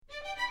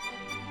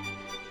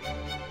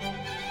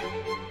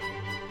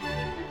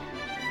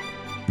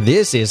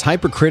This is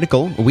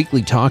Hypercritical, a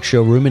weekly talk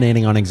show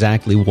ruminating on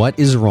exactly what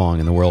is wrong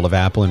in the world of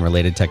Apple and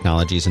related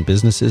technologies and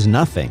businesses.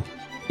 Nothing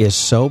is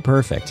so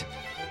perfect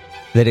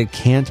that it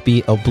can't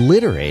be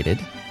obliterated.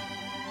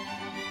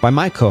 By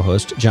my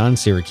co-host, John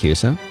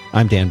Siracusa.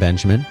 I'm Dan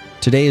Benjamin.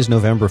 Today is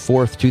November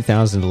 4th,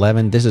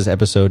 2011. This is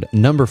episode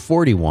number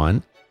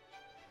 41.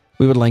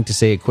 We would like to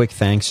say a quick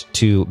thanks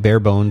to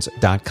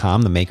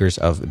barebones.com, the makers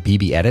of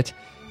BBEdit,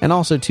 and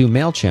also to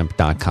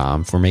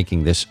MailChimp.com for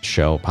making this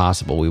show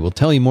possible. We will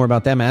tell you more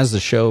about them as the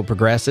show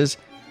progresses.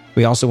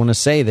 We also want to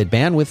say that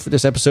bandwidth for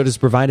this episode is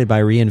provided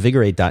by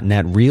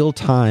Reinvigorate.net,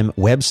 real-time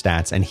web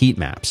stats and heat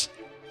maps.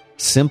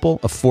 Simple,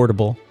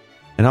 affordable,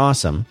 and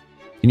awesome.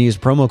 You can use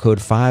promo code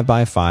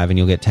 5x5 and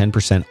you'll get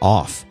 10%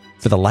 off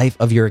for the life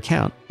of your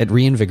account at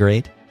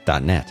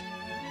Reinvigorate.net.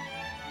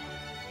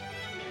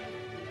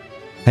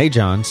 Hey,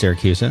 John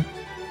Siracusa.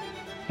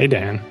 Hey,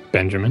 Dan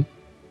Benjamin.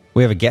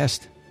 We have a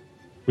guest.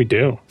 We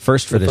do.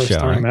 First for the show. First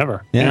time right?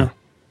 ever. Yeah.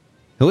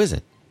 Who is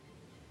it?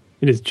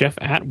 It is Jeff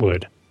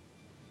Atwood.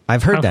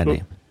 I've heard that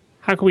name.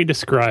 How can we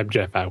describe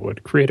Jeff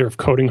Atwood? Creator of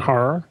Coding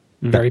Horror,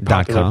 very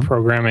popular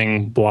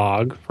programming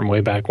blog from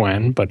way back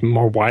when, but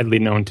more widely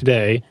known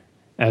today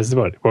as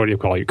what do you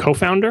call you?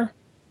 Co-founder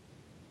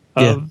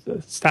of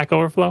Stack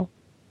Overflow?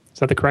 Is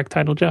that the correct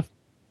title, Jeff?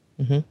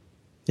 Mm-hmm.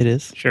 It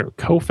is. Sure.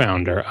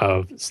 Co-founder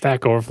of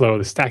Stack Overflow,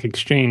 the Stack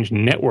Exchange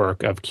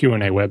network of Q&A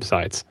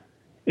websites.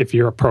 If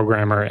you're a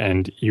programmer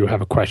and you have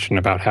a question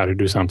about how to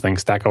do something,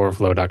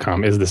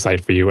 stackoverflow.com is the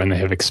site for you. And they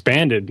have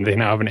expanded. They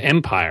now have an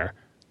empire,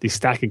 the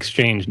Stack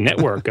Exchange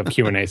network of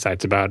Q&A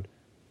sites about,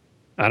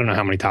 I don't know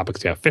how many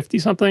topics you have,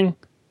 50-something?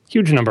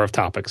 Huge number of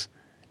topics.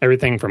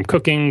 Everything from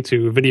cooking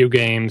to video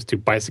games to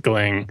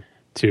bicycling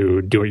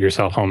to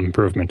do-it-yourself home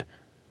improvement.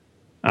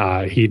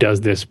 He does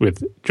this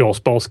with Joel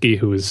Spolsky,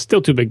 who is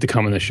still too big to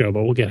come on the show,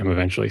 but we'll get him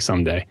eventually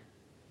someday.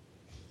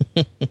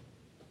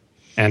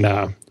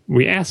 And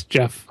we asked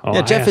Jeff.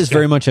 Jeff is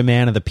very much a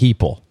man of the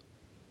people.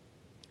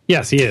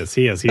 Yes, he is.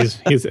 He's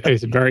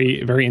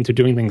very, very into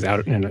doing things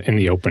out in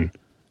the open,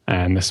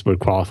 and this would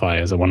qualify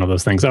as one of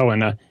those things. Oh,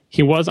 and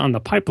he was on the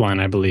Pipeline,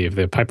 I believe,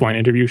 the Pipeline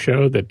interview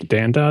show that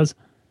Dan does.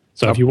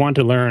 So if you want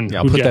to learn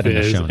who Jeff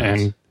is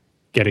and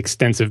get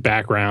extensive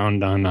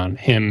background on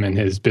him and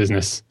his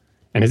business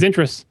and his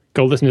interests,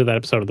 go listen to that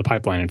episode of the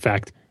Pipeline. In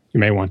fact, you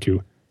may want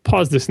to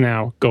pause this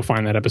now, go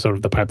find that episode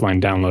of the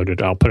Pipeline, download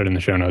it. I'll put it in the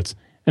show notes.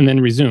 And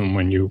then resume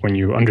when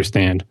you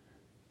understand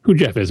who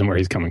Jeff is and where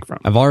he's coming from.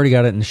 I've already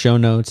got it in the show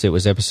notes. It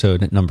was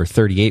episode number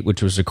 38,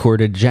 which was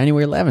recorded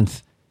January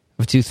 11th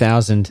of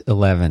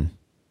 2011.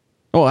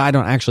 Oh, I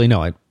don't actually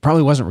know. It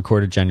probably wasn't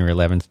recorded January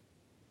 11th,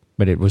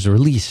 but it was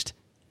released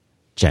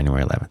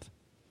January 11th.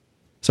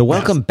 So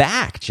welcome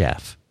back,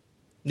 Jeff.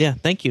 Yeah,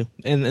 thank you.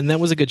 And that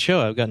was a good show.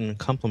 I've gotten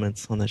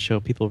compliments on that show.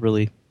 People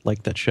really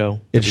liked that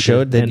show. It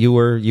showed that you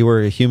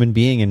were a human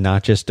being and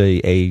not just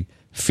a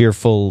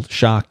fearful,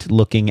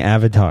 shocked-looking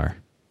avatar.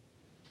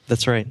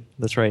 That's right.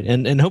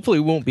 And hopefully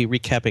we won't be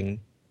recapping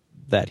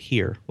that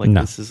here.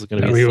 This is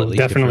going to be a we slightly will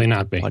definitely different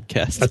not be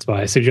podcast. That's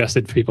why I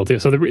suggested for people to.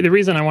 So the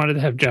reason I wanted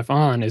to have Jeff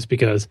on is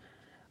because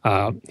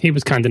he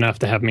was kind enough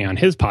to have me on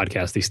his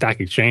podcast, the Stack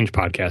Exchange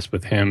podcast,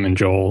 with him and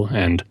Joel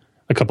and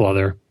a couple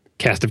other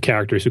cast of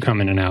characters who come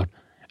in and out.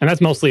 And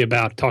that's mostly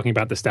about talking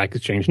about the Stack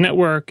Exchange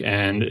network,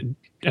 and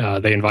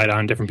they invite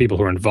on different people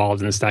who are involved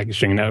in the Stack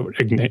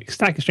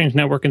Exchange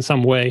network in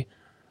some way,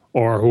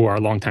 or who are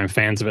longtime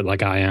fans of it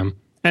like I am,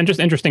 and just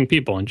interesting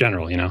people in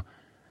general,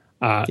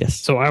 Yes.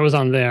 So I was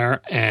on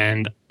there,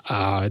 and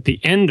at the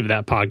end of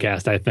that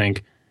podcast, I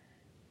think,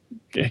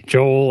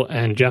 Joel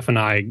and Jeff and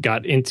I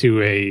got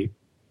into a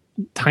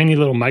tiny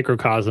little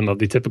microcosm of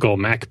the typical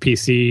Mac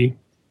PC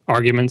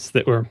arguments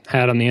that were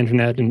had on the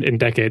internet in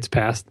decades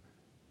past.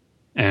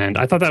 And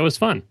I thought that was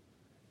fun.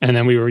 And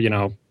then we were,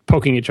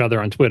 poking each other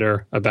on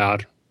Twitter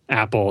about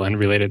Apple and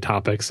related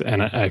topics,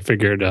 and I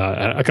figured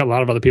a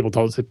lot of other people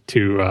told us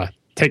to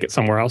take it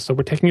somewhere else, so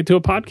we're taking it to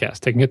a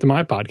podcast, taking it to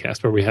my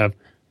podcast, where we have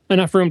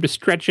enough room to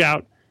stretch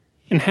out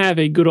and have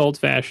a good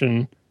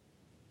old-fashioned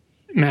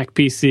Mac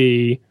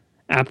PC,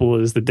 Apple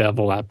is the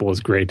devil, Apple is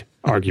great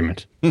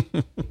argument.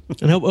 And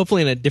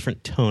hopefully in a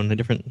different tone,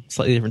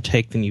 slightly different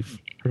take than you've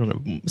heard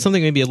on it.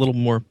 Something maybe a little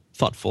more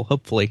thoughtful,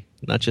 hopefully,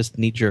 not just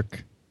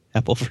knee-jerk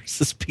Apple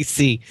versus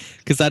PC,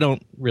 because I'm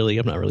not really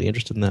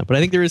interested in that. But I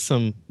think there is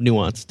some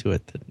nuance to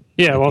it that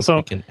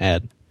we can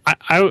add.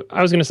 I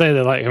was going to say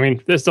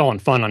that, this is all in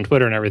fun on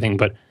Twitter and everything,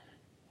 but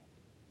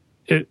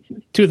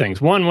two things.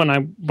 One,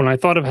 when I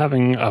thought of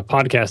having a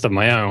podcast of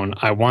my own,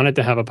 I wanted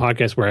to have a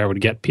podcast where I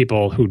would get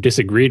people who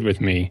disagreed with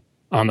me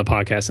on the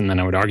podcast, and then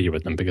I would argue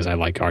with them because I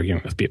like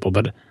arguing with people.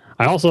 But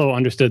I also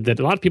understood that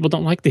a lot of people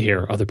don't like to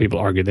hear other people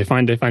argue. They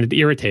find it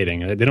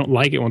irritating. They don't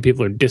like it when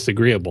people are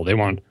disagreeable. They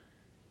want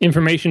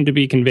information to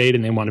be conveyed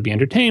and they want to be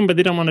entertained, but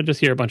they don't want to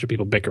just hear a bunch of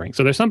people bickering.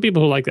 So there's some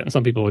people who like that and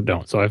some people who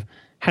don't. So I've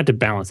had to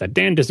balance that.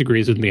 Dan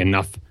disagrees with me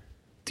enough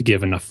to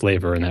give enough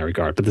flavor in that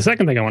regard. But the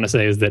second thing I want to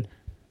say is that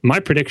my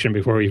prediction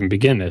before we even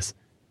begin this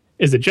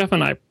is that Jeff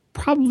and I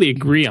probably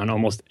agree on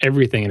almost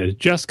everything, and it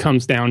just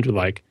comes down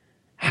to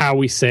how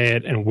we say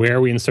it and where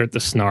we insert the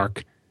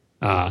snark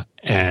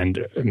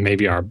and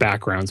maybe our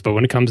backgrounds. But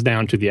when it comes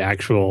down to the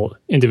actual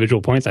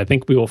individual points, I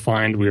think we will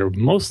find we are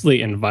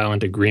mostly in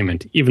violent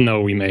agreement, even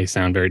though we may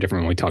sound very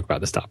different when we talk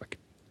about this topic.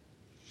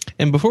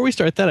 And before we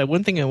start that,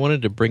 one thing I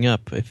wanted to bring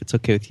up, if it's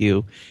okay with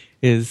you,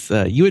 is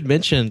you had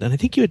mentioned, and I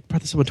think you had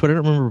brought this up on Twitter, I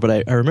don't remember,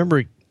 but I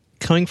remember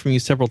coming from you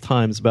several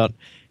times about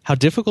how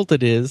difficult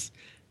it is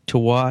to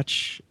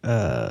watch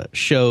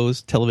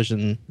shows,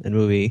 television, and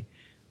movie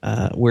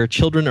where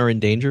children are in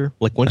danger.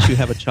 Like once you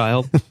have a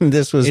child,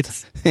 this was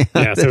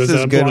yeah. So it was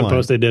a blog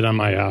post I did on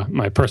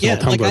my personal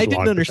Tumblr blog. I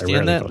didn't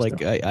understand that.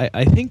 Like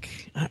I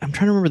think I'm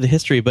trying to remember the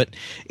history, but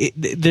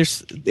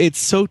it's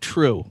so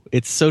true.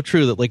 It's so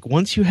true that like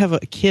once you have a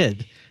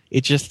kid,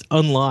 it just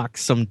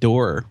unlocks some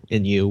door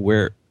in you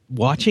where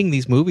watching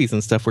these movies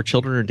and stuff where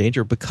children are in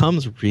danger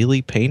becomes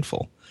really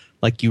painful.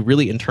 Like you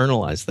really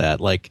internalize that.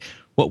 Like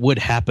what would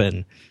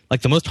happen?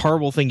 Like the most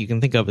horrible thing you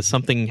can think of is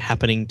something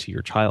happening to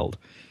your child.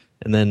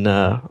 And then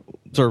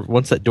sort of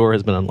once that door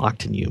has been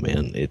unlocked in you,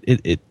 man,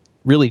 it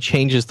really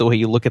changes the way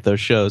you look at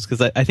those shows.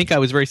 Because I think I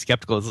was very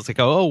skeptical. It's like,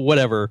 oh,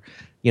 whatever.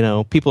 You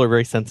know, people are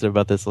very sensitive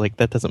about this. Like,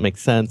 that doesn't make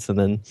sense. And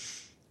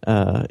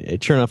then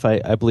sure enough,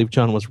 I believe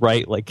John was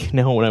right. Like,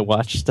 now when I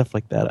watch stuff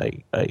like that,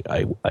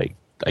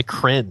 I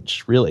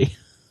cringe, really.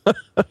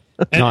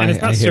 And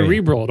it's not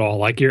cerebral at all.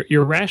 Like,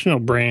 your rational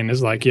brain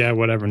is like, yeah,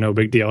 whatever, no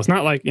big deal. It's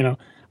not like, you know,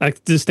 I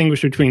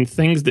distinguish between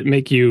things that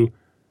make you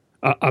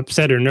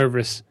upset or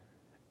nervous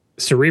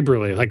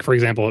cerebrally, like for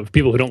example,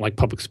 people who don't like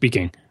public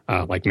speaking,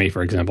 like me,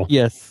 for example.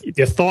 Yes.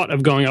 The thought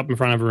of going up in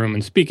front of a room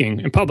and speaking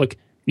in public,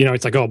 you know,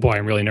 it's like, oh boy,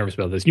 I'm really nervous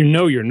about this. You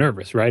know, you're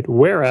nervous, right?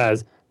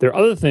 Whereas there are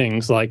other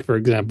things, like for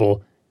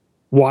example,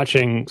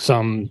 watching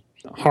some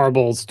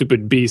horrible,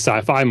 stupid B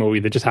sci-fi movie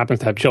that just happens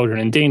to have children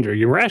in danger.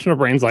 Your rational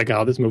brain's like,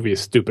 oh, this movie is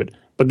stupid.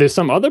 But there's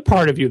some other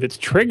part of you that's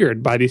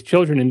triggered by these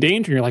children in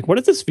danger. And you're like, what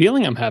is this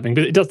feeling I'm having?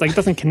 But it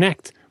doesn't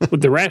connect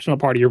with the rational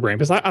part of your brain.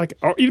 Because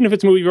or even if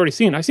it's a movie you've already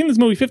seen, I've seen this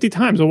movie 50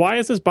 times. So why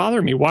is this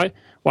bothering me? Why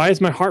is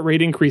my heart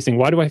rate increasing?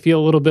 Why do I feel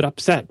a little bit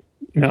upset?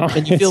 You know,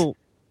 and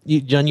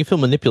John, you feel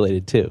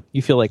manipulated too.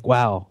 You feel like,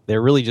 wow,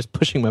 they're really just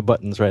pushing my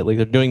buttons, right? Like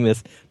they're doing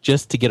this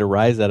just to get a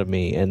rise out of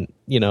me, and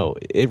you know,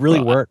 it really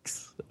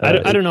works.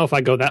 I don't know if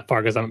I go that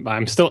far because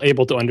I'm still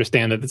able to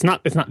understand that it's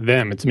not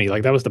them, it's me.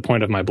 Like that was the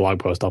point of my blog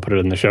post. I'll put it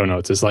in the show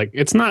notes. It's like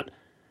it's not.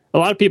 A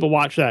lot of people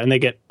watch that and they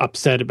get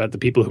upset about the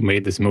people who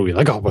made this movie.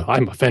 Like, oh, well,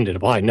 I'm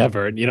offended. Well, I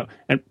never, you know.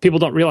 And people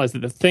don't realize that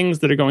the things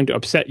that are going to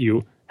upset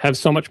you have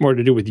so much more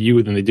to do with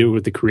you than they do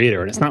with the creator.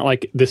 And it's not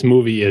like this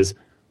movie is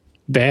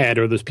bad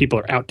or those people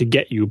are out to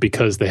get you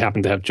because they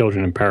happen to have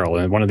children in peril.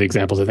 And one of the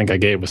examples I think I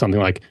gave was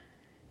something like,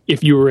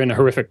 if you were in a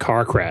horrific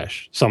car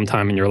crash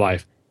sometime in your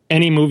life,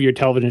 any movie or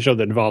television show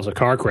that involves a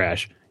car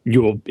crash, it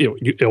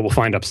will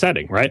find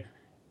upsetting, right?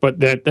 But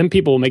then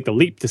people will make the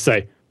leap to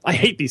say, I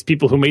hate these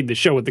people who made the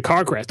show with the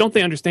car crash. Don't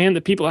they understand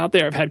that people out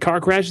there have had car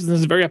crashes and this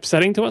is very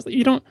upsetting to us?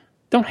 You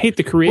don't hate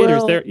the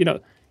creators. They're, you know,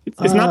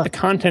 it's not the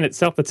content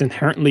itself that's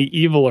inherently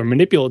evil or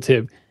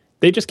manipulative.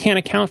 They just can't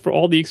account for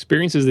all the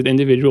experiences that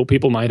individual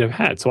people might have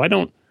had. So I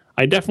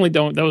definitely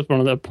don't. That was one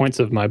of the points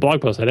of my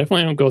blog post. I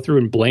definitely don't go through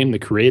and blame the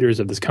creators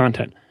of this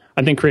content.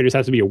 I think creators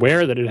have to be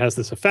aware that it has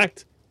this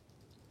effect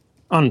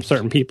on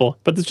certain people,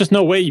 but there's just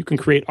no way you can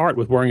create art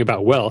with worrying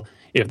about, well,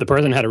 if the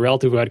person had a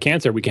relative who had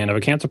cancer, we can't have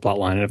a cancer plot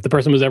line. And if the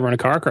person was ever in a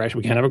car crash,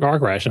 we can't have a car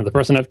crash. And if the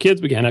person have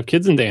kids, we can't have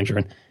kids in danger.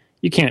 And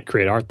you can't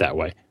create art that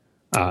way.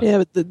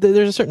 Yeah, but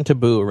there's a certain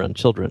taboo around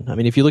children. I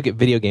mean, if you look at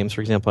video games,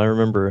 for example, I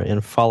remember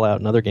in Fallout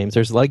and other games,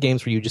 there's a lot of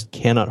games where you just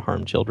cannot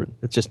harm children.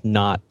 It's just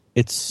not.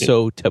 It's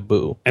so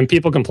taboo. And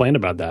people complain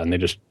about that, and they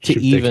just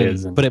shoot their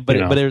kids. And, but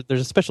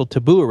there's a special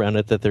taboo around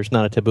it that there's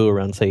not a taboo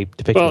around, say,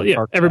 depicting a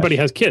car crash. Everybody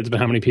has kids, but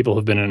how many people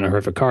have been in a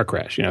horrific car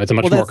crash? You know, it's a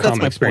much more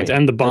common experience. Point.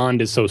 And the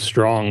bond is so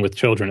strong with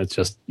children. It's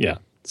just,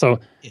 So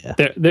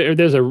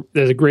there's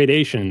a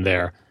gradation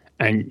there,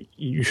 and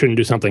you shouldn't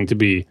do something to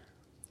be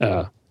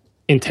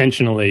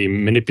intentionally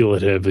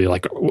manipulatively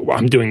like,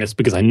 I'm doing this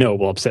because I know it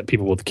will upset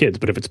people with kids.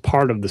 But if it's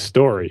part of the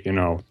story, you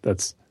know,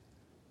 it's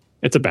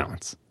a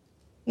balance.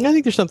 I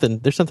think there's something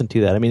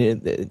to that. I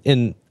mean,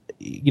 in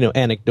you know,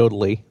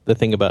 anecdotally, the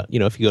thing about, you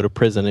know, if you go to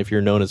prison, if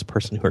you're known as a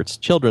person who hurts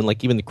children,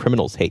 like even the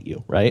criminals hate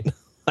you, right?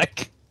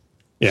 Like,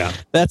 yeah,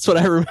 that's what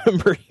I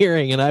remember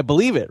hearing, and I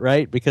believe it,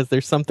 right? Because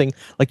there's something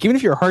like, even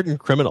if you're a hardened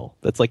criminal,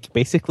 that's like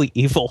basically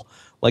evil.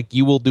 Like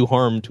you will do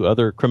harm to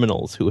other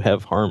criminals who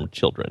have harmed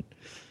children.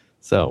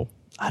 So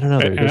I don't know.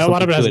 And a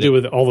lot of it has to do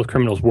with all the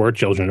criminals were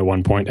children at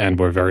one point and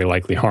were very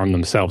likely harmed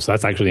themselves. So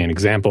that's actually an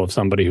example of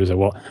somebody who said,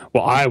 well,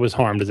 I was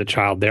harmed as a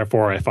child.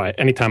 Therefore,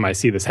 anytime I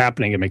see this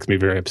happening, it makes me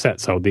very upset.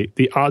 So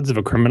the odds of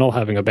a criminal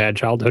having a bad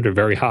childhood are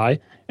very high.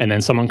 And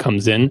then someone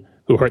comes in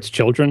who hurts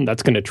children,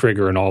 that's going to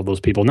trigger in all of those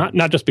people. Not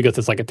just because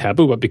it's like a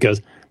taboo, but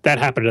because that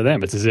happened to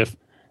them. It's as if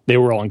they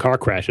were all in car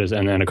crashes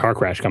and then a car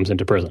crash comes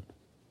into prison.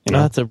 You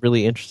know? That's a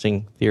really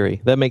interesting theory.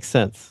 That makes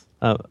sense.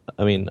 I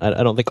mean,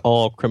 I don't think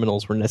all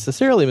criminals were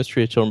necessarily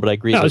mistreated children, but I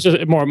agree. No, it's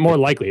just more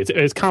likely.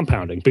 It's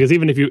compounding, because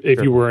even if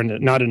you were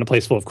not in a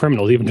place full of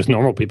criminals, even just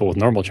normal people with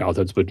normal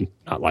childhoods would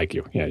not like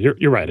you. Yeah,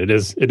 you're right. It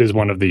is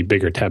one of the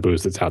bigger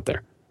taboos that's out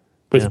there.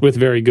 with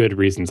very good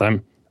reasons.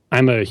 I'm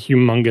a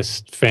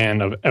humongous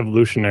fan of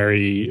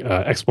evolutionary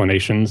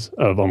explanations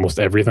of almost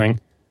everything.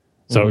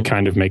 So it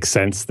kind of makes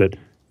sense that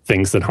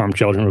things that harm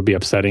children would be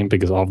upsetting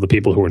because all of the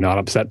people who were not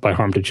upset by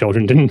harm to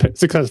children didn't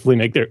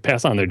successfully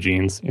pass on their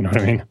genes. You know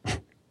what I mean?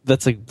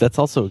 That's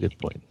also a good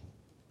point.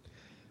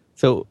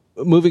 So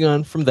moving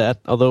on from that,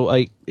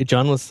 although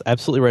John was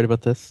absolutely right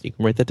about this. You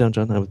can write that down,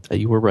 John.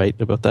 You were right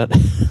about that.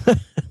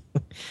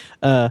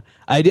 I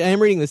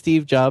am reading the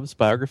Steve Jobs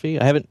biography.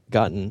 I haven't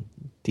gotten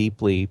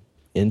deeply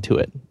into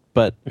it,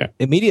 but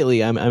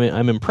immediately I'm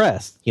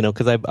impressed.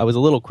 Because I was a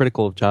little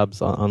critical of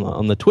Jobs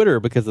on the Twitter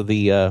because of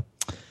the.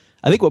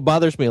 I think what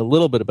bothers me a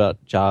little bit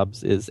about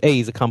Jobs is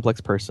he's a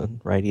complex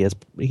person, right?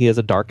 He has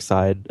a dark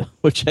side,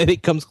 which I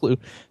think comes through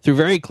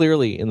very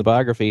clearly in the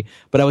biography.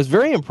 But I was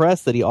very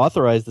impressed that he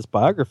authorized this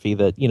biography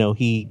that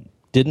he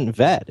didn't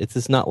vet. It's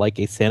just not like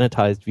a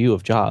sanitized view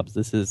of Jobs.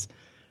 This is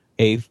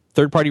a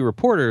third-party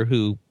reporter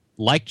who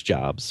liked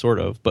Jobs, sort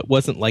of, but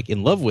wasn't like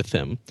in love with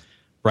him,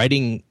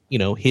 writing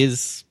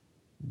his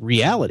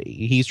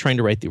reality. He's trying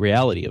to write the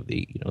reality of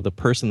the the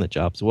person that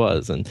Jobs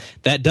was, and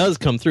that does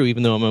come through.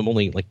 Even though I'm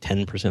only like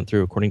 10%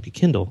 through, according to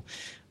Kindle,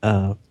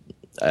 I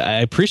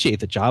appreciate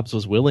that Jobs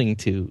was willing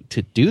to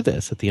do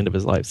this at the end of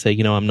his life. Say,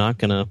 I'm not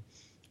going to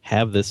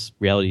have this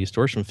reality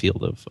distortion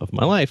field of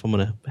my life. I'm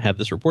going to have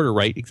this reporter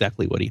write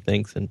exactly what he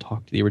thinks and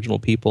talk to the original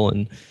people.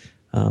 And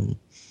I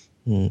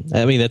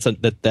mean,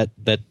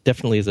 that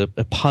definitely is a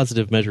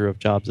positive measure of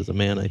Jobs as a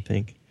man. I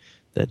think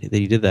that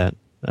he did that.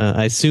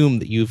 I assume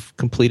that you've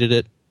completed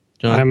it,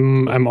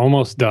 John? I'm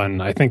almost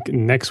done. I think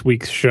next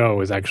week's show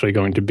is actually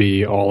going to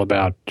be all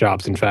about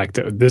Jobs. In fact,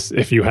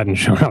 if you hadn't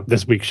shown up,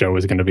 this week's show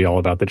is going to be all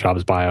about the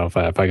Jobs bio, if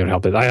I could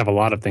help it. I have a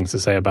lot of things to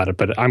say about it,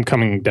 but I'm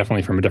coming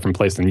definitely from a different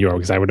place than you are,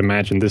 because I would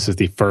imagine this is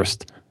the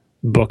first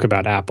book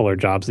about Apple or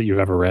Jobs that you've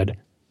ever read.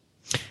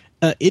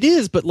 It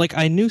is, but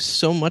I knew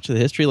so much of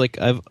the history. Like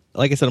I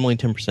said, I'm only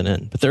 10%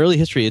 in, but the early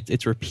history,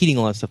 it's repeating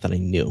a lot of stuff that I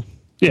knew.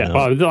 Yeah,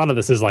 well, a lot of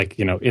this is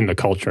in the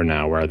culture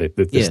now, where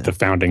the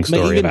founding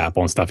story of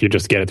Apple and stuff. You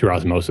just get it through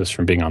osmosis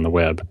from being on the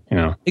web.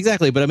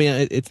 Exactly, but I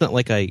mean, it's not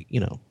like I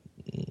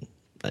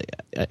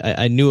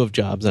knew of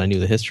Jobs and I knew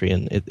the history,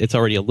 and it's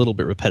already a little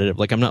bit repetitive.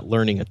 Like I'm not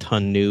learning a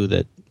ton new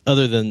that,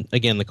 other than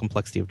again the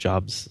complexity of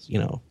Jobs.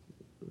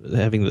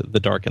 Having the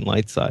dark and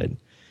light side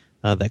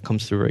that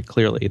comes through very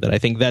clearly. That I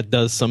think that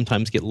does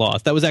sometimes get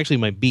lost. That was actually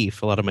my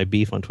beef. A lot of my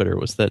beef on Twitter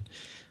was that.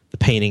 The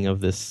painting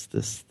of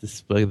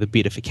the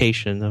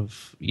beatification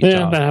of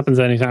Jobs. That happens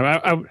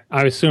anytime.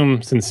 I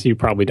assume, since you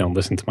probably don't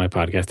listen to my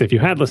podcast, if you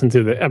had listened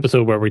to the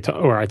episode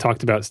where I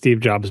talked about Steve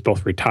Jobs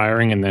both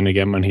retiring and then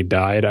again when he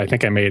died, I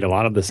think I made a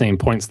lot of the same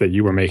points that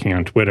you were making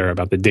on Twitter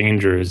about the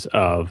dangers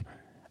of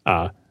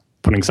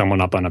putting someone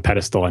up on a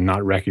pedestal and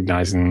not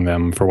recognizing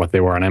them for what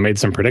they were. And I made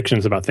some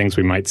predictions about things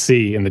we might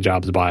see in the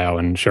Jobs bio,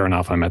 and sure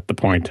enough, I'm at the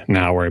point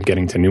now where I'm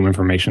getting to new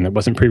information that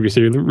wasn't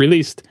previously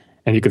released.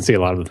 And you can see a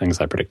lot of the things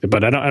I predicted.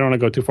 But I don't want to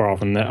go too far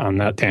off on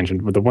that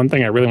tangent. But the one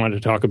thing I really wanted to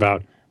talk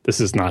about,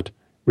 this is not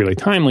really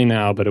timely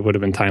now, but it would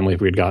have been timely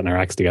if we had gotten our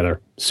acts together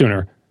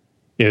sooner,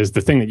 is the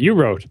thing that you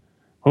wrote.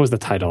 What was the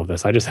title of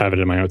this? I just have it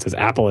in my notes. It says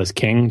Apple is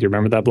King. Do you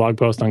remember that blog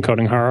post on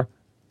Coding Horror?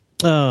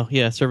 Oh,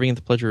 yeah, Serving at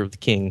the Pleasure of the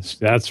Kings.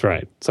 That's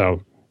right.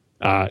 So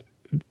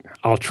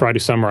I'll try to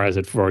summarize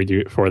it for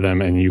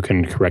them, and you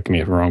can correct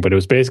me if I'm wrong. But it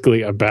was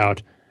basically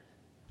about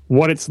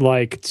what it's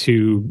like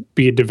to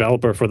be a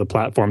developer for the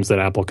platforms that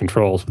Apple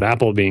controls, with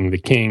Apple being the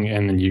king,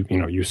 and then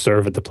you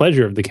serve at the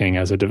pleasure of the king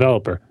as a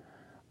developer.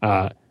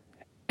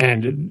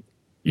 And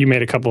you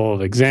made a couple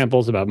of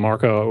examples about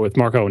Marco and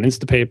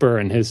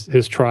Instapaper and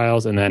his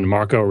trials, and then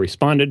Marco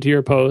responded to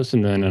your post,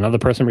 and then another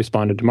person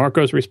responded to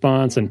Marco's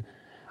response, and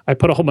I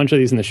put a whole bunch of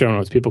these in the show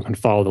notes. People can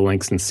follow the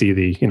links and see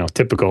the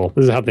typical.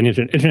 This is how the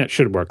internet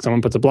should work.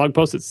 Someone puts a blog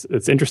post,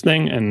 it's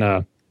interesting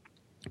and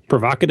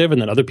provocative,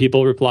 and then other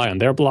people reply on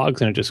their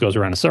blogs, and it just goes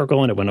around a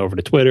circle, and it went over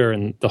to Twitter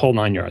and the whole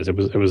 9 yards. It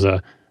was a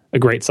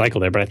great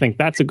cycle there, but I think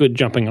that's a good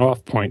jumping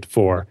off point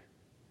for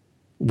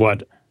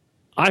what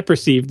I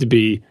perceive to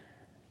be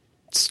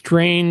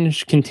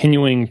strange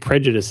continuing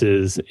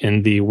prejudices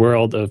in the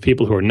world of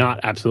people who are not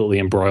absolutely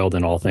embroiled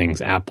in all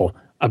things Apple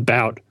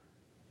about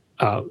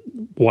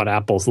what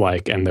Apple's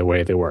like and the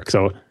way they work.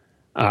 So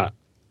I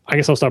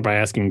guess I'll start by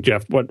asking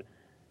Jeff,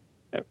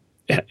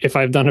 if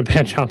I've done a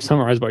bad job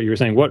summarizing what you were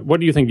saying, what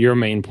do you think your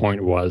main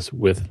point was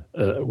with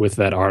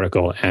that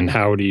article, and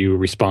how do you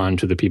respond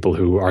to the people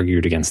who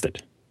argued against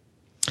it?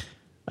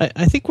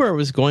 I think where I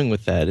was going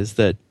with that is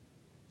that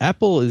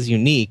Apple is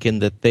unique in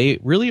that they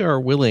really are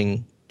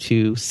willing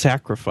to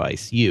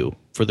sacrifice you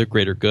for the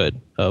greater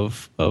good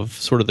of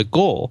sort of the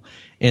goal.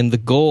 And the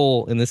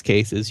goal in this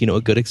case is,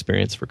 a good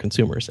experience for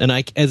consumers. And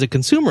as a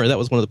consumer, that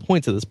was one of the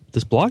points of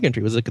this blog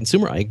entry. As a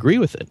consumer, I agree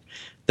with it,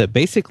 that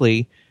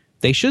basically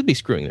they should be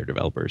screwing their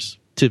developers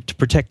to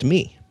protect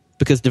me.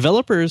 Because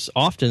developers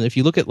often, if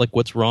you look at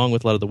what's wrong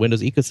with a lot of the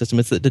Windows ecosystem,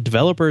 it's that the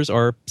developers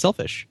are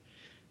selfish.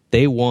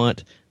 They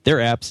want their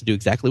apps to do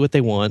exactly what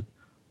they want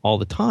all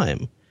the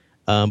time.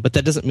 But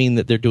that doesn't mean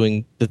that they're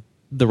doing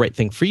the right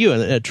thing for you.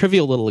 And a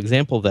trivial little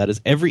example of that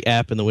is every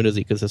app in the Windows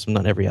ecosystem,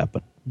 not every app,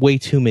 but way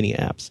too many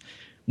apps,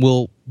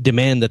 will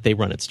demand that they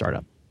run at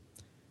startup.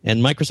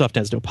 And Microsoft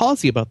has no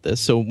policy about this,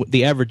 so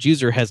the average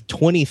user has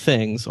 20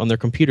 things on their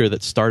computer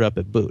that start up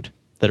at boot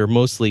that are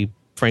mostly,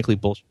 frankly,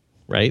 bullshit,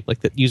 right?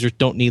 Like that users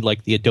don't need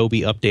like the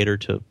Adobe updater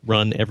to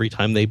run every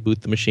time they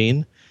boot the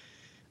machine.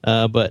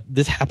 But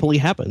this happily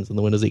happens in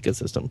the Windows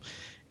ecosystem.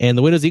 And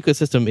the Windows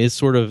ecosystem is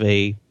sort of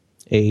a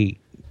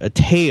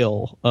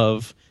tale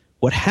of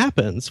what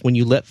happens when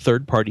you let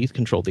third parties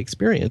control the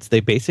experience. They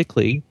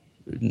basically,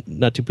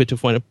 not to put too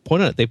fine a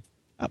point on it, they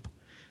up,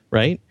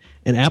 right?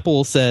 And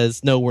Apple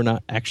says, no, we're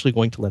not actually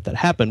going to let that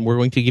happen. We're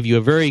going to give you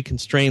a very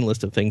constrained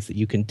list of things that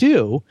you can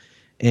do.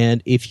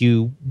 And if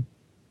you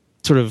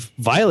sort of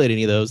violate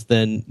any of those,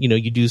 then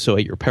you do so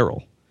at your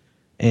peril.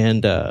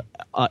 And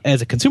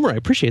as a consumer, I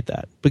appreciate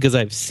that because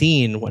I've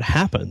seen what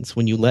happens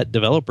when you let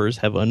developers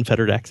have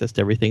unfettered access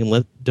to everything and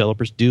let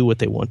developers do what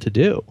they want to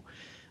do.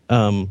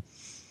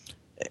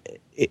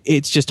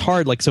 It's just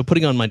hard. Like, so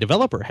putting on my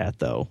developer hat,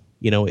 though,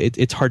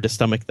 it's hard to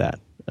stomach that.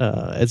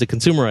 As a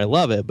consumer, I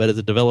love it, but as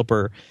a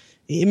developer,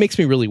 it makes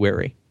me really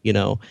wary.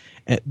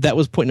 That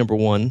was point number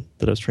one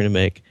that I was trying to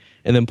make.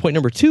 And then point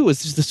number two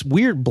is just this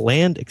weird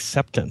bland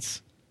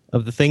acceptance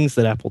of the things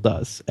that Apple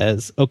does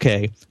as,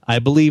 okay, I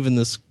believe in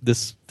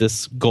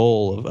this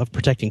goal of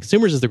protecting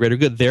consumers as the greater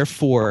good.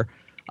 Therefore,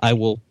 I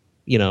will,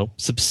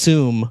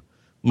 subsume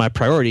my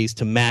priorities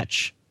to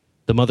match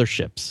the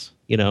motherships,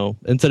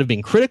 instead of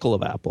being critical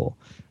of Apple,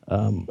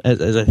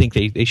 as I think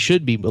they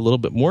should be a little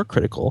bit more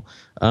critical.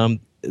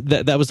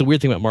 That was the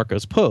weird thing about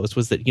Marco's post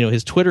was that,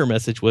 his Twitter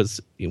message was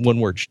one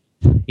word.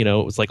 It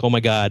was like, oh my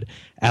God,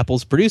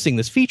 Apple's producing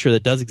this feature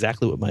that does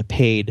exactly what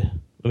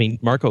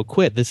Marco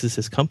quit. This is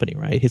his company,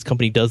 right? His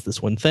company does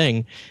this one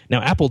thing.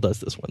 Now Apple does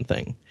this one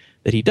thing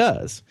that he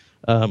does.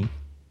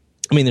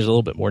 There's a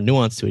little bit more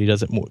nuance to it. He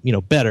does it more,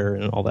 better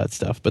and all that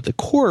stuff. But the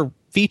core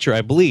feature,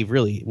 I believe,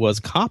 really was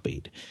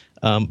copied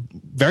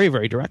very,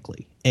 very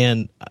directly.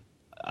 And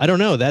I don't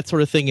know, that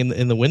sort of thing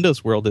in the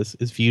Windows world is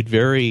viewed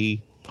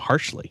very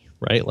harshly,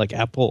 right? Like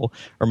Apple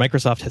or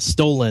Microsoft has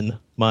stolen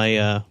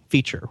my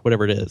feature,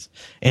 whatever it is,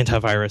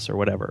 antivirus or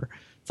whatever.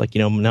 It's like,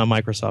 now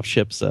Microsoft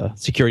ships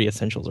security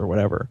essentials or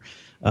whatever,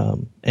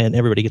 and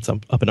everybody gets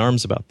up in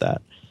arms about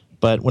that.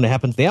 But when it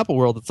happens in the Apple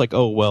world, it's like,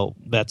 oh, well,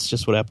 that's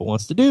just what Apple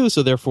wants to do,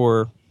 so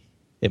therefore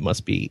it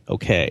must be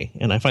okay.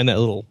 And I find that a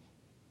little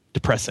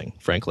depressing,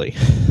 frankly.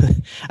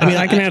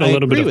 I can add a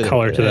little bit of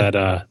color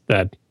to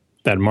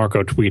that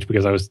Marco tweet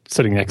because I was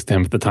sitting next to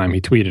him at the time he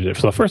tweeted it.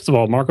 So first of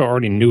all, Marco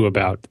already knew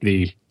about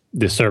the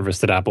service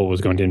that Apple was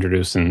going to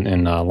introduce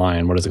in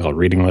Lion. What is it called?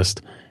 Reading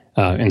List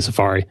in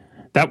Safari.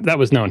 That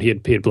was known. He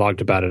had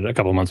blogged about it a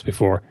couple of months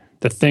before.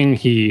 The thing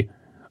he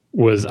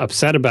was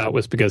upset about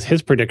was because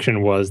his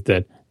prediction was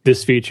that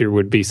this feature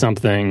would be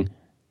something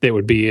that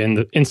would be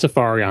in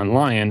Safari on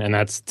Lion, and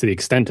that's to the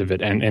extent of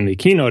it. And in the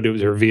keynote, it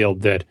was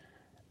revealed that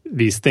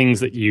these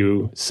things that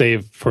you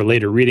save for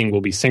later reading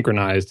will be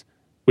synchronized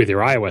with your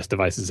iOS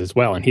devices as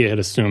well. And he had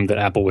assumed that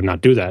Apple would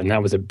not do that. And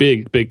that was a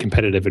big, big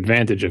competitive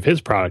advantage of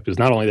his product, was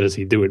not only does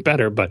he do it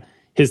better, but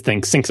his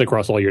thing syncs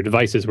across all your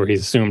devices where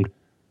he's assumed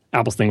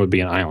Apple's thing would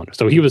be an island.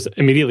 So he was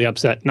immediately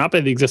upset, not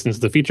by the existence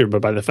of the feature,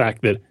 but by the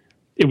fact that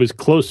it was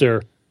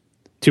closer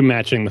to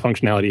matching the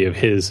functionality of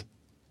his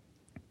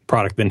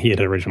product than he had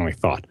originally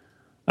thought.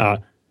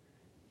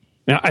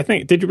 Now, I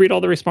think, did you read all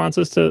the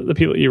responses to the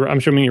people? I'm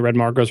assuming you read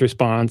Marco's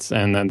response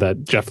and then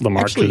that Jeff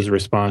Lamarche's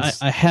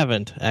response. I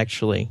haven't,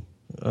 actually.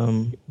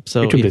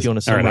 So if you want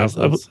to summarize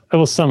those. I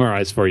will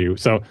summarize for you.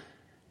 So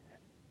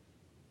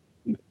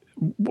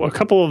a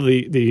couple of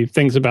the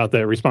things about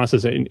the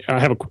responses, I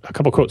have a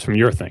couple quotes from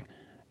your thing.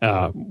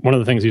 One of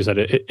the things you said,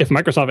 if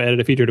Microsoft added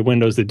a feature to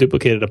Windows that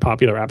duplicated a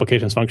popular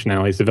application's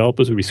functionalities,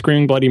 developers would be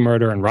screaming bloody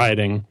murder and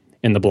rioting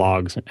in the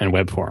blogs and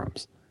web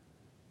forums.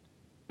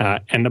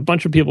 And a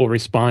bunch of people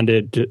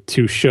responded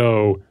to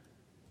show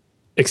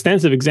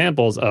extensive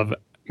examples of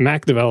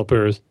Mac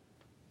developers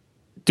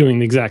doing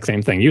the exact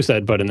same thing. You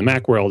said, but in the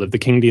Mac world, if the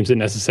king deems it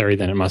necessary,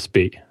 then it must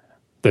be.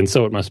 Then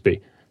so it must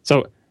be.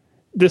 So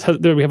we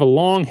have a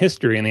long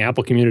history in the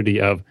Apple community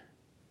of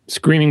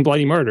screaming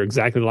bloody murder,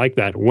 exactly like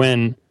that,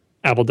 when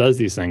Apple does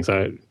these things.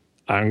 I'm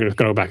going to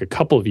go back a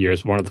couple of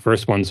years. One of the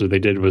first ones that they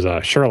did was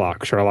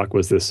Sherlock. Sherlock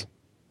was this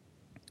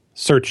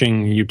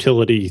searching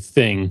utility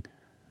thing.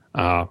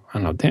 I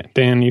don't know,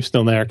 Dan, you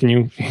still there? Can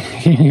you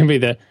give me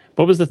that?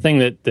 What was the thing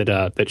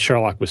that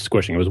Sherlock was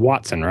squishing? It was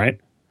Watson, right?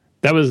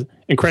 That was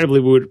incredibly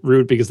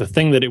rude because the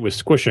thing that it was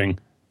squishing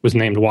was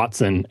named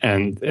Watson,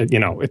 and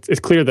it's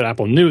clear that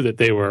Apple knew that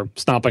they were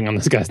stomping on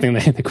this guy's thing.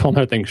 They called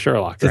their thing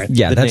Sherlock, right?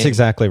 Yeah, that's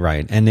exactly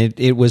right. And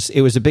it was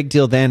a big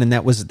deal then, and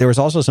there was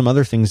also some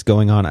other things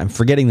going on. I'm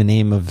forgetting the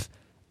name of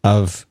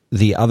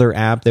the other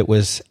app that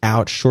was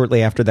out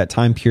shortly after that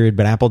time period,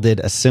 but Apple did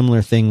a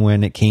similar thing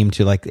when it came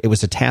to, like, it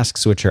was a task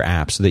switcher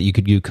app so that you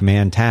could do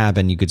Command Tab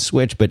and you could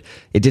switch, but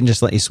it didn't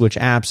just let you switch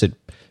apps. It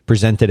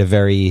presented a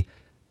very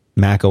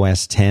Mac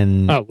OS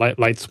 10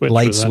 light switch.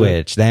 Light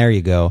switch. There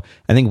you go.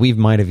 I think we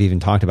might have even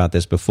talked about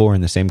this before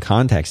in the same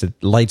context.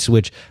 That light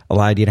switch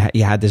allowed you to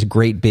you had this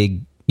great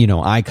big,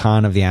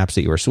 icon of the apps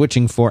that you were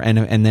switching for, and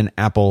then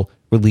Apple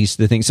released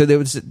the thing. So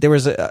there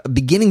was a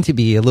beginning to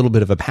be a little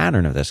bit of a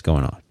pattern of this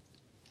going on.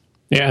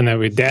 Yeah, and then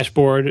with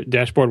Dashboard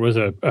was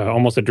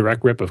almost a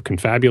direct rip of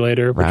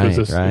Confabulator, which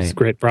was this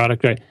great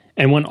product, right?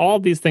 And when all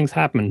these things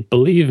happened,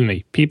 believe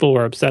me, people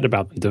were upset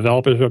about them.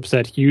 Developers were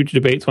upset. Huge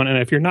debates went. And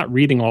if you're not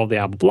reading all the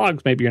Apple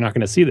blogs, maybe you're not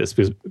going to see this.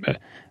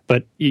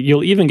 But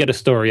you'll even get a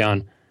story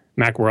on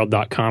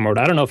Macworld.com, or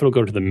I don't know if it'll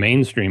go to the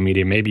mainstream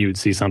media. Maybe you'd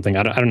see something.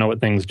 I don't know what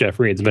things Jeff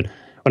reads, but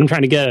what I'm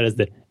trying to get at is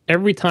that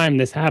every time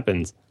this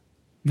happens,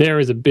 there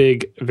is a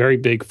very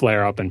big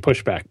flare up and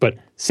pushback. But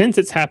since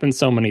it's happened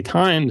so many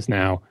times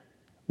now,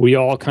 we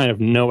all kind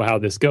of know how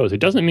this goes. It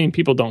doesn't mean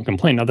people don't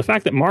complain. Now, the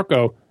fact that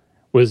Marco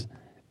was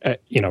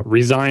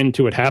resigned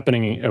to it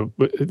happening,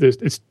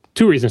 it's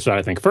two reasons for that,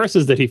 I think. First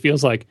is that he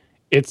feels like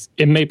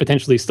it may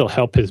potentially still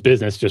help his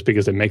business just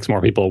because it makes more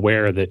people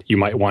aware that you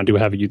might want to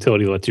have a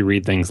utility that lets you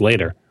read things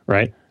later,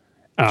 right?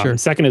 Sure.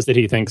 Second is that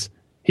he thinks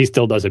he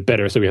still does it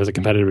better, so he has a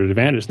competitive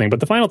advantage thing. But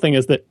the final thing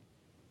is that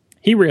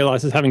he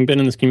realizes, having been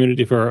in this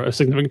community for a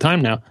significant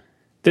time now,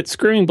 that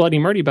screaming bloody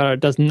murdy about it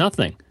does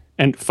nothing.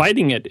 And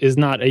fighting it is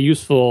not a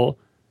useful,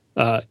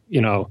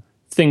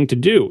 thing to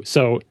do.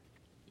 So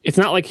it's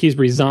not like he's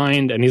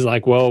resigned and he's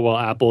like, well,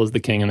 Apple is the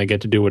king and they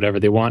get to do whatever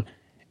they want.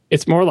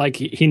 It's more like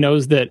he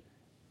knows that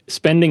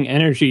spending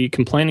energy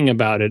complaining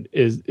about it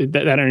is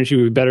that energy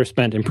would be better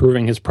spent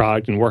improving his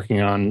product and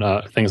working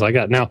on things like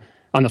that. Now,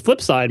 on the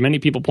flip side, many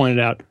people pointed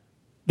out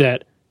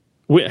that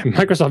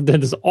Microsoft did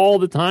this all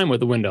the time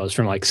with the Windows,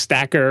 from like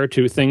Stacker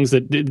to things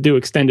that do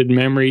extended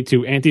memory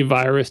to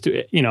antivirus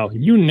to,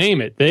 you name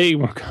it. They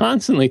were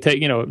constantly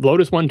taking,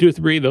 Lotus 1, 2,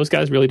 3, those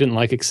guys really didn't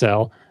like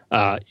Excel.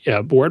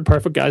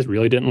 WordPerfect guys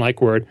really didn't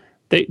like Word.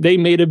 They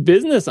made a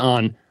business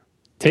on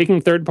taking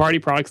third-party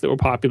products that were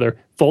popular,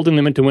 folding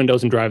them into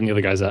Windows, and driving the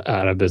other guys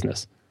out of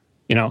business.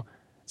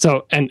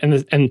 So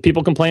and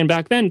people complained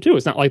back then too.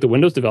 It's not like the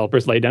Windows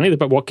developers laid down either.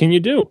 But what can you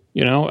do?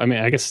 I mean,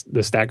 I guess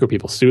the Stacker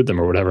people sued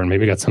them or whatever, and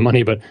maybe got some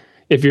money. But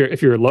if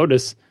you're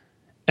Lotus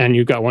and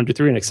you've got 1, 2,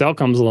 3, and Excel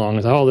comes along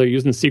and says, they're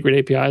using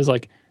secret APIs,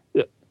 like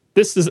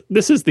this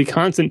is the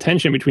constant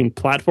tension between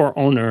platform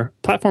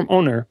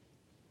owner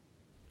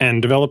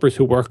and developers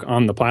who work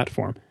on the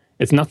platform.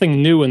 It's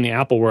nothing new in the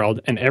Apple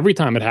world, and every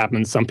time it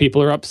happens, some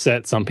people are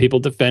upset, some people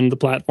defend the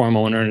platform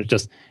owner, and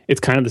it's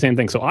kind of the same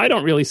thing. So I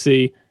don't really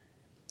see,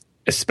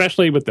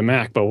 especially with the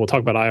Mac, but we'll talk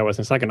about iOS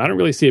in a second, I don't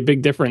really see a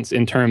big difference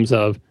in terms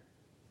of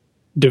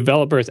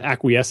developers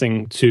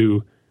acquiescing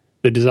to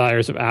the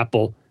desires of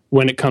Apple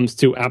when it comes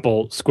to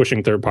Apple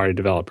squishing third-party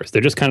developers.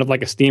 They're just kind of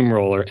like a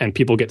steamroller, and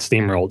people get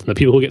steamrolled. And the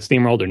people who get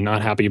steamrolled are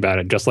not happy about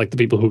it, just like the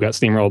people who got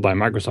steamrolled by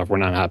Microsoft were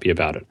not happy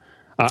about it.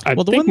 I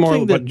think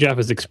more what Jeff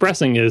is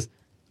expressing is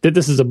that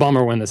this is a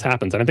bummer when this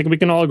happens. And I think we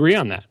can all agree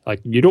on that. Like,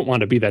 you don't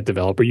want to be that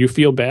developer. You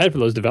feel bad for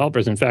those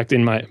developers. In fact,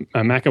 in my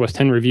Mac OS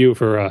 10 review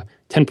for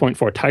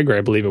 10.4 Tiger,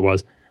 I believe it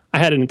was, I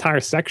had an entire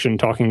section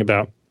talking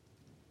about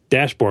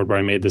Dashboard where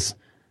I made this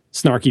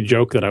snarky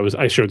joke that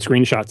I showed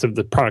screenshots of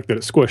the product that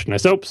it squished. And I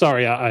said,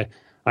 sorry, I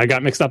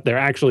got mixed up there.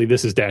 Actually,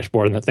 this is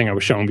Dashboard, and the thing I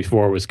was showing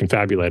before was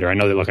Confabulator. I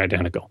know they look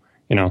identical.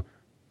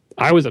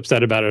 I was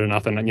upset about it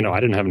enough, and I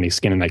didn't have any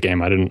skin in that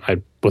game.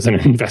 I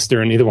wasn't an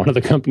investor in either one of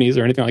the companies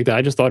or anything like that.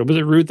 I just thought it was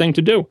a rude thing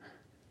to do,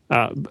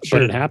 but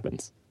it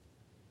happens.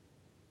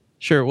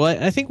 Sure. Well,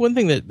 I think one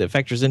thing that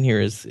factors in here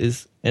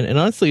is and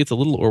honestly, it's a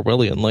little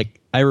Orwellian. Like,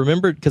 I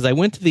remembered, because I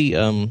went to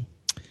the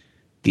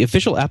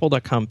official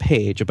Apple.com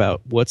page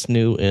about what's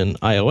new in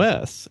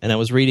iOS, and I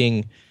was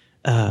reading.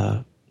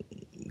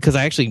 Because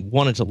I actually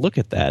wanted to look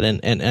at that,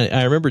 and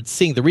I remembered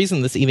seeing the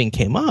reason this even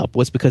came up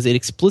was because it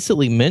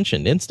explicitly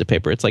mentioned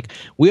Instapaper. It's like,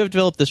 we have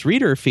developed this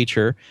reader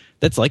feature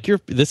that's like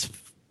this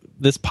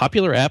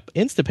popular app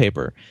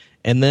Instapaper,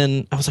 and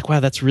then I was like, wow,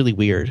 that's really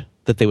weird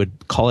that they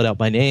would call it out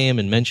by name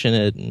and mention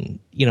it and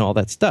all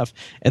that stuff.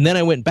 And then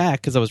I went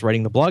back because I was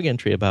writing the blog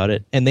entry about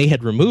it, and they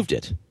had removed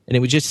it, and it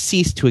would just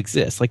cease to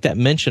exist. Like, that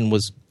mention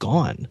was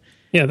gone.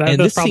 Yeah,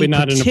 that's probably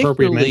not an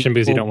appropriate mention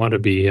because you don't want to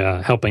be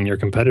helping your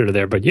competitor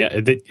there. But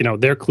yeah,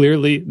 they're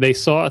clearly, they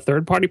saw a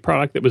third-party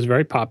product that was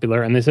very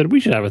popular, and they said, we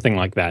should have a thing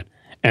like that.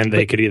 And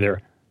they could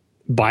either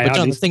buy out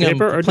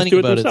Instapaper or just do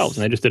it themselves,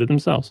 and they just did it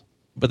themselves.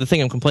 But the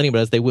thing I'm complaining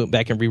about is they went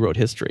back and rewrote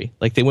history.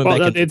 Like, they went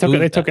back and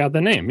they took out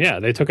the name. Yeah,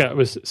 they took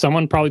out,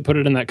 someone probably put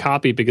it in that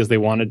copy because they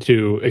wanted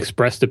to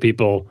express to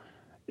people,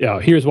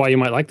 here's why you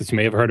might like this. You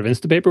may have heard of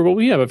Instapaper. Well,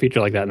 we have a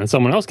feature like that. And then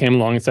someone else came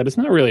along and said, it's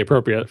not really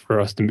appropriate for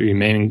us to be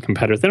naming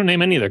competitors. They don't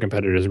name any of their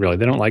competitors, really.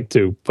 They don't like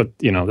to put,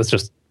 that's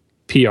just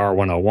PR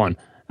 101.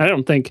 I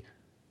don't think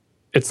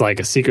it's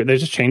like a secret. They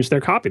just changed their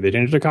copy. They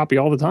change their copy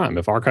all the time.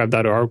 If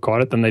archive.org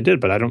caught it, then they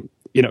did. But I don't,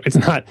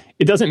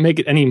 it doesn't make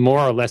it any more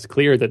or less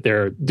clear that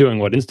they're doing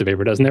what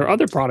Instapaper does. And there are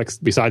other products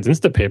besides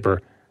Instapaper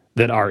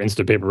that are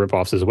Instapaper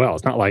ripoffs as well.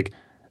 It's not like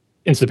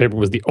Instapaper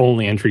was the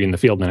only entry in the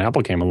field and then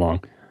Apple came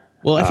along.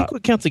 Well, I think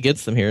what counts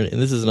against them here,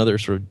 and this is another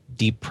sort of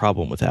deep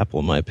problem with Apple,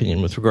 in my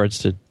opinion, with regards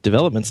to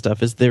development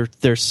stuff, is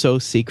they're so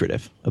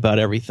secretive about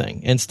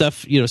everything, and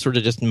stuff sort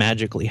of just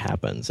magically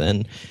happens,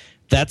 and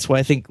that's why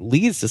I think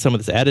leads to some of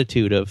this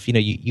attitude of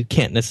you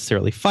can't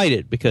necessarily fight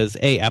it because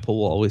Apple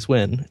will always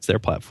win. It's their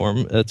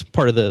platform. It's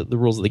part of the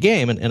rules of the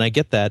game, and I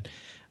get that.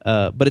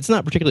 But it's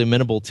not particularly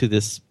amenable to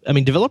this. I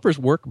mean, developers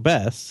work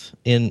best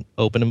in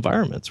open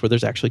environments where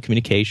there's actually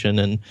communication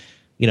and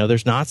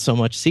there's not so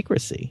much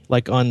secrecy.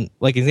 Like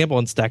example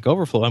on Stack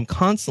Overflow, I'm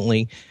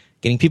constantly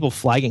getting people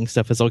flagging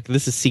stuff as like,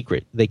 this is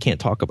secret. They can't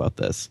talk about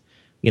this,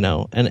 and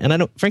I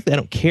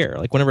don't care.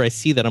 Like whenever I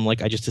see that, I'm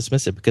like, I just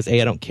dismiss it because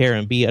A, I don't care,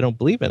 and B, I don't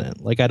believe in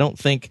it. Like I don't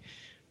think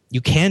you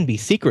can be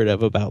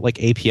secretive about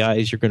like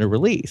APIs you're going to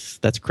release.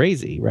 That's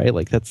crazy, right?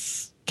 Like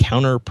that's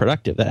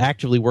counterproductive. That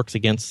actively works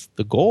against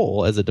the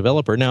goal as a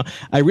developer. Now,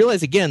 I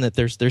realize again that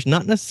there's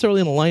not necessarily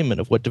an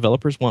alignment of what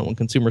developers want when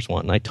consumers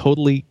want, and I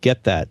totally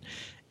get that.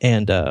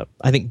 And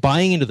I think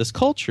buying into this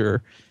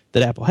culture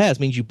that Apple has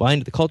means you buy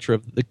into the culture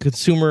of the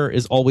consumer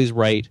is always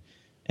right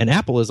and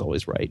Apple is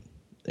always right.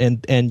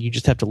 And you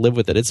just have to live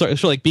with it. It's sort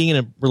of like being in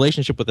a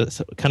relationship with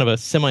a kind of a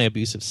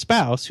semi-abusive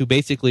spouse who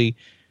basically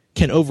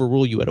can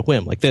overrule you at a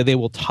whim. Like they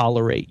will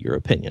tolerate your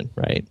opinion,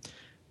 right?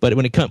 But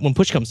when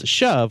push comes to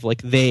shove,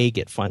 like they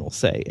get final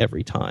say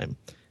every time.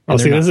 Well,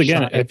 see, this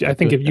again, I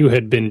think if you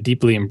had been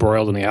deeply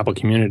embroiled in the Apple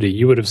community,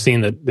 you would have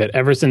seen that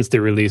ever since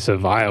the release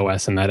of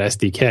iOS and that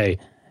SDK,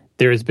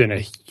 there has been a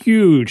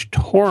huge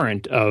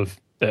torrent of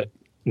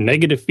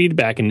negative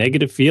feedback and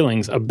negative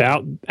feelings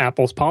about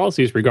Apple's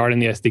policies regarding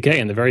the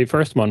SDK. And the very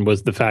first one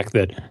was the fact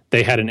that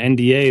they had an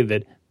NDA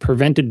that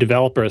prevented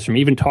developers from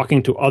even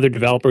talking to other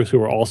developers who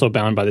were also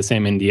bound by the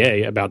same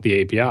NDA about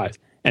the APIs.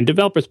 And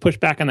developers pushed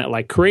back on that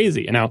like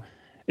crazy. And now,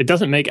 it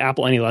doesn't make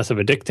Apple any less of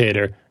a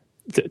dictator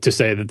to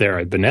say that they're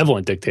a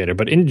benevolent dictator,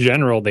 but in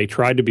general, they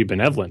tried to be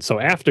benevolent. So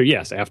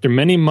after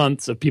many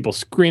months of people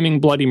screaming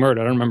bloody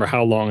murder, I don't remember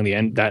how long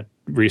that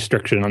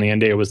restriction on the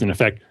NDA was in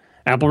effect,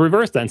 Apple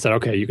reversed that and said,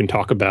 okay, you can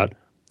talk about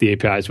the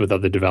APIs with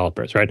other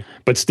developers, right?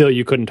 But still,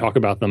 you couldn't talk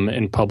about them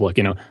in public,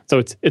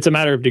 So it's a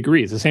matter of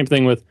degrees. The same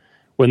thing with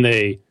when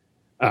they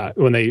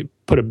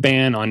put a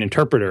ban on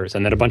interpreters,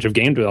 and then a bunch of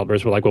game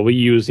developers were like, well, we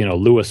use,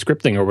 Lua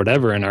scripting or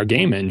whatever in our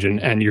game engine,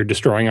 and you're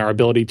destroying our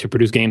ability to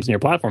produce games in your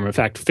platform. In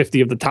fact,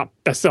 50 of the top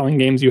best-selling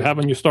games you have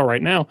on your store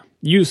right now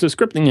use the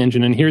scripting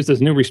engine, and here's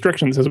this new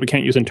restriction that says we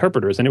can't use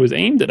interpreters. And it was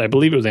aimed at, I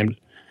believe it was aimed at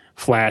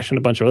Flash and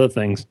a bunch of other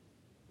things.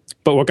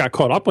 But what got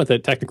caught up with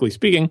it, technically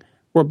speaking,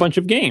 were a bunch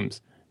of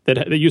games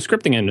that use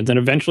scripting engines, and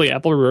eventually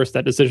Apple reversed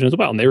that decision as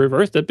well. And they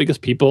reversed it because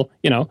people,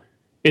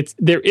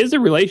 there is a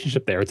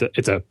relationship there.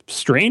 It's a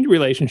strained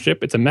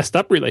relationship. It's a messed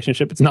up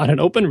relationship. It's not an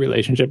open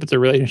relationship. It's a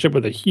relationship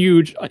with a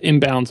huge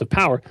imbalance of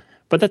power.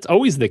 But that's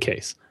always the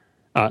case.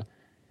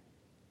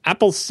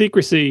 Apple's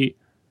secrecy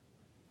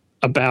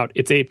about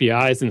its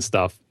APIs and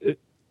stuff,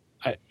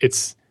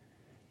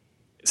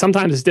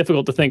 sometimes it's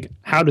difficult to think,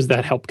 how does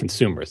that help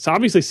consumers? So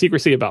obviously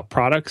secrecy about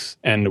products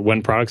and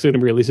when products are going to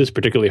be releases,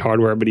 particularly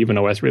hardware, but even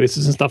OS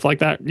releases and stuff like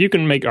that, you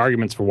can make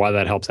arguments for why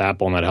that helps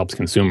Apple and that helps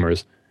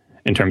consumers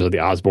in terms of the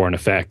Osborne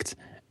effect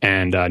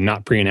and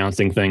not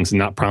pre-announcing things and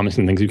not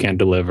promising things you can't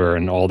deliver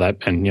and all that,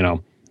 and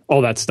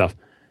all that stuff.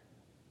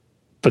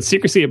 But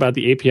secrecy about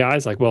the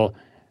APIs, like, well,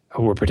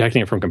 we're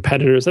protecting it from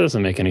competitors, that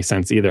doesn't make any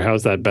sense either. How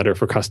is that better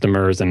for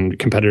customers? And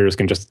competitors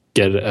can just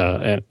get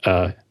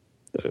a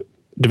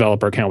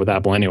developer account with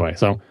Apple anyway.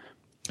 So,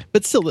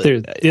 but still,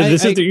 there's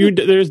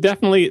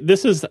definitely,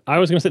 this is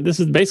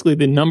basically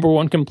the number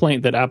one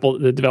complaint that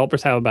the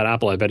developers have about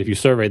Apple. I bet if you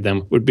surveyed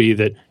them, would be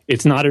that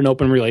it's not an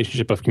open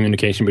relationship of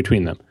communication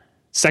between them.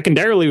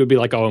 Secondarily would be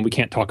like, oh, and we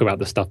can't talk about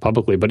this stuff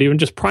publicly. But even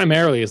just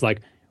primarily is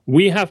like,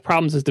 we have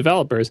problems as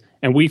developers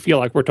and we feel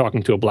like we're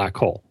talking to a black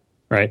hole,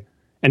 right?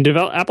 And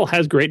Apple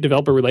has great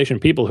developer relation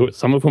people,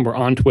 some of whom are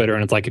on Twitter,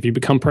 and it's like if you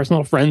become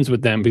personal friends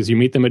with them because you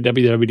meet them at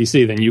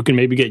WWDC, then you can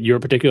maybe get your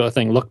particular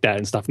thing looked at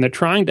and stuff. And they're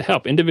trying to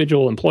help.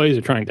 Individual employees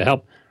are trying to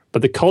help.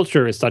 But the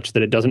culture is such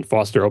that it doesn't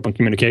foster open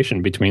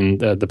communication between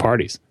the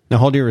parties. Now,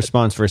 hold your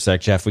response for a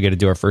sec, Jeff. We got to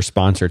do our first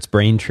sponsor. It's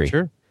Braintree.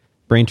 Sure.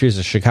 Braintree is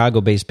a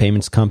Chicago-based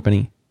payments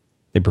company.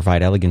 They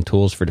provide elegant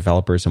tools for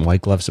developers and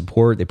white glove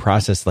support. They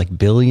process like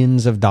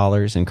billions of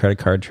dollars in credit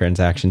card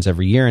transactions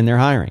every year, and they're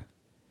hiring.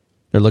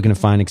 They're looking to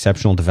find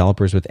exceptional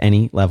developers with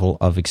any level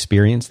of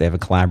experience. They have a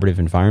collaborative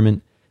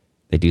environment.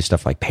 They do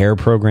stuff like pair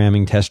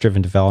programming,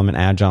 test-driven development,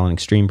 agile and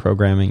extreme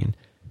programming. And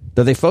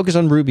though they focus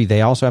on Ruby,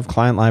 they also have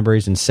client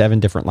libraries in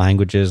 7 different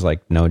languages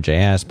like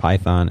Node.js,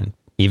 Python, and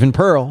even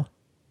Perl.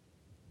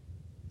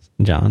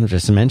 John, I'm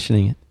just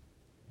mentioning it.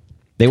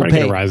 They will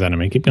get a rise out of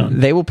me. Keep going.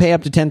 They will pay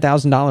up to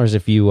 $10,000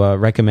 if you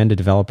recommend a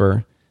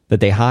developer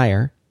that they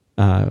hire.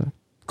 Of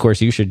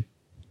course, you should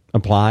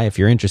apply if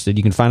you're interested.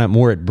 You can find out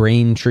more at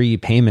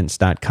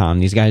BraintreePayments.com.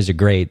 These guys are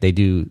great. They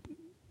do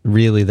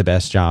really the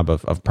best job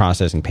of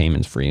processing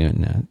payments for you,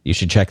 and you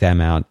should check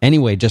them out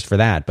anyway just for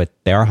that, but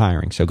they are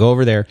hiring. So go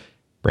over there,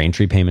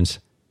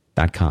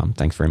 BraintreePayments.com.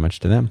 Thanks very much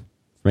to them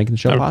for making the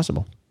show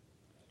possible.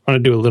 want to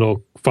do a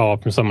little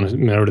follow-up from someone who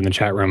noted in the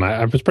chat room.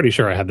 I was pretty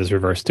sure I had this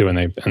reversed too,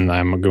 and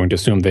I'm going to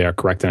assume they are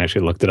correct, and I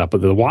actually looked it up.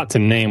 But the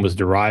Watson name was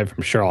derived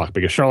from Sherlock,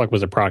 because Sherlock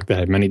was a product that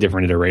had many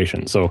different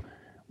iterations. So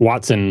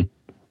Watson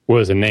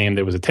was a name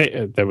that was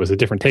a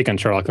different take on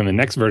Sherlock, and the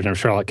next version of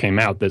Sherlock came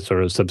out that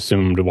sort of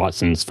subsumed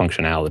Watson's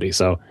functionality.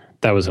 So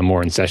that was a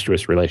more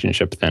incestuous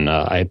relationship than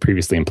I had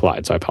previously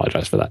implied, so I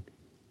apologize for that.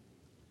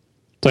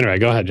 So anyway,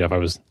 go ahead, Jeff. I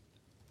was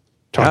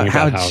talking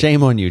about how...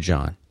 Shame on you,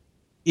 John.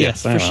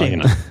 Yes, for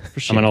shame. For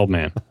shame. I'm an old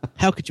man.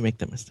 How could you make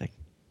that mistake?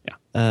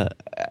 Yeah.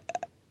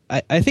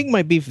 I think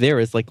my beef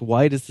there is, like,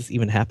 why does this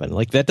even happen?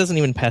 Like, that doesn't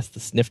even pass the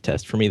sniff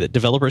test for me, that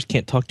developers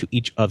can't talk to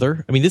each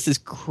other. I mean, this is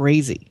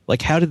crazy.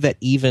 Like, how did that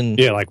even...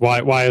 Yeah, like,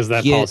 why is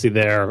that policy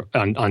there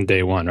on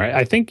day one, right?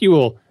 I think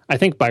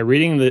by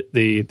reading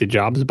the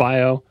Jobs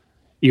bio,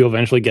 you'll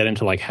eventually get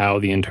into, like, how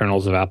the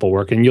internals of Apple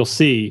work, and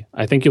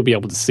I think you'll be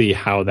able to see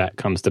how that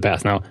comes to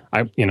pass. Now,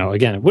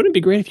 again, wouldn't it be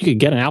great if you could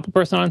get an Apple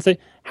person on and say,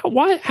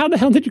 how the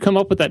hell did you come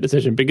up with that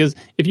decision? Because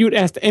if you had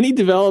asked any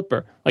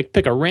developer, like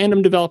pick a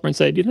random developer and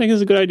say, do you think this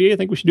is a good idea? You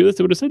think we should do this?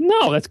 They would have said,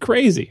 no, that's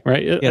crazy,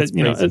 right? Yeah, it's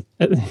crazy.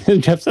 As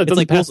Jeff said, it's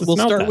like, we'll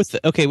start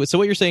with so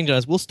what you're saying, John,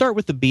 is we'll start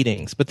with the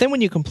beatings, but then when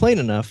you complain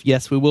enough,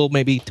 yes, we will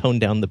maybe tone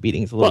down the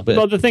beatings a little bit.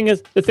 Well, the thing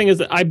is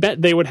that I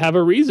bet they would have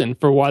a reason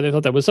for why they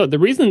thought that was so. The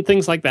reason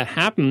things like that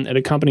happen at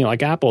a company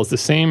like Apple is the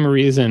same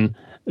reason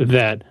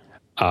that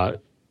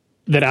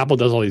Apple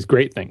does all these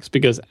great things,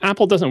 because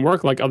Apple doesn't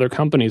work like other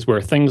companies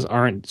where things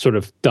aren't sort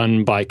of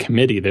done by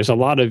committee. There's a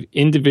lot of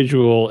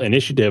individual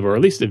initiative, or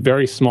at least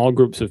very small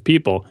groups of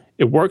people.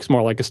 It works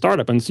more like a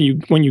startup. And so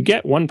when you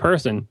get one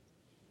person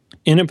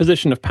in a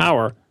position of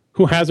power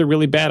who has a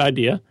really bad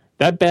idea,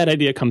 that bad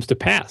idea comes to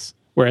pass.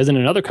 Whereas in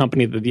another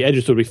company, the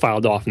edges would be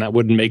filed off, and that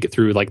wouldn't make it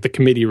through like the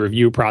committee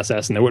review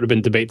process, and there would have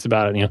been debates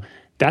about it.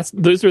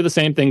 Those are the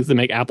same things that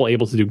make Apple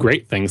able to do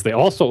great things. They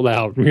also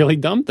allow really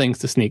dumb things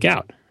to sneak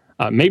out.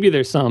 Maybe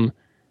there's some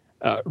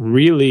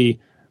really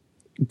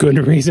good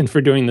reason for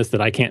doing this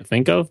that I can't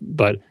think of,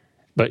 but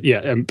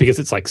yeah, because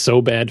it's like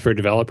so bad for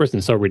developers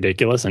and so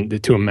ridiculous,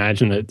 and to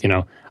imagine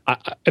that,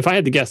 if I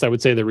had to guess, I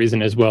would say the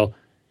reason is, well,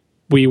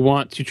 we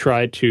want to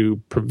try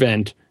to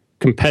prevent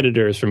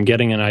competitors from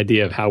getting an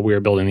idea of how we're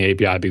building the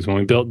API, because when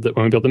we built the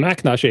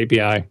Macintosh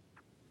API,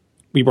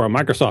 we brought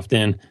Microsoft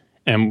in,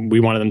 and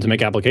we wanted them to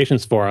make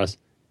applications for us,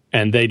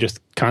 and they just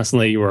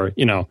constantly were,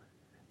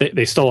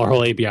 They stole our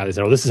whole API. They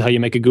said, this is how you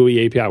make a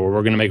GUI API, where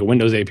we're going to make a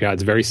Windows API.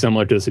 It's very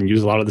similar to this and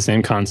use a lot of the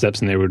same concepts.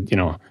 And they would,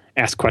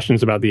 ask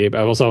questions about the API.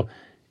 Also,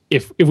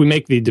 if we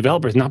make the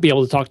developers not be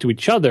able to talk to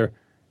each other,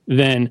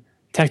 then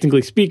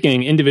technically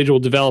speaking, individual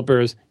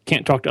developers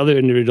can't talk to other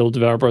individual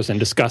developers and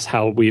discuss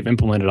how we've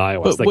implemented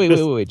iOS. But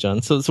wait,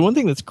 John. So one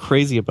thing that's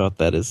crazy about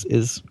that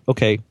is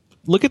okay,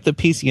 look at the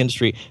PC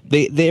industry.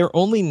 They are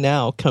only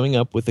now coming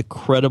up with a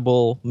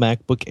credible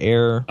MacBook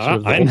Air.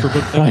 I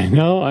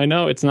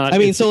know. It's not. I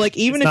mean, so like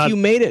even if you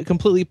made it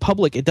completely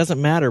public, it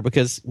doesn't matter,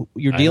 because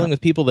you're dealing with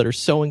people that are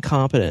so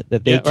incompetent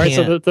that they can't. Right.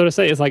 So to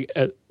say, it's like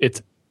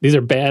these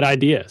are bad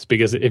ideas,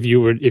 because if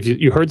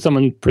you heard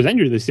someone present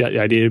you this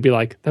idea, it'd be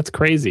like, that's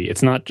crazy.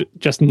 It's not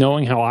just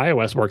knowing how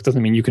iOS works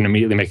doesn't mean you can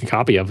immediately make a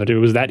copy of it. It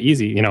was that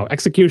easy.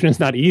 Execution is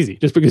not easy.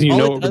 Just because you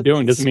know what we're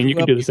doing doesn't mean you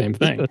can do the same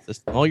thing.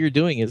 Ecosystem. All you're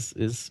doing is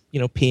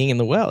peeing in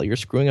the well. You're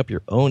screwing up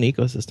your own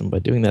ecosystem by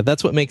doing that.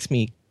 That's what makes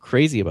me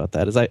crazy about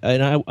that. Is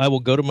I will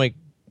go to my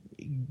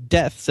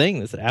death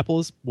saying this, that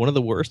Apple is one of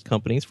the worst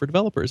companies for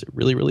developers. It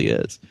really, really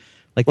is.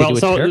 Like,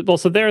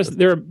 so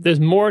there's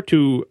more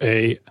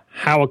to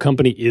how a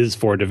company is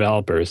for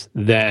developers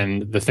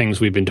than the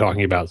things we've been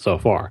talking about so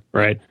far,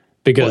 right?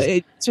 Because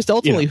it's just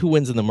ultimately who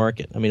wins in the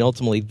market. I mean,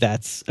 ultimately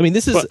this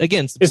is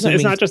again. It's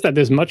not just that.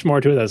 There's much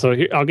more to that. So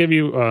here, I'll give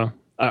you.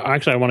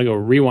 Actually, I want to go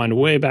rewind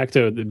way back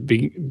to the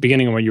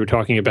beginning when you were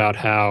talking about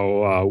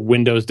how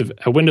Windows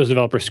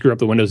developers screw up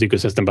the Windows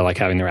ecosystem by like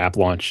having their app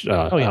launch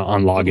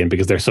on login,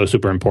 because they're so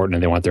super important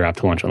and they want their app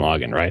to launch on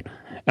login, right?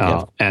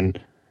 And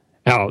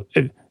how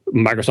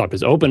Microsoft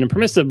is open and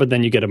permissive, but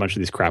then you get a bunch of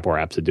these crapware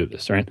apps that do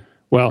this, right?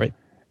 Well,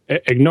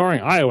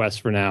 ignoring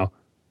iOS for now,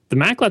 the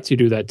Mac lets you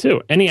do that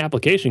too. Any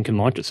application can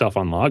launch itself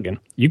on login.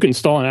 You can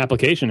install an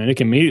application and it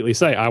can immediately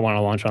say, I want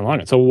to launch on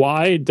login. So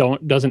why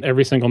doesn't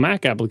every single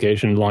Mac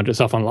application launch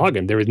itself on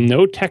login? There is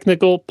no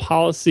technical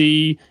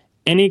policy,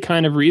 any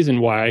kind of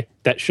reason why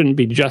that shouldn't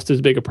be just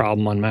as big a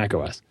problem on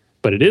macOS.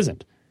 But it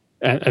isn't.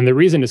 And the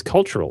reason is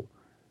cultural.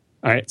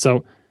 All right,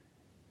 so,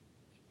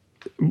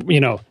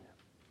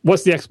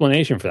 what's the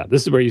explanation for that?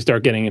 This is where you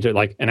start getting into,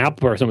 like, an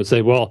Apple person would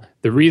say, well,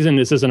 the reason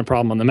this isn't a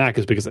problem on the Mac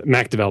is because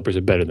Mac developers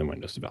are better than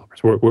Windows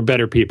developers. We're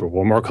better people.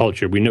 We're more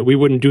cultured. We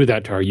wouldn't do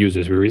that to our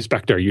users. We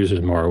respect our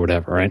users more, or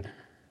whatever, right?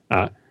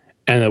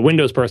 And a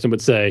Windows person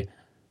would say,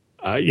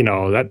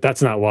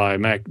 that's not why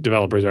Mac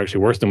developers are actually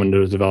worse than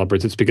Windows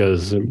developers. It's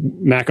because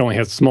Mac only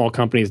has small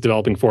companies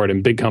developing for it,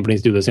 and big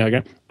companies do this.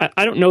 I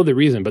don't know the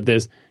reason, but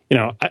there's,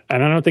 and I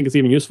don't think it's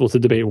even useful to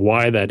debate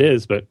why that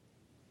is, but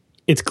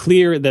it's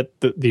clear that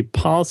the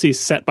policies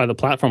set by the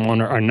platform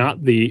owner are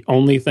not the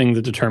only thing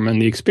that determine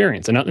the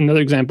experience. And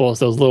another example is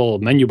those little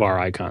menu bar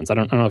icons. I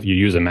don't know if you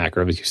use a Mac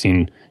or if you've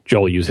seen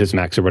Joel use his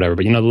Macs or whatever,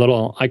 but the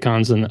little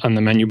icons on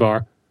the menu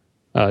bar,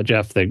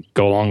 Jeff, they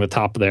go along the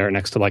top there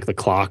next to like the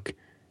clock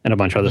and a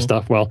bunch of other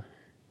stuff. Well,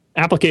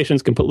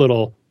 applications can put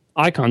little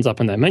icons up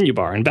in that menu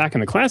bar. And back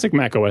in the classic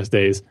Mac OS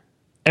days,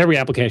 every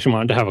application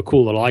wanted to have a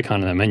cool little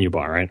icon in that menu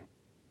bar, right?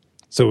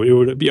 So it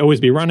would always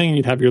be running.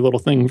 You'd have your little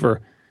thing for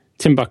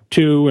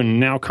Timbuktu and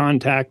Now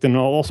Contact and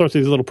all sorts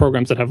of these little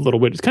programs that have little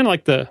widgets. Kind of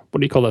like what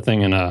do you call that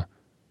thing in the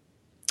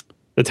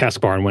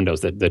taskbar in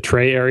Windows, the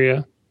tray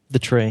area? The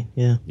tray,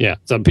 yeah. Yeah.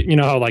 So you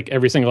know how like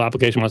every single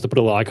application wants to put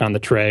a little icon on the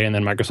tray, and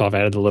then Microsoft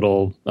added the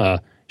little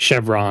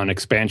Chevron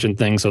expansion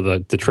thing so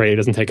the tray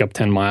doesn't take up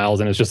 10 miles,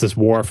 and it's just this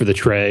war for the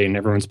tray, and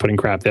everyone's putting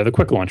crap there. The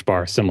quick launch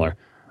bar is similar,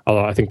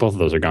 although I think both of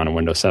those are gone in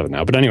Windows 7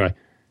 now. But anyway,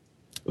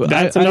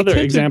 that's another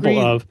example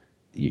of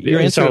your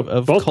answer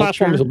of both culture.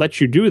 platforms will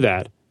let you do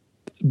that,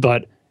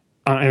 but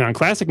and on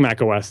classic Mac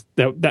OS,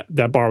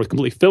 that bar was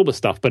completely filled with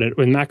stuff. But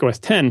in Mac OS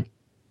 10,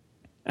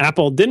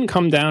 Apple didn't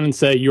come down and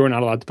say you're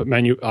not allowed to put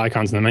menu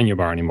icons in the menu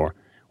bar anymore.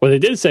 What they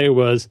did say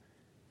was,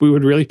 we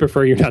would really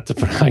prefer you not to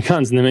put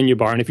icons in the menu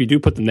bar, and if you do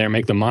put them there,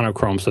 make them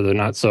monochrome so they're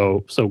not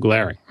so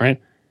glaring,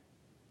 right?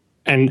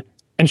 And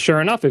sure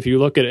enough, if you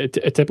look at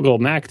a typical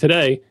Mac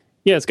today,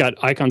 yeah, it's got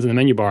icons in the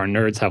menu bar, and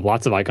nerds have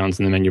lots of icons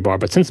in the menu bar,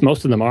 but since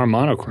most of them are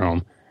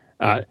monochrome,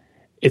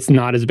 it's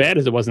not as bad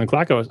as it was in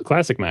the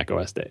classic Mac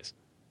OS days.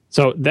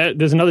 So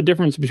there's another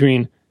difference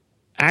between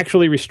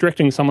actually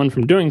restricting someone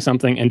from doing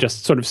something and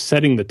just sort of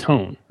setting the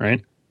tone,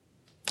 right?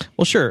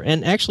 Well, sure.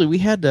 And actually, we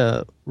had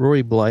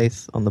Rory Blythe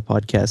on the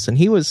podcast, and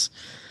he was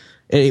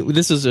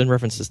this is in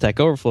reference to Stack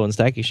Overflow and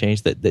Stack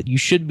Exchange, that you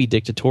should be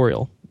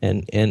dictatorial.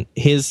 And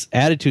his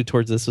attitude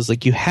towards this was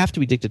like, you have to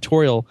be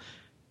dictatorial,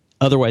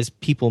 otherwise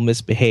people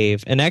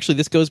misbehave. And actually,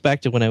 this goes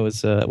back to when I went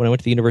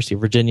to the University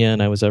of Virginia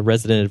and I was a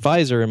resident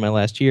advisor in my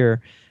last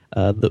year.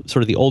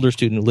 The older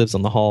student who lives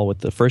on the hall with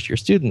the first year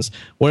students.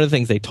 One of the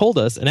things they told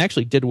us, and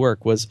actually did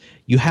work, was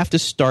you have to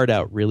start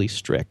out really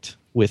strict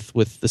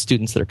with the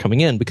students that are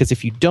coming in, because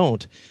if you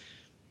don't,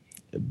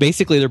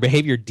 basically their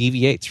behavior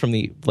deviates from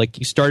you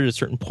start at a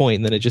certain point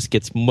and then it just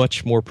gets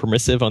much more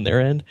permissive on their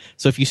end.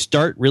 So if you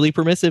start really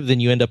permissive, then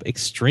you end up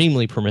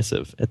extremely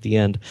permissive at the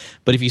end.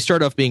 But if you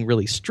start off being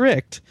really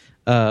strict,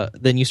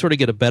 then you sort of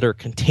get a better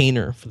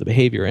container for the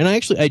behavior. And I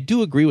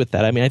do agree with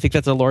that. I mean, I think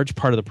that's a large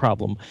part of the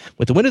problem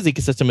with the Windows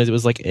ecosystem is it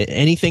was like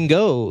anything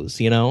goes,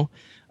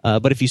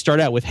 but if you start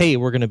out with, hey,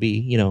 we're going to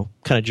be,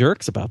 kind of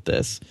jerks about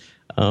this,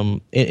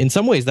 in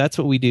some ways, that's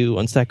what we do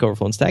on Stack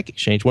Overflow and Stack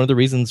Exchange. One of the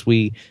reasons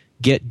we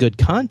get good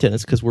content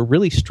is because we're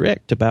really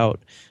strict about,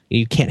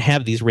 you can't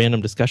have these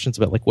random discussions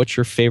about like, what's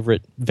your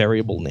favorite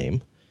variable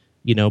name,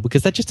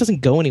 because that just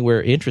doesn't go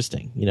anywhere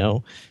interesting,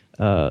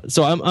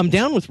 So I'm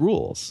down with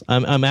rules.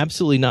 I'm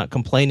absolutely not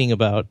complaining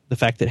about the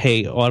fact that,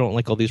 hey, I don't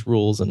like all these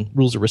rules and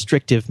rules are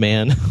restrictive,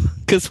 man.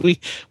 Because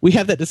we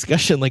have that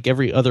discussion like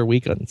every other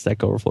week on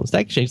Stack Overflow and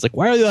Stack Exchange. Like,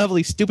 why do you have all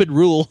these stupid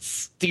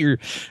rules?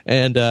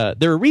 And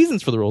there are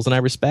reasons for the rules, and I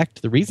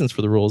respect the reasons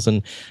for the rules.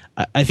 And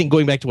I think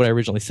going back to what I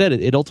originally said,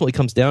 it ultimately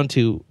comes down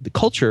to the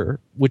culture,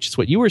 which is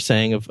what you were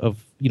saying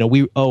of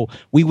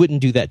we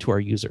wouldn't do that to our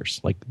users.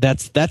 Like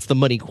that's the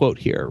money quote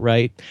here,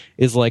 right?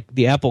 Is like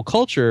the Apple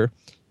culture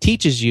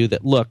teaches you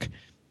that, look,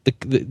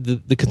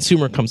 the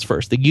consumer comes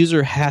first. The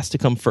user has to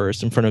come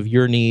first in front of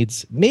your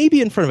needs,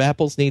 maybe in front of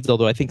Apple's needs,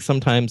 although I think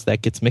sometimes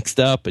that gets mixed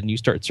up and you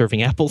start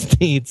serving Apple's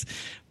needs.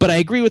 But I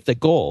agree with the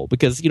goal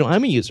because,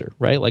 I'm a user,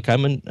 right? Like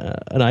I'm an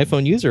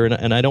iPhone user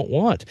and I don't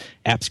want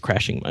apps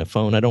crashing my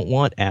phone. I don't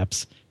want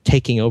apps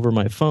taking over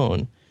my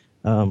phone.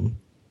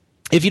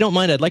 If you don't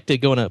mind, I'd like to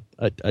go in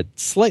a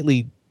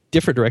slightly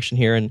different direction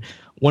here. And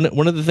one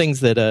of the things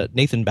that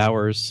Nathan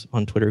Bowers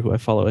on Twitter, who I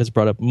follow, has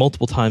brought up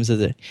multiple times is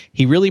that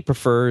he really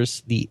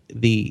prefers the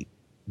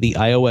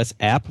iOS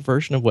app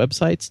version of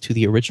websites to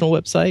the original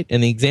website.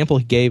 And the example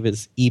he gave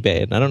is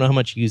eBay. And I don't know how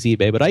much you use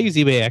eBay, but I use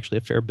eBay actually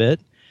a fair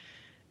bit.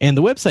 And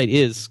the website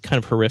is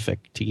kind of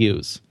horrific to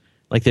use.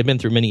 Like they've been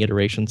through many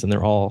iterations and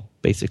they're all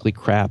basically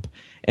crap.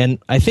 And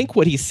I think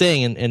what he's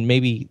saying, and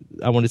maybe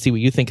I want to see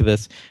what you think of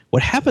this,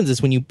 what happens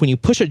is when you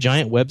push a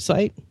giant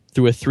website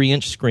through a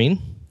 3-inch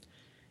screen,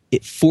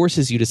 it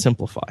forces you to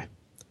simplify.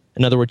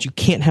 In other words, you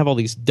can't have all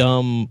these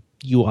dumb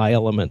UI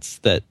elements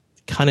that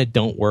kind of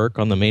don't work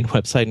on the main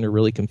website and are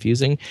really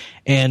confusing.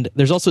 And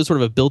there's also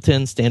sort of a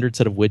built-in standard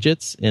set of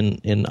widgets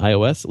in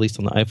iOS, at least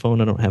on the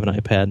iPhone. I don't have an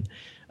iPad,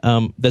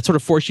 that sort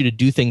of force you to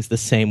do things the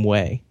same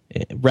way.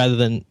 Rather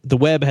than the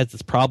web has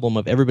this problem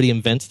of everybody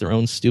invents their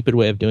own stupid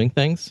way of doing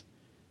things,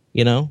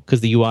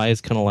 because the UI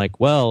is kind of like,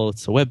 well,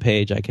 it's a web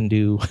page. I can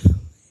do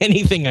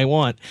anything I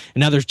want.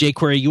 And now there's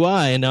jQuery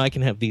UI, and now I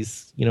can have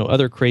these,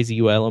 other crazy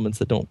UI elements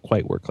that don't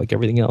quite work like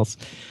everything else.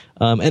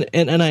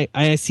 And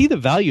I see the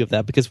value of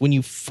that because when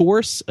you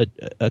force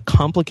a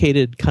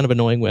complicated, kind of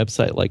annoying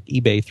website like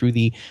eBay through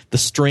the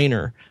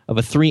strainer of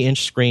a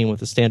 3-inch screen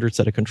with a standard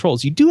set of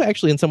controls, you do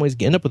actually in some ways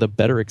end up with a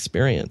better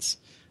experience.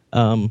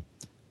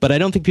 But I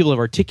don't think people have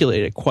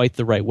articulated it quite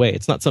the right way.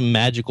 It's not some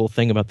magical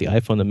thing about the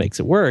iPhone that makes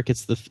it work.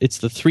 It's the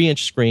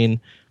 3-inch screen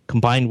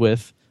combined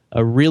with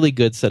a really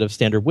good set of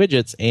standard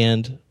widgets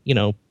and,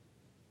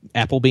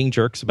 Apple being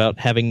jerks about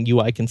having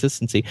UI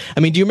consistency.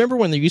 I mean, do you remember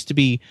when there used to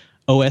be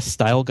OS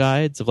style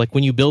guides of like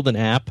when you build an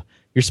app,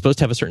 you're supposed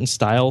to have a certain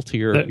style to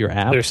your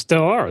app? There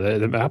still are.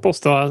 The Apple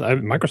still has.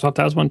 Microsoft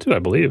has one too, I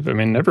believe. I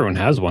mean, everyone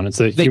has one. It's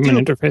a human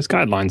interface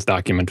guidelines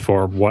document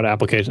for what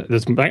application.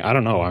 I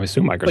don't know. I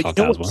assume Microsoft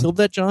has one. Killed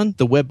that, John?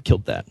 The web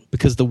killed that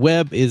because the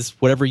web is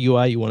whatever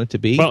UI you want it to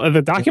be. Well, the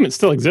document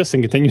still exists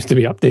and continues to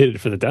be updated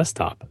for the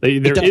desktop.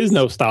 There is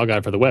no style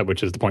guide for the web,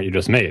 which is the point you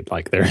just made.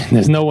 Like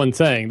there's no one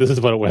saying this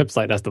is what a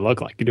website has to look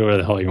like. You do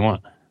whatever the hell you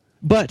want.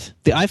 But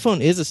the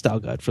iPhone is a style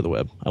guide for the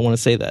web. I want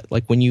to say that.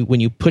 Like when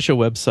you push a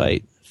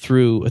website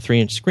through a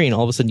 3-inch screen,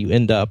 all of a sudden you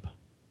end up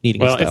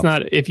needing a style. It's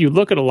not. If you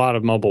look at a lot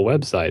of mobile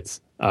websites,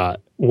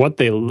 what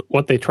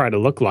they try to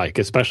look like,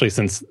 especially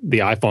since the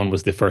iPhone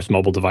was the first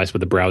mobile device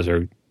with a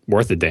browser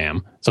worth a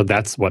damn, so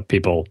that's what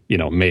people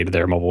made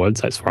their mobile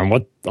websites for. And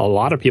what a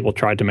lot of people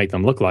tried to make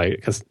them look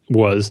like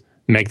was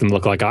make them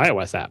look like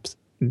iOS apps,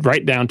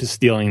 right down to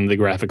stealing the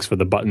graphics for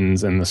the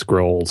buttons and the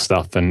scroll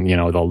stuff and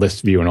the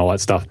list view and all that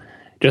stuff,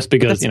 just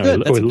because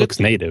it looks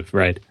native,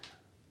 right?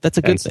 That's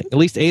a good thing. At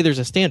least, there's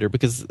a standard,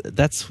 because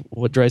that's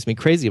what drives me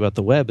crazy about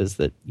the web is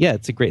that,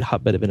 it's a great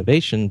hotbed of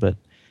innovation, but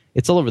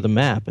it's all over the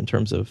map in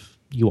terms of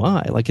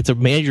UI. Like, it's a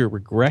major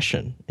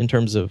regression in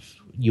terms of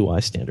UI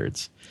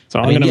standards. So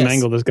I'm going to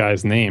mangle this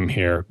guy's name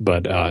here,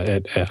 but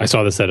I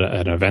saw this at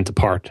an Event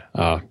Apart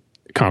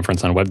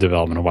conference on web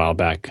development a while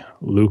back.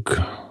 Luke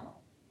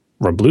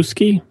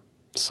Wroblewski?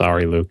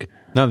 Sorry, Luke.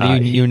 No,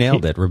 you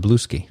nailed it.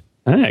 Wroblewski.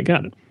 I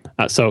got it.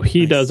 So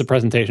he does a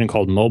presentation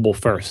called Mobile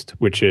First,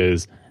 which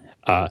is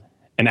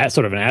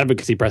sort of an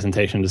advocacy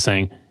presentation to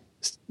saying,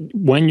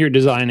 when you're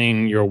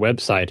designing your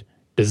website,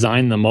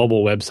 design the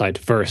mobile website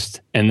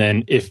first, and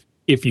then if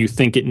you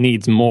think it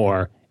needs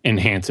more,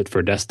 enhance it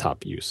for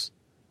desktop use.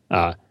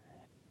 And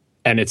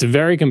it's a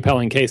very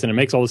compelling case, and it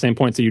makes all the same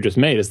points that you just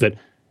made, is that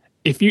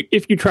if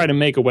you try to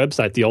make a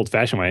website the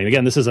old-fashioned way, and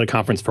again, this is a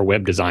conference for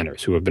web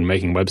designers who have been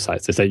making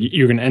websites, they say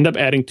you're going to end up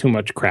adding too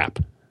much crap.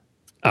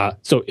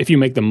 So if you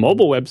make the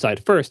mobile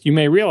website first, you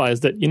may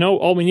realize that,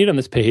 all we need on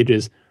this page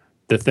is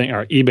the thing,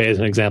 or eBay as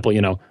an example,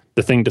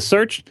 the thing to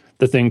search,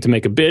 the thing to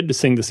make a bid, the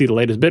thing to see the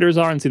latest bidders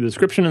are and see the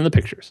description and the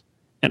pictures.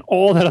 And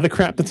all that other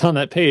crap that's on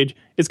that page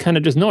is kind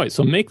of just noise.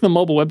 So make the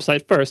mobile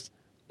website first,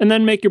 and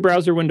then make your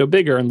browser window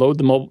bigger and load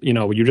the mobile,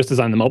 you just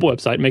designed the mobile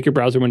website, make your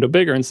browser window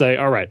bigger and say,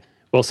 all right,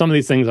 well, some of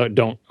these things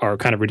are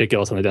kind of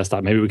ridiculous on the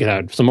desktop. Maybe we could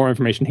add some more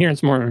information here and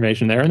some more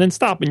information there, and then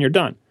stop and you're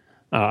done.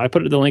 I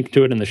put the link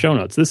to it in the show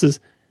notes. This is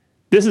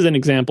an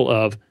example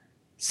of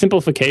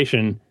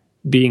simplification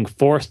being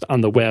forced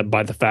on the web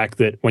by the fact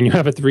that when you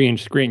have a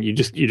 3-inch screen, you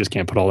just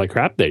can't put all that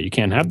crap there. You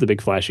can't have the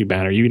big flashy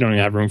banner. You don't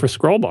even have room for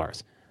scroll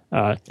bars.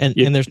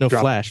 And there's no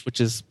flash,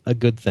 which is a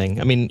good thing.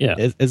 I mean,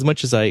 as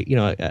much as I'm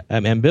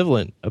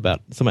ambivalent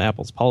about some of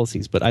Apple's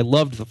policies, but I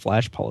loved the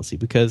flash policy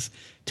because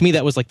to me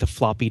that was like the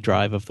floppy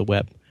drive of the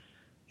web.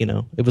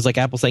 It was like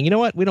Apple saying, you know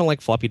what, we don't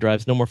like floppy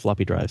drives, no more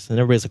floppy drives. And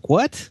everybody's like,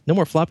 what? No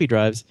more floppy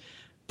drives.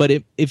 But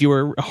if you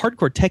were a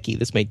hardcore techie,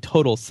 this made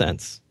total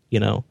sense,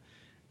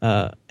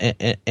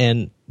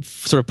 and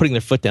sort of putting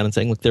their foot down and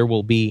saying, look, there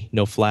will be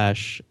no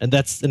flash. And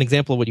that's an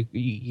example of what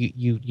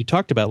you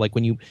talked about. Like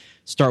when you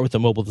start with a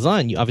mobile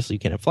design, obviously you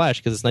can't have flash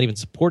because it's not even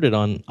supported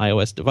on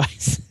iOS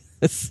devices.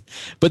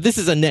 But this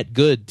is a net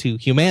good to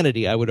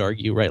humanity, I would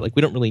argue, right? Like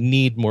we don't really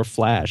need more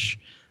flash.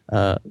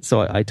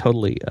 So I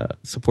totally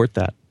support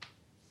that.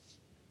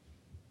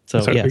 So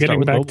we're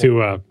getting back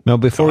to no.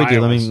 Before we do,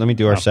 let me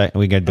do our second.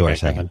 We got to do our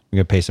second. We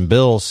got to pay some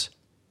bills.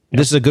 Yep.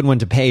 This is a good one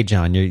to pay,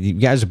 John. You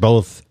guys are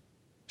both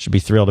should be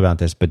thrilled about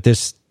this. But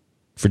this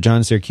for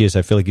John Syracuse,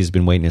 I feel like he's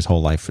been waiting his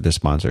whole life for this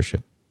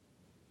sponsorship.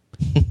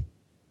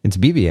 It's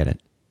BBEdit,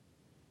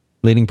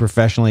 leading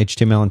professional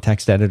HTML and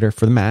text editor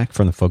for the Mac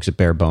from the folks at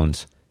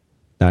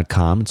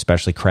barebones.com. It's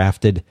specially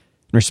crafted in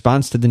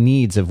response to the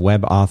needs of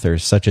web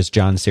authors such as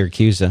John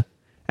Syracuse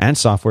and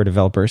software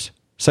developers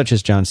such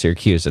as John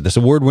Syracuse. This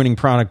award-winning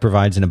product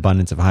provides an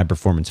abundance of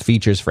high-performance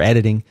features for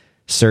editing,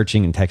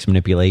 searching, and text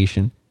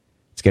manipulation.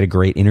 It's got a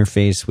great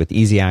interface with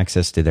easy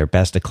access to their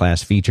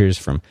best-of-class features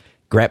from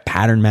grep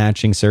pattern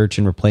matching, search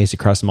and replace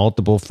across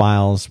multiple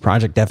files,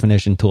 project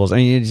definition tools. I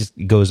mean, it just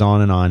goes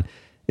on and on.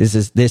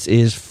 This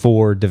is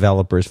for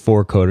developers,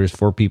 for coders,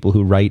 for people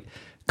who write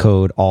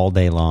code all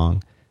day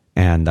long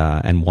and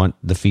want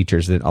the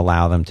features that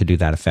allow them to do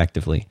that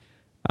effectively.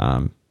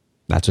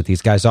 That's what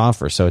these guys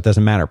offer. So it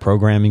doesn't matter.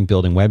 Programming,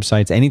 building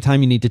websites.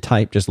 Anytime you need to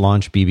type, just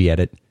launch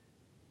BBEdit.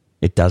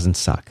 It doesn't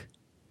suck.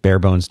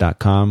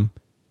 Barebones.com. I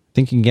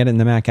think you can get it in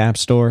the Mac App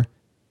Store.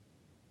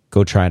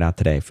 Go try it out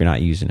today if you're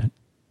not using it.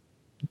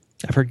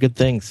 I've heard good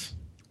things.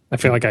 I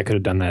feel like I could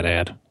have done that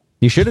ad.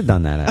 You should have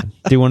done that ad.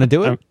 Do you want to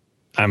do it?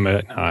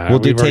 We'll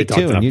do take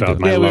two and you do it.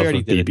 My love of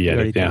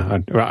BBEdit.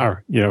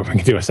 Yeah. We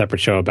can do a separate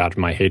show about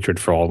my hatred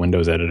for all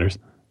Windows editors.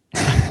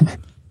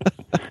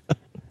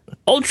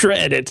 Ultra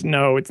Edit.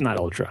 No, it's not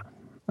Ultra.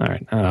 All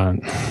right.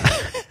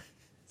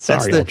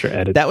 Sorry, Ultra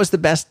Edit. That was the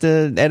best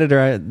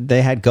editor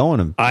they had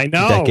going. I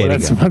know.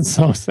 That's what's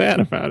so sad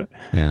about it.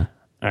 Yeah.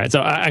 All right.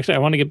 So I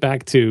want to get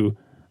back to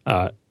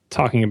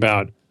talking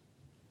about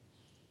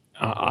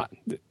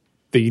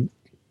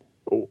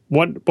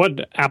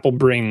what Apple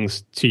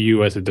brings to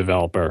you as a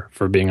developer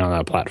for being on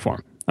that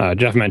platform.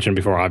 Jeff mentioned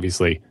before,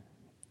 obviously,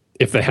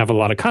 if they have a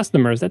lot of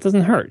customers, that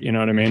doesn't hurt. You know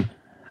what I mean?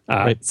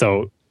 Right.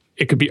 So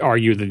it could be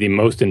argued that the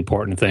most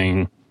important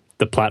thing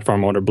the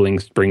platform owner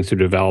brings to a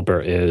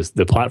developer is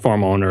the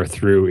platform owner,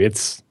 through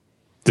its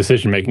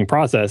decision-making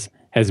process,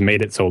 has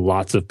made it so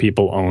lots of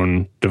people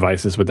own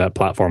devices with that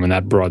platform, and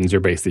that broadens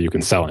your base that you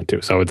can sell into.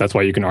 So that's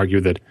why you can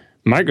argue that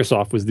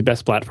Microsoft was the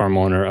best platform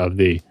owner of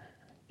the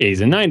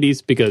 80s and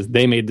 90s, because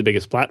they made the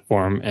biggest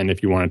platform, and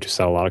if you wanted to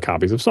sell a lot of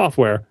copies of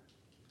software,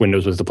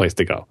 Windows was the place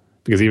to go.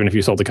 Because even if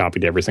you sold a copy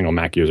to every single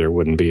Mac user, it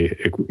wouldn't be,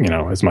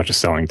 as much as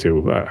selling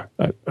to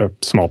a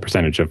small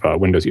percentage of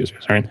Windows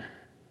users, right?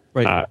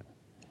 Right.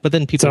 But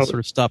then people sort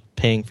of stop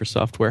paying for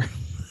software.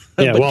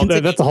 Yeah, well,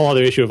 that's a whole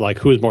other issue of like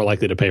who is more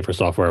likely to pay for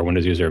software, a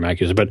Windows user or Mac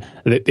user. But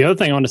the other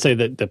thing I want to say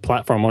that the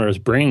platform owners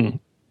bring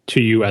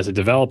to you as a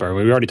developer,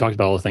 we already talked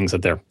about all the things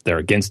that they're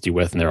against you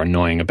with and they're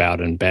annoying about,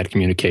 and bad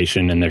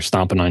communication, and they're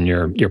stomping on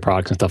your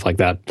products and stuff like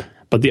that.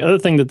 But the other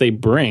thing that they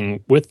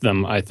bring with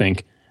them, I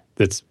think,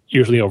 that's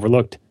usually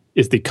overlooked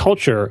is the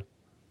culture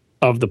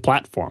of the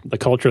platform, the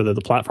culture that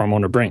the platform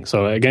owner brings.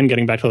 So again,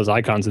 getting back to those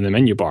icons in the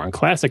menu bar, in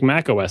classic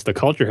Mac OS, the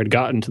culture had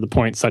gotten to the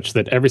point such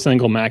that every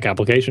single Mac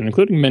application,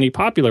 including many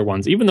popular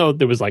ones, even though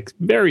there was like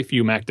very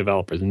few Mac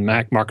developers and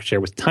Mac market share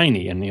was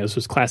tiny, and this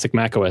was classic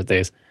Mac OS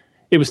days,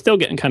 it was still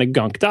getting kind of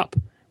gunked up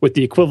with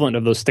the equivalent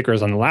of those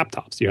stickers on the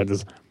laptops. You had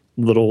these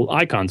little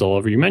icons all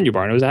over your menu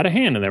bar, and it was out of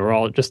hand, and they were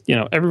all just,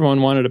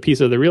 everyone wanted a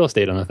piece of the real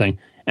estate on the thing,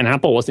 and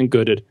Apple wasn't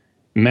good at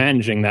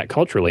managing that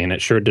culturally, and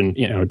it sure didn't,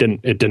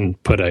 it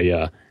didn't put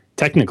a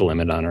technical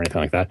limit on or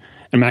anything like that.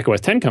 And Mac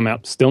OS 10 come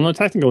out, still no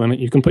technical limit.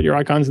 You can put your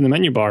icons in the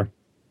menu bar,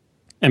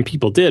 and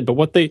people did. But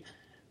what they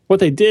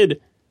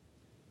did,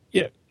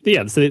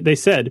 so they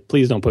said,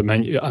 please don't put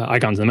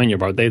icons in the menu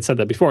bar. They had said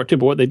that before too.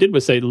 But what they did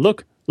was say,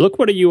 look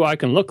what a UI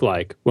can look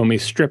like when we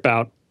strip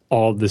out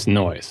all this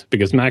noise.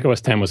 Because Mac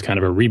OS 10 was kind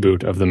of a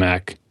reboot of the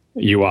Mac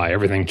UI.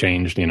 Everything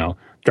changed.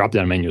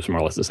 Drop-down menus were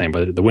more or less the same,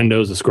 but the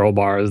windows, the scroll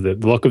bars, the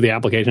look of the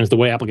applications, the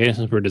way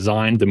applications were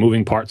designed, the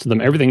moving parts of them,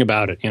 everything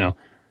about it,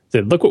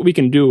 said, look what we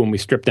can do when we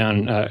strip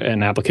down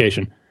an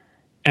application.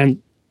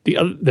 And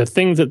the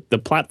things that the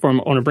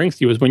platform owner brings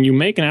to you is when you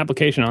make an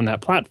application on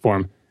that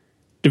platform,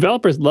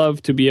 developers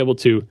love to be able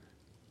to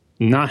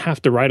not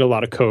have to write a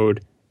lot of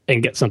code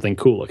and get something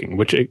cool looking,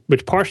 which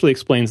partially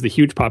explains the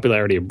huge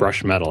popularity of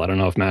brushed metal. I don't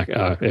know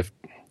if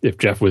if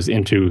Jeff was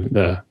into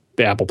the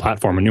Apple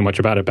platform and knew much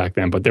about it back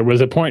then, but there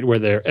was a point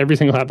where every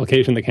single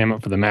application that came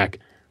up for the Mac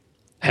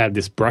had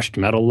this brushed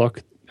metal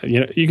look.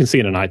 You can see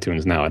it in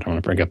iTunes now. I don't want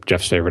to bring up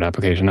Jeff's favorite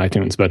application,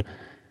 iTunes, but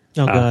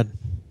oh god,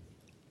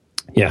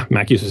 yeah,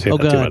 Mac users hate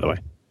that too, by the way.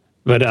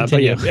 But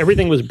yeah,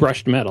 everything was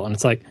brushed metal, and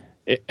it's like,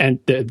 and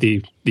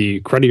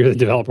the cruddier the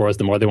developer was,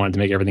 the more they wanted to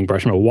make everything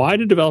brushed metal. Why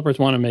did developers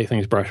want to make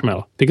things brushed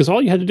metal? Because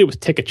all you had to do was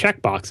tick a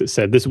checkbox that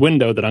said, this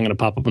window that I'm going to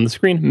pop up on the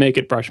screen, make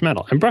it brushed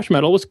metal, and brushed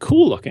metal was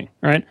cool looking,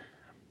 right?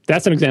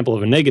 That's an example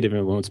of a negative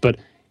influence, but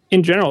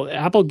in general,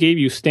 Apple gave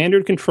you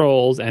standard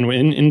controls, and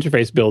in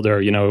Interface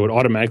Builder, it would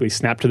automatically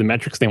snap to the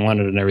metrics they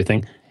wanted and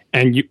everything.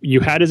 And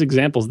you had as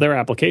examples their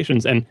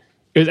applications, and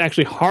it was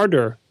actually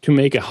harder to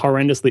make a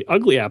horrendously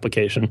ugly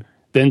application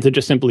than to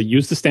just simply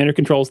use the standard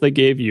controls they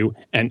gave you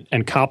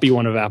and copy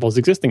one of Apple's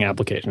existing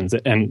applications.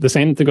 And the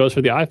same thing goes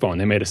for the iPhone.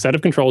 They made a set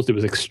of controls that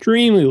was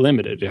extremely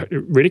limited,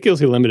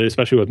 ridiculously limited,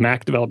 especially with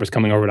Mac developers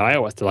coming over to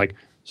iOS. They're like,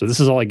 so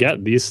this is all I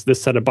get, this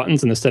set of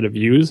buttons and this set of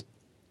views?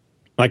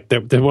 Like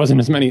there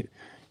wasn't as many...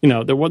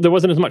 there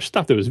wasn't as much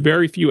stuff. There was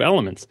very few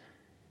elements.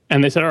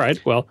 And they said, all right,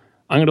 well,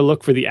 I'm going to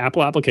look for the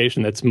Apple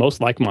application that's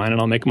most like mine,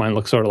 and I'll make mine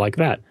look sort of like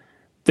that.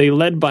 They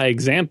led by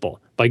example.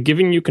 By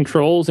giving you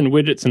controls and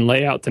widgets and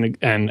layouts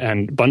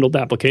and bundled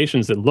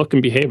applications that look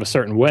and behave a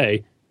certain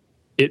way,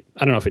 I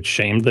don't know if it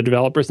shamed the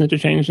developers into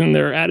changing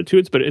their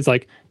attitudes, but it's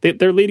like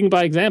they're leading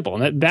by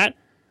example. And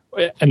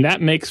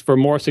that makes for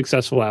more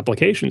successful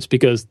applications,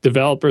 because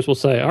developers will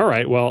say, all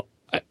right, well,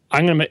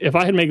 if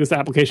I had made this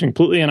application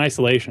completely in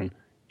isolation,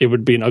 it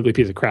would be an ugly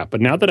piece of crap.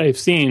 But now that I've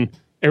seen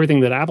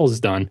everything that Apple's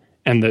done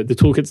and the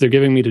toolkits they're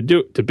giving me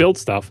to build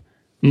stuff,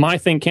 my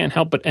thing can't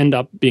help but end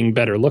up being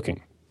better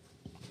looking.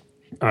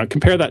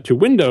 Compare that to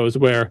Windows,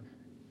 where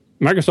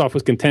Microsoft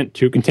was content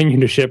to continue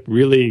to ship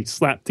really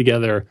slapped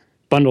together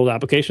bundled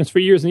applications for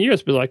years and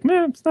years. But like,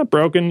 man, it's not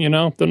broken,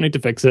 don't need to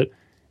fix it.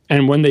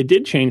 And when they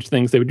did change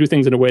things, they would do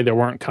things in a way that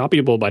weren't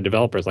copyable by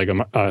developers. Like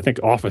I think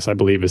Office, I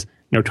believe, is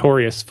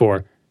notorious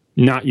for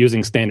not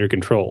using standard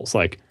controls.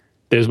 Like,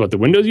 there's what the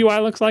Windows UI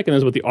looks like, and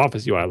there's what the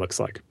Office UI looks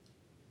like.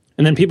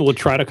 And then people would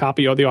try to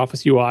copy the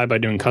Office UI by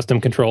doing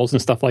custom controls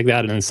and stuff like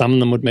that, and then some of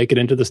them would make it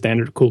into the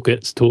standard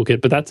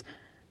toolkit. But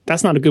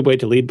that's not a good way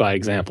to lead by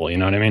example. You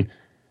know what I mean?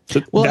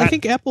 So I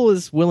think Apple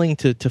is willing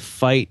to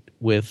fight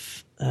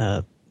with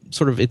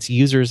sort of its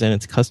users and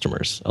its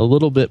customers a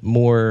little bit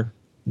more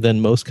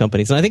than most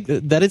companies. And I think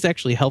that is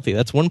actually healthy.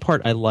 That's one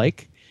part I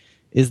like,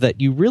 is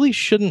that you really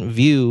shouldn't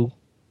view,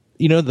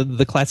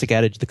 the classic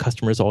adage, the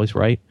customer is always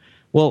right.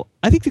 Well,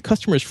 I think the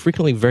customer is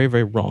frequently very,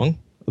 very wrong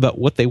about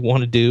what they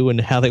want to do and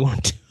how they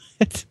want to do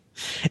it.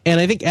 And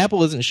I think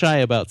Apple isn't shy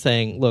about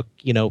saying, look,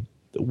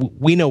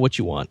 we know what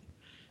you want.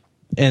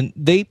 And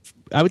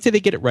I would say they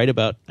get it right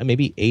about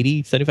maybe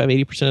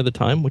 80% of the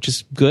time, which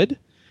is good.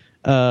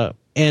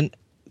 And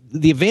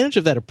the advantage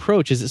of that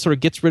approach is it sort of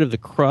gets rid of the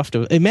cruft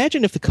of,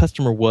 imagine if the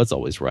customer was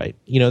always right.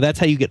 That's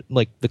how you get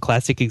like the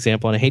classic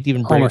example. And I hate to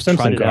even bring Homer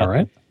Simpson car,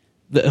 right?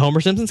 The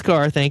Homer Simpson's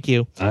car, thank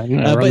you.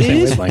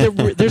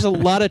 But there's a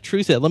lot of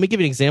truth to that. Let me give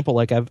you an example.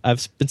 Like I've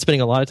been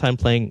spending a lot of time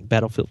playing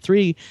Battlefield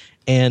 3,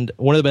 and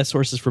one of the best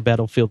sources for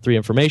Battlefield 3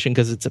 information,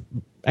 because it's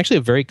actually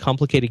a very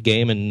complicated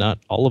game and not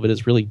all of it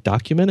is really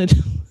documented.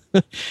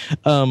 There's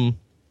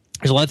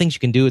a lot of things you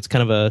can do. It's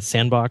kind of a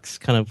sandbox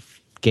kind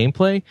of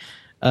gameplay.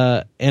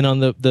 And on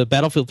the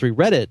Battlefield 3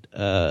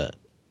 Reddit,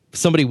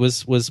 somebody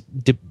was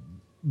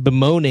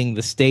bemoaning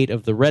the state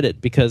of the Reddit,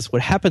 because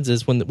what happens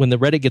is when the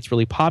Reddit gets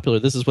really popular,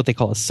 this is what they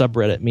call a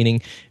subreddit, meaning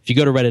if you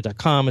go to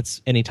reddit.com,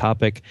 it's any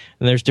topic,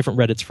 and there's different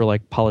Reddits for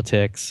like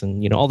politics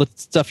and all the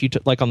stuff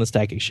like on the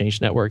Stack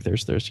Exchange network.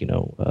 There's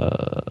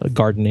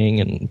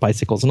gardening and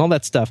bicycles and all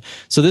that stuff.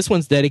 So this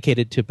one's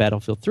dedicated to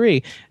Battlefield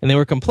 3, and they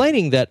were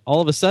complaining that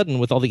all of a sudden,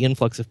 with all the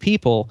influx of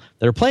people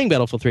that are playing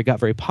Battlefield 3, it got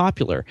very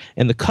popular,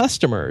 and the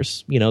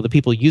customers, the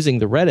people using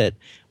the Reddit,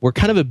 were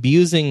kind of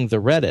abusing the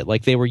Reddit.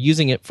 Like they were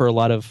using it for a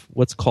lot of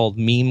what's called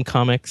meme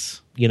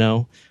comics,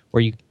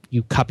 where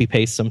you copy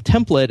paste some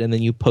template and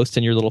then you post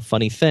in your little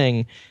funny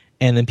thing,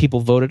 and then people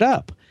vote it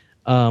up.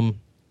 And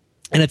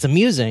it's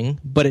amusing,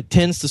 but it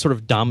tends to sort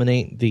of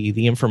dominate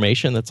the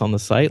information that's on the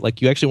site.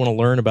 Like you actually want to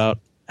learn about,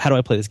 how do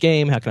I play this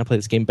game? How can I play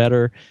this game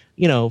better?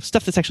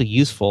 Stuff that's actually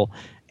useful.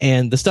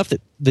 And the stuff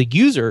that the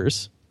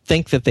users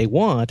think that they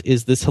want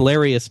is this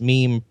hilarious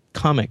meme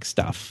comic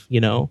stuff,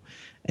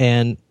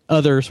 and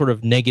other sort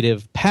of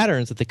negative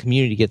patterns that the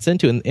community gets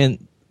into.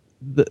 And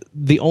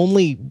the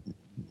only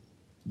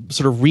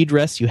sort of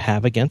redress you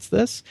have against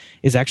this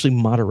is actually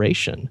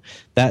moderation.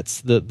 That's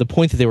the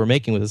point that they were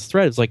making with this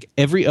thread. It's like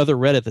every other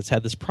Reddit that's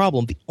had this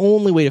problem, the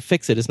only way to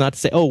fix it is not to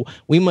say, oh,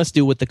 we must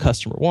do what the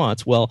customer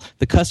wants. Well,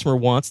 the customer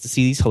wants to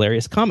see these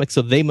hilarious comics,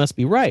 so they must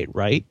be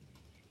right?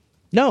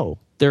 No,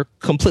 they're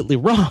completely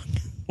wrong.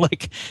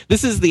 Like,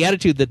 this is the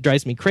attitude that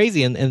drives me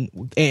crazy, and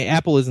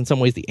Apple is in some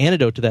ways the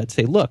antidote to that, to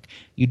say, look,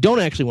 you don't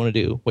actually want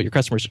to do what your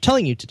customers are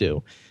telling you to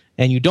do,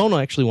 and you don't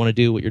actually want to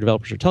do what your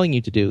developers are telling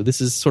you to do.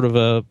 This is sort of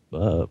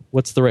a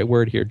what's the right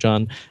word here,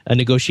 John? A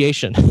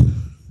negotiation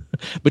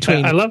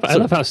between. I love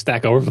how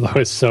Stack Overflow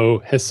has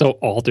so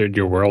altered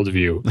your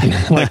worldview.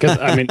 Like, 'cause,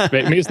 I mean,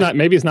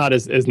 maybe it's not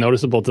as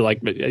noticeable to,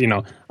 like,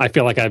 I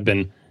feel like I've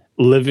been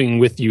living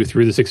with you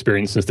through this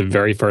experience since the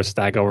very first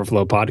Stack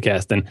Overflow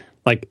podcast, and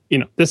like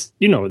this,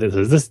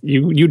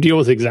 you deal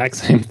with the exact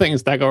same thing in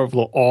Stack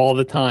Overflow all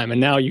the time,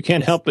 and now you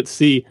can't help but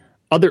see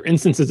other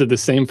instances of the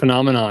same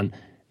phenomenon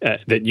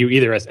that you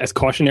either as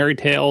cautionary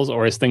tales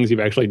or as things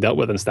you've actually dealt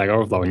with in Stack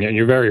Overflow. And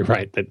you're very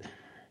right that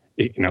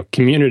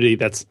community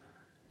that's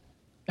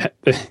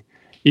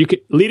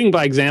leading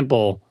by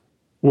example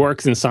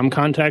works in some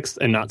contexts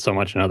and not so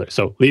much in others.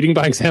 So leading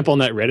by example in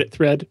that Reddit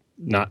thread,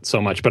 not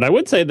so much. But I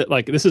would say that,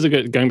 like, this is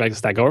going back to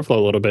Stack Overflow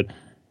a little bit.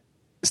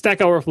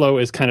 Stack Overflow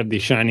is kind of the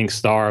shining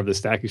star of the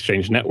Stack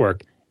Exchange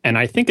network. And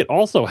I think it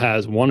also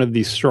has one of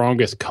the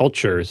strongest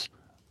cultures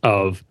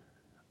of,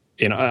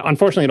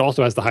 unfortunately, it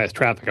also has the highest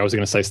traffic. I was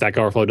going to say Stack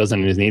Overflow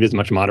doesn't need as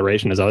much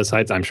moderation as other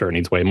sites. I'm sure it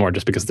needs way more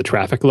just because of the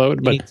traffic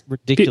load. But it's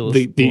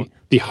ridiculous.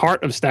 The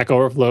heart of Stack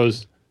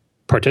Overflow's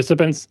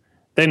participants,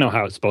 they know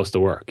how it's supposed to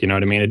work. You know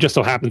what I mean? It just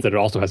so happens that it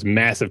also has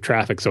massive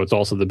traffic, so it's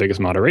also the biggest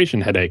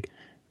moderation headache.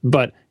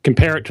 But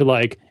compare it to,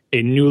 like,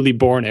 a newly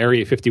born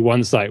Area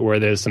 51 site where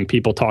there's some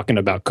people talking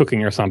about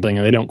cooking or something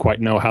and they don't quite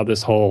know how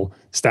this whole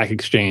Stack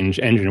Exchange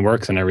engine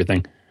works and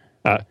everything.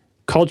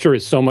 Culture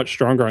is so much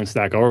stronger on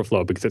Stack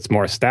Overflow because it's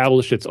more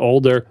established, it's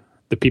older,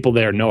 the people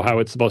there know how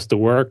it's supposed to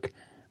work.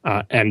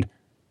 And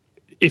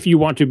if you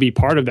want to be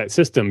part of that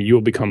system, you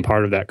will become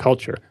part of that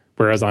culture.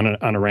 Whereas on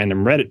a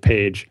random Reddit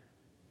page,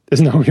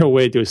 there's no real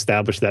way to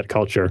establish that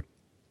culture.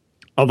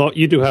 Although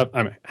you do have,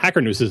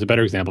 Hacker News is a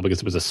better example because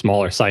it was a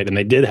smaller site and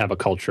they did have a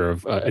culture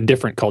of a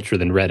different culture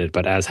than Reddit.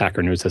 But as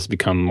Hacker News has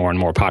become more and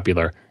more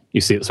popular,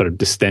 you see it sort of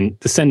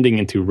descending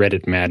into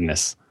Reddit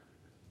madness.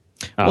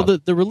 Well,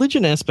 the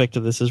religion aspect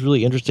of this is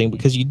really interesting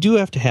because you do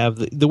have to have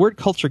the word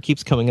culture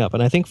keeps coming up,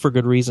 and I think for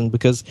good reason,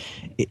 because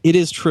it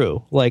is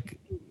true. Like,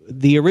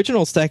 the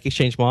original Stack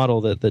Exchange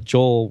model that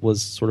Joel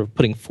was sort of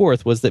putting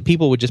forth was that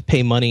people would just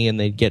pay money and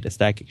they'd get a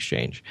Stack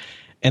Exchange.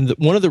 And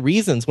one of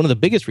the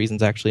biggest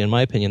reasons, actually, in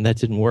my opinion, that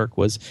didn't work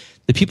was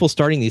the people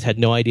starting these had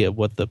no idea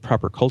what the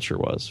proper culture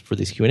was for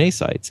these Q&A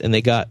sites, and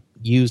they got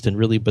used in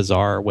really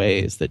bizarre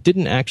ways that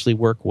didn't actually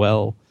work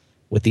well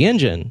with the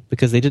engine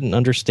because they didn't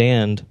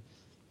understand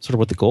sort of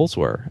what the goals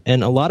were.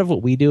 And a lot of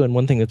what we do, and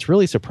one thing that's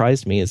really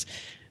surprised me, is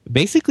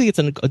basically it's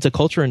a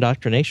culture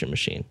indoctrination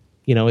machine.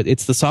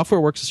 It's the software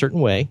works a certain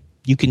way,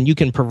 You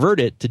can pervert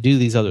it to do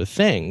these other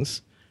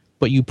things,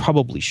 but you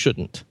probably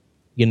shouldn't,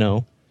 you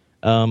know.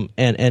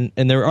 And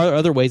there are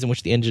other ways in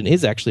which the engine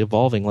is actually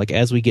evolving. Like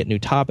as we get new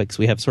topics,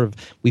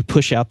 we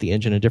push out the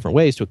engine in different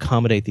ways to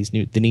accommodate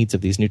the needs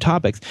of these new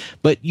topics.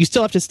 But you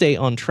still have to stay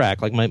on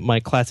track. Like my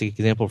classic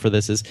example for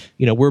this is,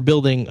 you know, we're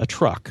building a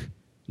truck,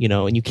 you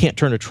know, and you can't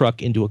turn a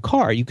truck into a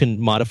car. You can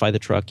modify the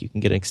truck. You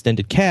can get an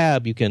extended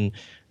cab.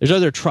 There's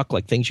other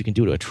truck-like things you can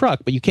do to a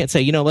truck, but you can't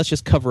say, you know, let's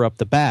just cover up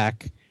the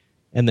back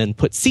and then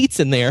put seats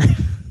in there.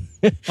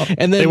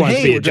 And then,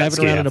 hey, we're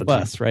driving around in a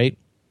bus, right?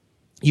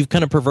 You've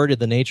kind of perverted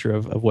the nature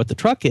of what the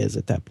truck is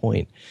at that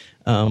point.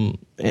 And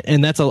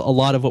that's a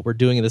lot of what we're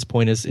doing at this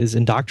point is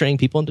indoctrinating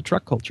people into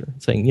truck culture,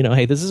 saying, you know,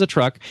 hey, this is a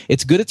truck.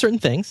 It's good at certain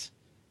things,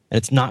 and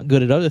it's not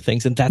good at other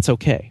things, and that's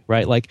okay,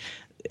 right? Like,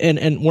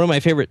 and one of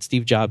my favorite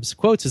Steve Jobs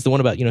quotes is the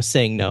one about, you know,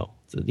 saying no,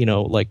 you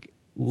know, like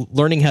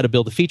learning how to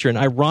build a feature. And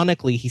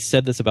ironically, he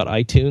said this about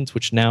iTunes,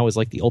 which now is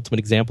like the ultimate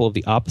example of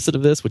the opposite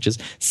of this, which is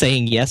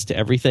saying yes to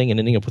everything and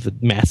ending up with a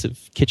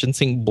massive kitchen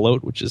sink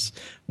bloat, which is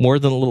more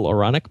than a little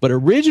ironic. But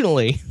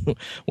originally,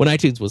 when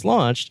iTunes was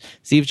launched,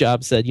 Steve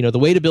Jobs said, you know, the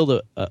way to build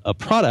a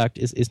product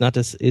is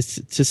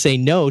to say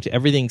no to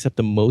everything except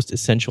the most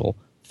essential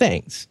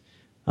things.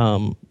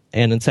 And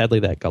then sadly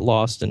that got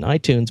lost in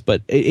iTunes,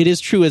 but it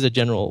is true as a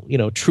general, you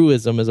know,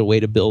 truism as a way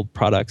to build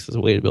products, as a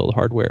way to build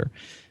hardware.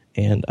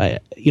 And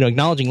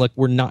acknowledging, like,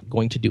 we're not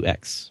going to do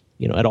X,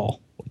 you know, at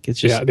all. Like, it's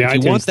just, the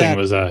iTunes thing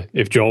was,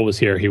 if Joel was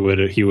here, he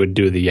would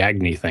do the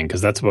Yagni thing, because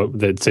that's what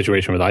the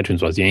situation with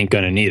iTunes was. You ain't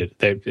going to need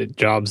it.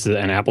 Jobs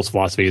and Apple's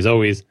philosophy is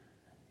always,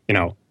 you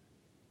know,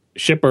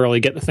 ship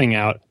early, get the thing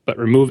out, but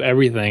remove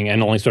everything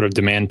and only sort of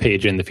demand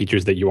page in the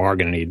features that you are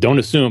going to need. Don't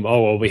assume,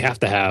 oh, well, we have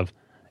to have,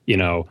 you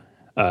know,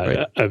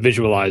 a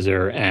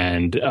visualizer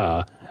and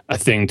a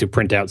thing to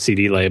print out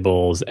CD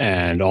labels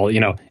and all, you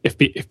know, if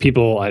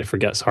people, I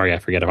forget if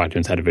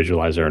iTunes had a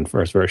visualizer in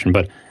first version,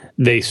 but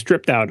they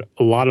stripped out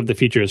a lot of the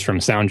features from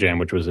SoundJam,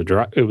 which was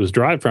it was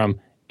derived from,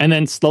 and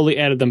then slowly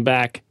added them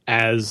back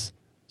as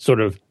sort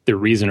of the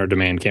reason or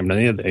demand came to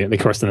the end. Of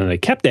course, then they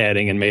kept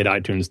adding and made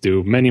iTunes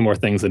do many more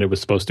things than it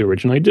was supposed to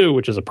originally do,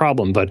 which is a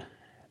problem, but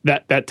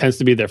that tends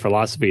to be their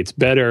philosophy. It's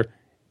better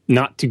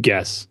not to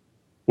guess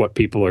what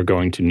people are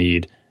going to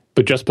need,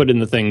 but just put in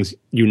the things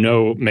you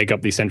know make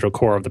up the central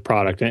core of the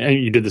product.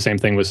 And you did the same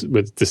thing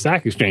with the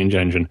Stack Exchange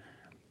engine.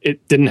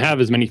 It didn't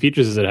have as many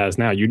features as it has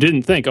now. You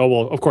didn't think, oh,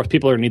 well, of course,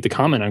 people are going to need to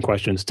comment on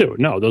questions too.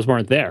 No, those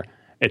weren't there.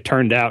 It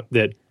turned out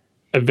that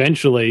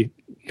eventually,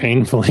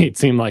 painfully, it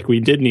seemed like we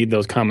did need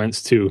those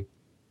comments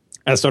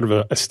as sort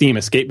of a Steam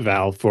escape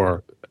valve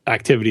for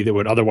activity that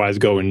would otherwise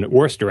go in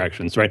worse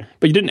directions, right?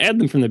 But you didn't add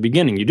them from the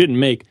beginning. You didn't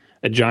make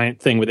a giant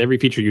thing with every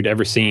feature you'd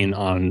ever seen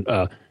on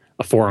a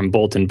forum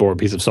bulletin board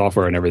piece of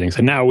software and everything.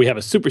 So now we have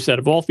a superset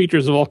of all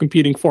features of all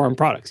competing forum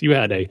products. You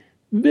had a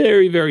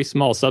very, very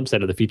small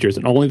subset of the features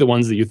and only the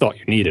ones that you thought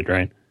you needed,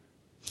 right?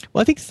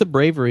 Well, I think it's the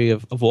bravery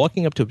of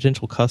walking up to a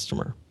potential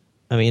customer.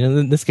 I mean,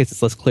 in this case,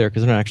 it's less clear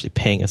because they're not actually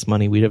paying us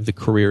money. We have the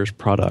careers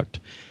product.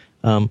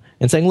 And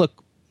saying,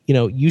 look, you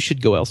know, you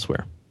should go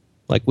elsewhere.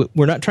 Like,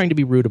 we're not trying to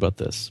be rude about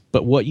this,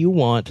 but what you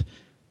want,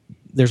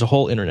 there's a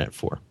whole internet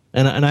for.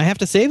 And I have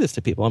to say this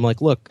to people. I'm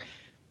like, look,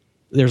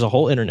 there's a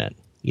whole internet.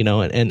 You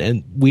know,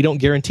 and we don't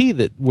guarantee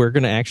that we're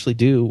going to actually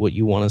do what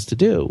you want us to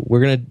do.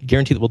 We're going to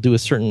guarantee that we'll do a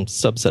certain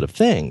subset of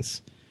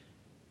things.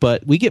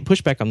 But we get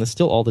pushback on this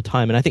still all the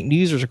time. And I think new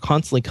users are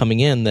constantly coming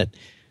in that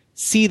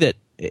see that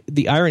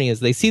the irony is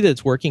they see that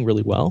it's working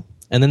really well.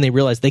 And then they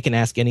realize they can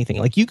ask anything.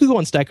 Like, you could go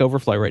on Stack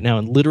Overfly right now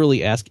and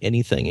literally ask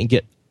anything and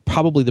get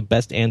probably the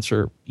best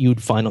answer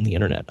you'd find on the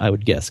internet, I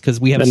would guess. Because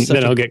we have then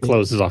it'll get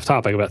closed as off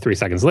topic about 3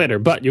 seconds later,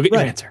 but you'll get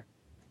your answer.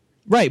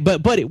 Right,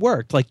 but it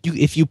worked. Like,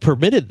 if you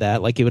permitted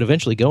that, like, it would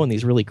eventually go in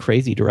these really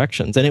crazy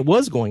directions, and it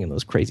was going in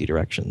those crazy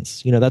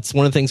directions. You know, that's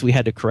one of the things we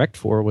had to correct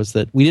for, was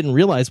that we didn't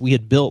realize we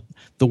had built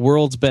the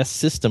world's best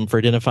system for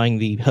identifying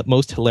the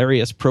most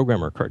hilarious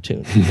programmer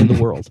cartoon in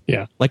the world.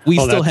 Yeah, like we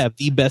still have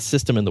the best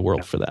system in the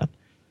world for that.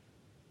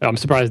 I'm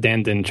surprised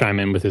Dan didn't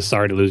chime in with his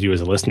 "sorry to lose you as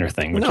a listener"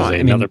 thing, which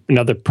is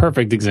another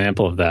perfect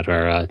example of that.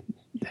 Or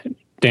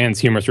Dan's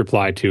humorous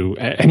reply to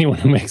anyone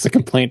who makes a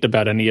complaint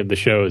about any of the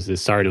shows is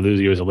 "sorry to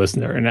lose you as a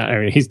listener." And I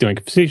mean, he's doing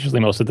it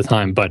facetiously most of the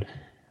time, but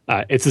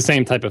it's the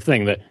same type of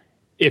thing that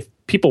if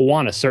people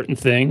want a certain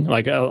thing,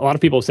 like a lot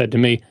of people have said to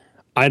me,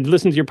 I'd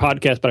listen to your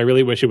podcast, but I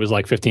really wish it was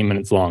like 15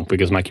 minutes long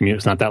because my commute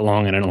is not that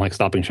long and I don't like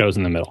stopping shows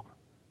in the middle.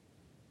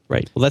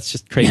 Right. Well, that's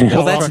just crazy.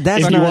 Well,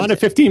 that's if you want a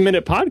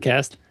 15-minute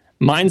podcast,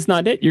 mine's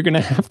not it. You're going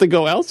to have to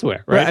go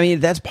elsewhere, right? I mean,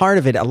 that's part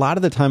of it. A lot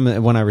of the time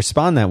when I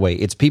respond that way,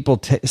 it's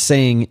people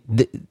saying,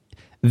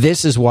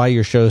 this is why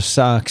your show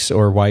sucks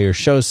or why your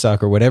shows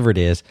suck or whatever it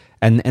is.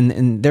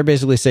 And they're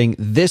basically saying,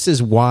 this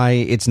is why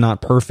it's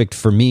not perfect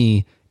for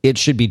me. It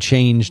should be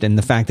changed. And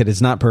the fact that it's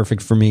not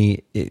perfect for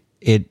me,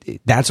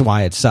 that's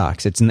why it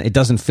sucks. It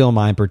doesn't fill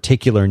my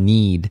particular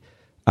need.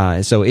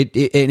 So and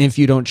if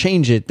you don't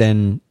change it,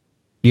 then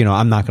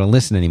I'm not going to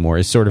listen anymore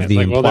is sort of the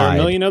implied. Well, there are a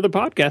million other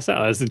podcasts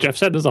out. As Jeff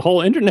said, there's a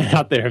whole internet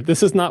out there. If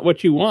this is not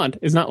what you want,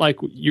 it's not like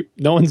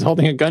no one's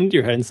holding a gun to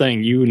your head and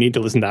saying you need to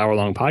listen to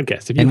hour-long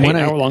podcasts. If you hate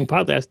hour-long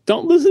podcasts,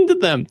 don't listen to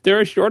them. There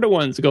are shorter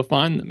ones. Go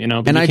find them.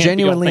 And I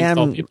genuinely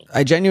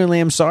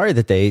am sorry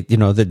that they,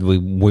 that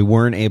we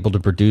weren't able to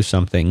produce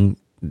something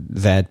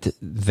that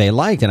they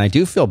liked, and I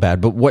do feel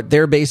bad. But what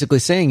they're basically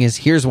saying is,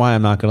 here's why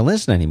I'm not going to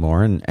listen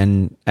anymore,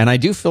 and I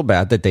do feel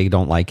bad that they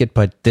don't like it.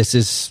 But this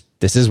is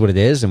what it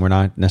is, and we're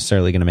not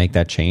necessarily going to make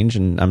that change.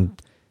 And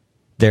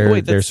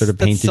they're sort of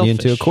painted you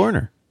into a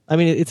corner. I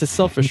mean, it's a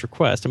selfish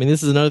request. I mean,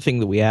 this is another thing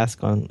that we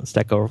ask on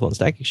Stack Overflow and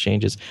Stack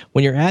Exchange is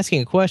when you're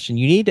asking a question,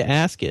 you need to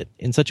ask it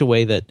in such a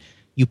way that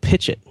you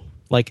pitch it.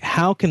 Like,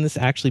 how can this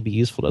actually be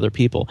useful to other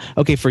people?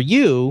 Okay, for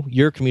you,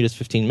 your commute is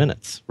 15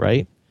 minutes,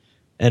 right?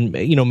 And,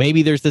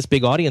 maybe there's this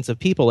big audience of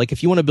people. Like,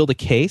 if you want to build a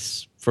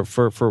case for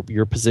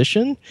your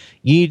position,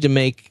 you need to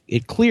make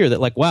it clear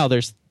that, like, wow,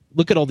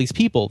 look at all these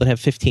people that have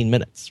 15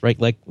 minutes, right?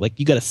 Like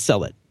you got to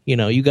sell it.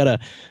 You got to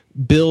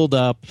build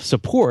up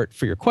support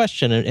for your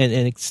question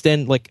and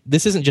extend, like,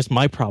 this isn't just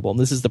my problem.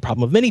 This is the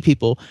problem of many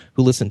people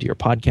who listen to your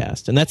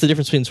podcast. And that's the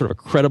difference between sort of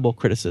a credible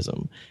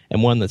criticism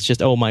and one that's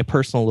just, my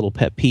personal little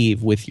pet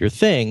peeve with your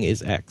thing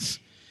is X.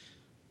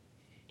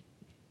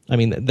 I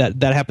mean,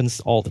 that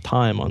happens all the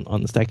time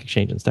on the Stack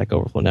Exchange and Stack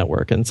Overflow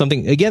network. And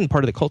something, again,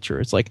 part of the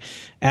culture. It's like,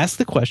 ask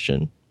the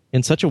question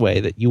in such a way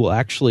that you will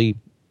actually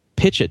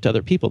pitch it to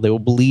other people. They will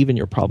believe in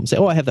your problem. Say,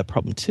 I have that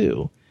problem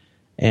too.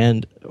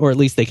 Or at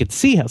least they could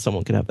see how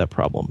someone could have that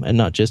problem and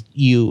not just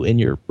you in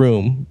your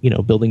room,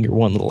 building your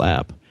one little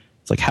app.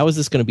 It's like, how is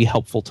this going to be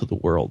helpful to the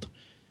world?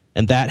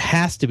 And that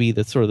has to be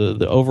the sort of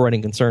the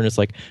overriding concern. It's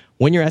like,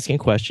 when you're asking a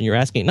question, you're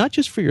asking it not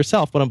just for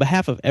yourself, but on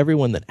behalf of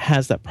everyone that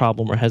has that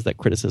problem or has that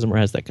criticism or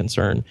has that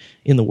concern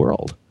in the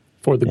world.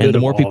 For the good and the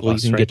more of all people of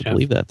us, you can get to Jeff?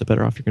 believe that, the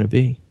better off you're going to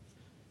be.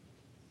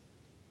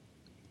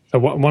 So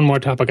one more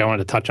topic I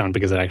wanted to touch on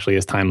because it actually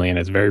is timely and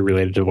it's very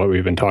related to what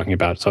we've been talking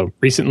about. So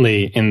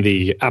recently in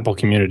the Apple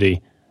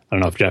community, I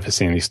don't know if Jeff has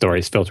seen these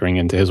stories filtering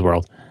into his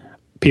world,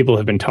 people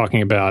have been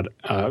talking about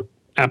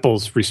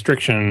Apple's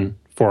restriction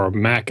for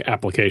Mac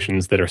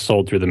applications that are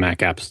sold through the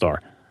Mac App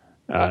Store.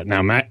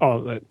 Now, Mac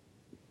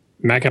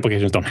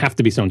applications don't have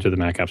to be sold through the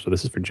Mac App Store.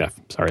 This is for Jeff.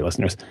 Sorry,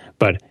 listeners.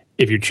 But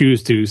if you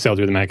choose to sell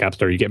through the Mac App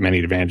Store, you get many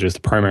advantages.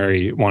 The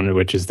primary one of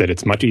which is that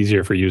it's much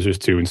easier for users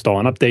to install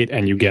and update,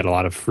 and you get a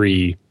lot of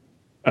free...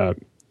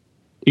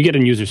 you get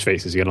in users'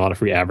 faces. You get a lot of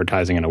free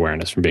advertising and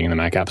awareness from being in the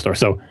Mac App Store.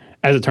 So,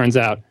 as it turns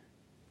out,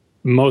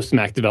 most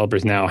Mac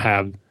developers now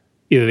have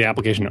either the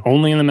application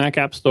only in the Mac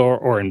App Store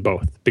or in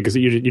both, because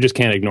you just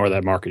can't ignore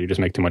that market. You just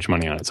make too much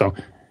money on it. So,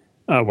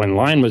 when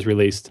Line was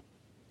released,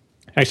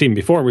 actually even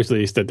before it was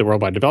released at the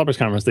Worldwide Developers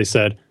Conference, they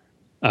said,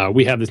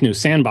 we have this new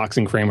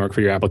sandboxing framework for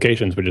your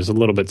applications, which is a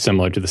little bit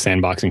similar to the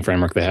sandboxing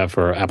framework they have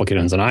for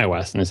applications on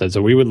iOS. And they said,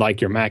 so we would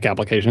like your Mac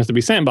applications to be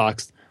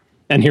sandboxed.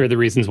 And here are the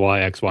reasons why,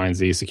 X, Y, and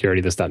Z,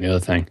 security, this, that, and the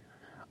other thing.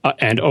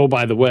 And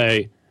by the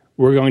way,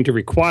 we're going to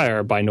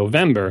require by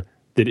November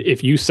that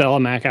if you sell a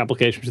Mac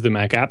application to the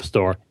Mac App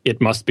Store,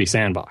 it must be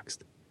sandboxed.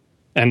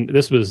 And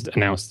this was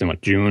announced in,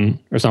 June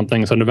or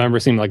something? So November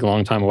seemed like a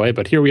long time away.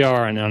 But here we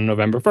are, and on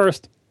November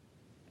 1st,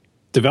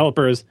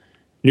 developers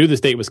knew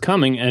this date was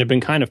coming and had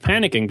been kind of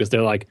panicking because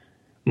they're like,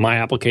 my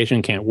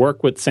application can't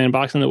work with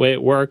sandboxing the way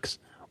it works.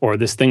 Or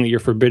this thing that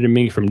you're forbidding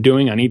me from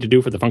doing, I need to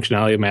do for the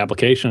functionality of my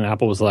application. And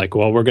Apple was like,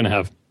 well, we're going to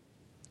have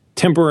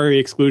temporary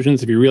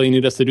exclusions. If you really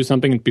need us to do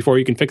something before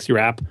you can fix your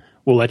app,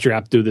 we'll let your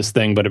app do this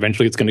thing, but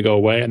eventually it's going to go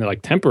away. And they're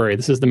like, temporary,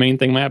 this is the main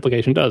thing my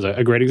application does.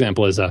 A great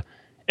example is a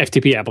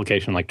FTP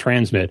application like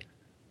Transmit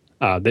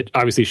that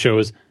obviously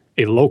shows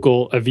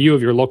a view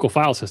of your local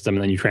file system,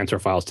 and then you transfer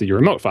files to your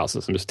remote file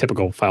system. It's a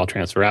typical file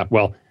transfer app.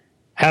 Well,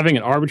 having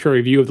an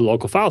arbitrary view of the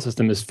local file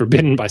system is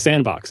forbidden by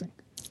sandboxing.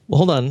 Well,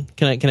 hold on.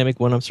 Can I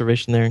make one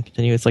observation there and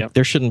continue? It's like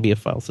There shouldn't be a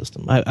file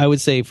system. I would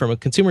say from a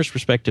consumer's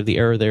perspective, the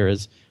error there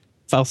is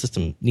file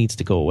system needs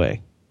to go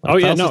away.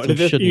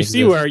 You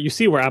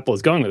see where Apple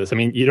is going with this. I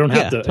mean, you don't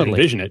have to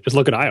envision it. Just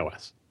look at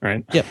iOS,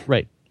 right? Yep,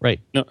 right.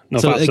 No.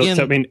 So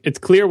I mean, it's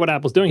clear what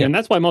Apple's doing, and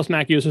that's why most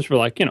Mac users were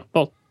like,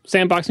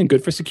 sandboxing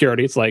good for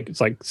security. It's like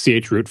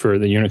chroot for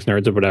the Unix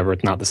nerds or whatever.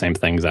 It's not the same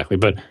thing exactly,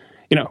 but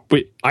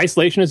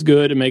isolation is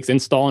good. It makes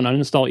install and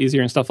uninstall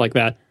easier and stuff like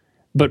that.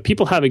 But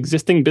people have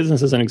existing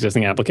businesses and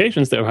existing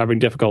applications that are having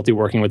difficulty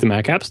working with the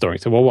Mac App Store.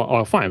 So,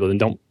 well, fine. Well,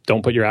 then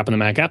don't put your app in the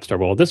Mac App Store.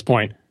 Well, at this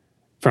point,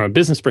 from a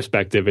business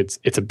perspective,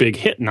 it's a big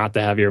hit not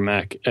to have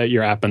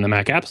your app in the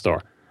Mac App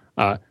Store.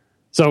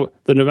 So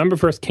the November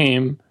 1st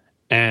came,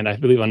 and I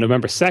believe on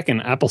November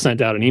 2nd, Apple sent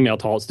out an email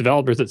to all its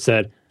developers that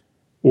said,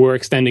 we're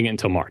extending it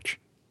until March.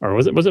 Or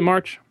was it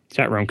March?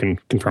 Chat room can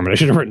confirm it. I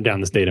should have written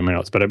down this date in my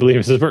notes, but I believe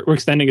it says we're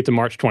extending it to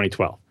March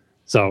 2012.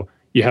 So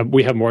we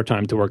have more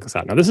time to work this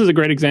out. Now, this is a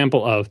great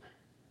example of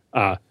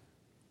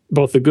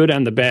both the good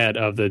and the bad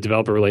of the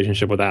developer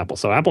relationship with Apple.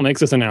 So Apple makes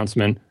this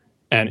announcement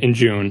in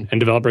June, and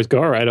developers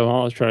go, all right,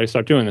 I'll try to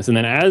start doing this. And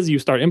then as you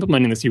start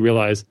implementing this, you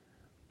realize,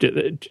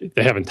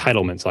 they have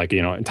entitlements, like,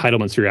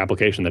 entitlements to your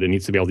application, that it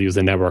needs to be able to use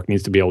the network,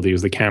 needs to be able to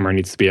use the camera,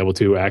 needs to be able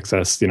to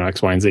access,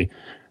 X, Y, and Z.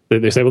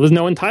 They say, well, there's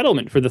no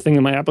entitlement for the thing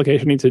that my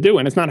application needs to do.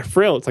 And it's not a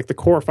frill. It's like the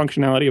core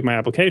functionality of my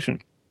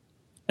application.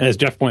 And as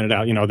Jeff pointed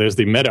out, there's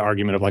the meta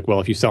argument of like, well,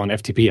 if you sell an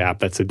FTP app,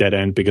 that's a dead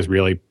end, because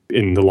really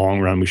in the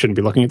long run, we shouldn't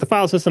be looking at the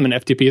file system, and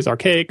FTP is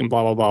archaic and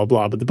blah, blah, blah,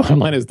 blah. But the bottom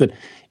line is that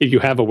if you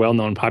have a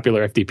well-known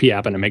popular FTP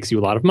app and it makes you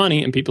a lot of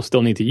money and people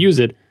still need to use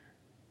it,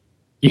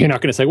 you're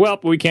not going to say, well,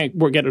 we can't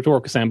get it to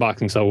work with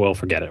sandboxing, so we'll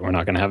forget it. We're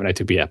not going to have an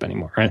FTP app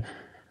anymore, right?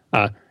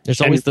 There's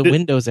always the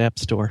Windows App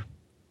Store.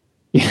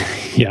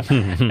 Yeah.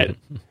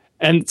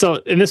 And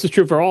this is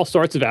true for all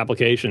sorts of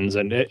applications,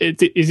 and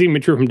it's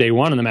even true from day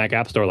one in the Mac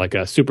App Store. Like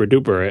a Super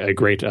Duper, a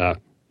great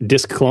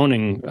disk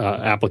cloning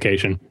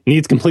application,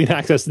 needs complete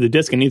access to the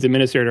disk and needs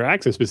administrator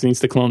access, because it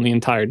needs to clone the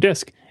entire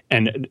disk.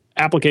 And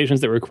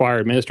applications that require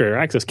administrator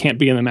access can't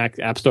be in the Mac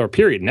App Store,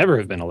 period. Never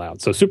have been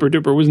allowed. So Super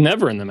Duper was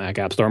never in the Mac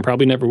App Store and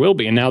probably never will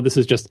be. And now this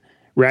is just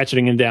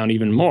ratcheting it down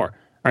even more.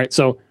 All right,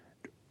 so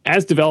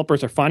as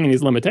developers are finding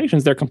these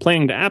limitations, they're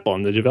complaining to Apple.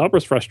 And the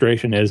developers'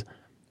 frustration is,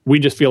 we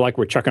just feel like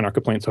we're chucking our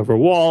complaints over a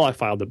wall. I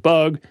filed a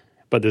bug,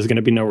 but there's going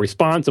to be no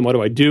response. And what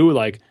do I do?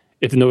 Like,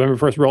 if November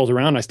 1st rolls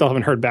around, and I still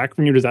haven't heard back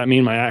from you, does that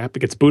mean my app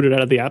gets booted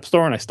out of the App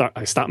Store and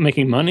I stop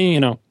making money?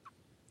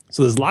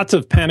 So there's lots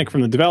of panic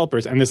from the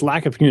developers, and this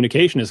lack of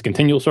communication is a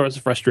continual source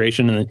of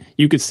frustration. And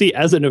you could see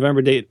as the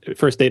November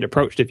 1st date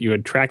approached, if you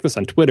had tracked this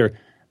on Twitter,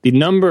 the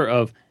number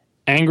of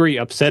angry,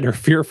 upset, or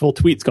fearful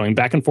tweets going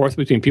back and forth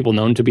between people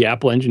known to be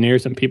Apple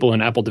engineers and people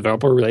in Apple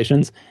developer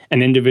relations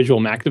and individual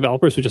Mac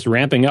developers were just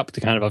ramping up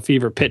to kind of a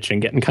fever pitch and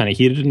getting kind of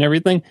heated and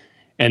everything.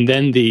 And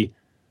then the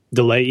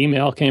delay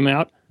email came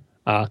out.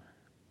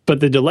 But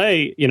the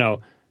delay,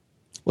 well,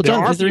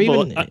 John, is there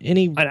even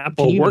any at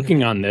Apple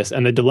working on this,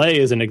 and the delay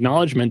is an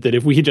acknowledgement that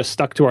if we had just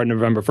stuck to our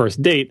November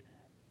 1st date,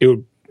 it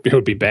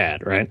would be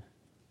bad, right?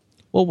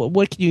 Well,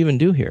 what can you even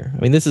do here? I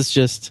mean, this is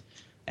just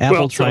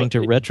Apple trying to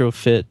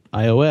retrofit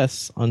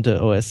iOS onto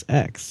OS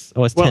X,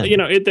 OS 10.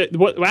 Well,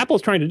 what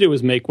Apple's trying to do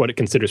is make what it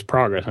considers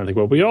progress. And I think,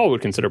 well, we all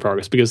would consider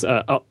progress, because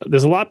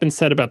there's a lot been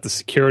said about the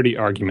security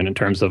argument in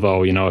terms of,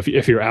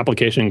 if your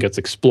application gets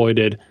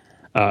exploited,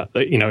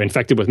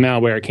 infected with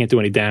malware, it can't do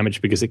any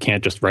damage because it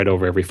can't just write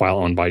over every file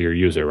owned by your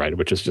user, right?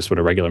 Which is just what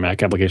a regular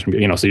Mac application,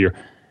 so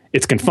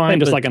it's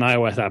confined just like an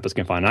iOS app is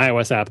confined. An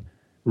iOS app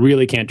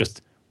really can't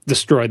just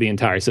destroy the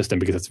entire system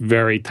because it's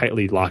very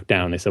tightly locked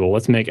down. They said, well,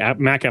 let's make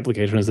Mac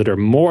applications that are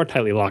more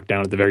tightly locked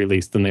down at the very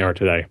least than they are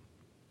today.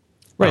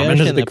 Right, and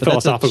there's a big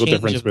philosophical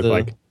difference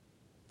with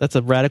that's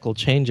a radical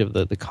change of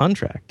the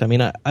contract. I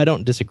mean, I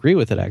don't disagree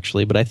with it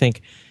actually, but I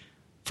think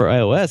for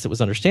iOS it was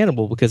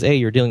understandable because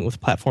you're dealing with a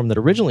platform that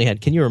originally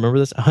had, can you remember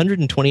this,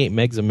 128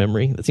 megs of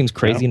memory? That seems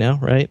crazy now,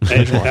 right?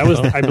 That was,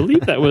 I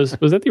believe that was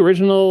that the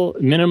original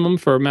minimum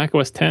for Mac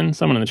OS 10?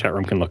 Someone in the chat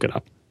room can look it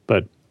up,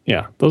 but.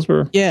 Yeah, those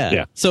were...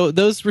 Yeah. So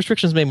those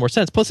restrictions made more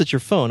sense. Plus, it's your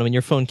phone. I mean,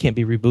 your phone can't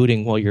be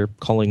rebooting while you're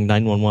calling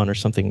 911 or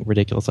something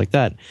ridiculous like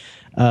that.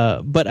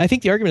 But I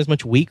think the argument is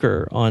much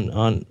weaker on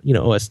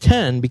OS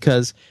 10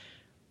 because,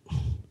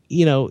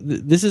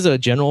 this is a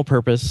general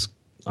purpose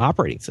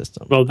operating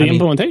system. Well, the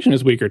implementation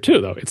is weaker too,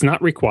 though. It's not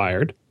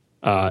required.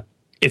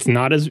 It's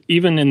not as...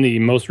 Even in the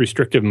most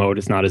restrictive mode,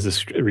 it's not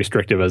as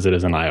restrictive as it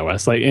is in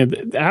iOS.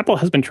 Like, Apple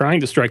has been trying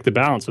to strike the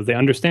balance of they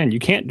understand you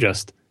can't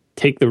just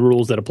take the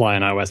rules that apply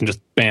in iOS and just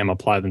bam,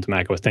 apply them to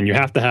macOS 10. You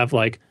have to have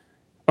all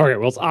right,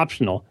 well, it's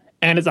optional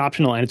and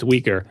it's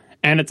weaker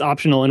and it's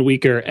optional and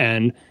weaker.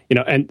 And,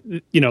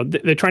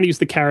 they're trying to use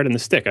the carrot and the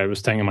stick. I was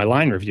saying in my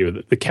line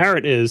review, the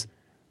carrot is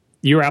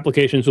your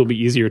applications will be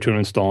easier to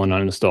install and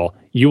uninstall.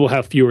 You will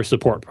have fewer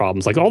support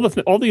problems. Like all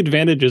the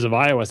advantages of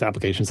iOS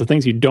applications, the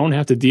things you don't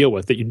have to deal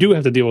with that you do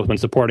have to deal with when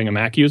supporting a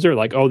Mac user,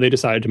 like, they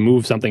decided to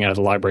move something out of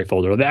the library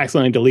folder, or they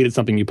accidentally deleted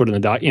something you put in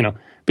the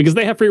because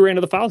they have free reign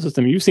of the file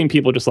system. You've seen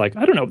people just like,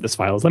 I don't know what this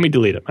file is. Let me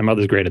delete it. My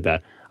mother's great at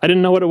that. I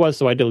didn't know what it was,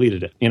 so I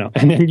deleted it,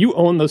 and then you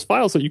own those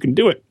files so you can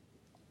do it.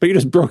 But you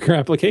just broke your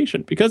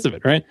application because of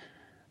it, right?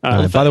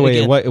 By the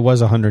way, it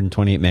was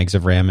 128 megs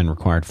of RAM and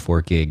required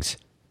 4 gigs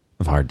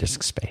of hard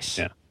disk space.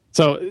 Yeah.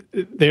 So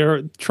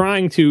they're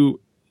trying to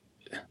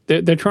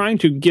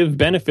give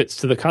benefits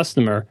to the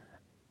customer.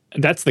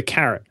 That's the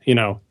carrot.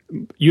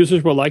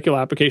 Users will like your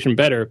application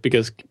better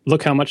because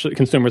look how much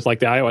consumers like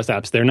the iOS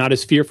apps. They're not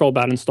as fearful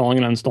about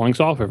installing and uninstalling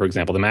software, for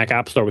example. The Mac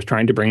App Store was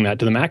trying to bring that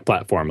to the Mac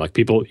platform. Like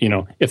people,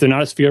 if they're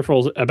not as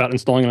fearful about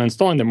installing and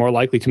uninstalling, they're more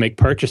likely to make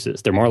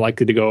purchases. They're more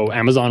likely to go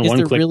Amazon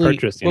one-click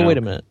purchase. Well, wait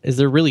a minute. Is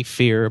there really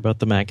fear about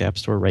the Mac App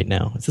Store right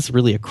now? Is this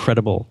really a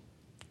credible...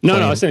 No,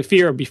 I was saying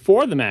fear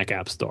before the Mac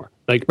App Store.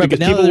 Right, because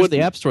now there's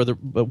the App Store,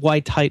 but why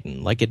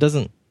Titan? Like, it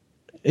doesn't...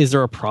 Is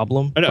there a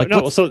problem?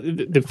 No. So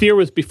the fear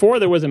was before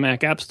there was a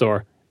Mac App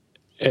Store,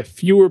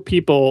 fewer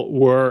people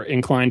were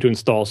inclined to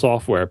install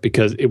software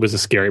because it was a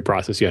scary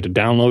process. You had to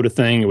download a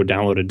thing, it would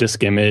download a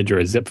disk image or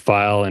a zip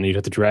file, and you'd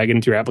have to drag it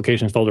into your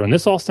applications folder. And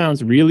this all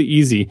sounds really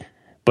easy,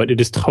 but it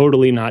is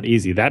totally not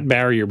easy. That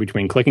barrier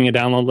between clicking a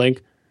download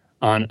link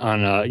on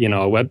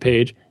a web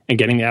page and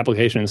getting the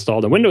application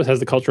installed. And Windows has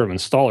the culture of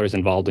installers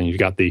involved, and you've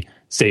got the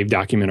save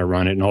document or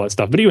run it and all that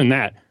stuff. But even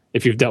that,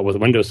 if you've dealt with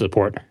Windows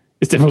support,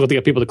 it's difficult to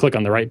get people to click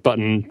on the right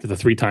button the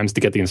 3 times to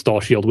get the install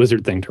shield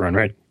wizard thing to run,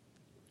 right?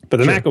 But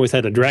the Mac always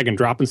had a drag and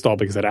drop install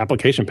because it had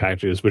application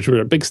packages, which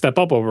were a big step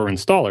up over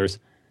installers.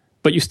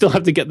 But you still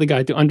have to get the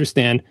guy to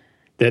understand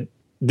that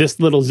this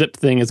little zip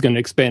thing is going to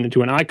expand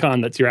into an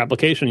icon that's your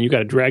application, and you got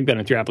to drag that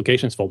into your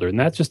applications folder. And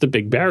that's just a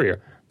big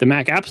barrier. The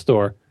Mac App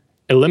Store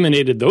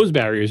eliminated those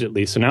barriers at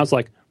least. So now it's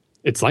like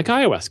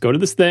iOS. Go to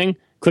this thing,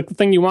 click the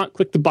thing you want,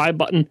 click the buy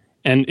button,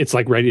 and it's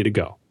like ready to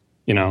go.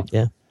 You know?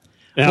 Yeah.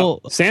 Now,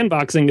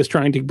 sandboxing is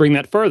trying to bring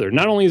that further.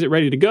 Not only is it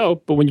ready to go,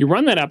 but when you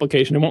run that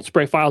application, it won't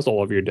spray files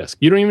all over your disk.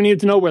 You don't even need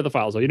to know where the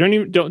files are. You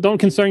don't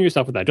concern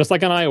yourself with that. Just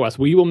like on iOS,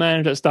 we will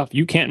manage that stuff.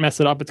 You can't mess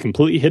it up. It's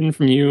completely hidden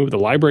from you. The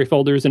library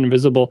folder is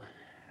invisible.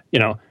 You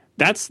know,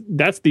 that's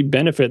the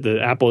benefit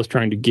that Apple is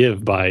trying to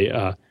give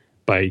by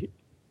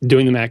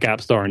doing the Mac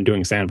App Store and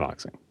doing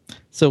sandboxing.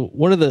 So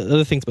one of the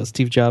other things about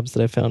Steve Jobs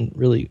that I found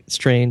really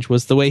strange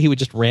was the way he would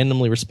just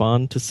randomly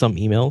respond to some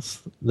emails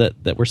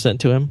that were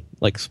sent to him,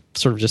 like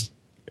sort of just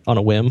on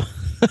a whim.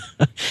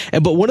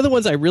 But one of the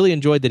ones I really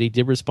enjoyed that he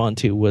did respond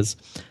to was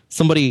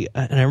somebody,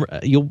 and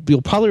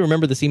you'll probably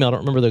remember this email. I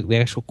don't remember the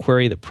actual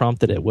query that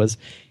prompted it. Was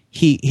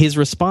his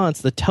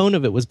response? The tone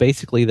of it was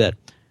basically that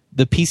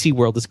the PC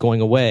world is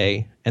going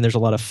away, and there's a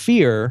lot of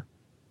fear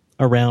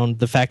around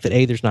the fact that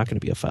A, there's not going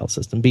to be a file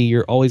system. B,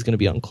 you're always going to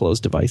be on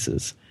closed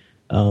devices.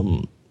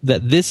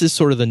 That this is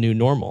sort of the new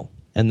normal,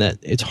 and that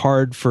it's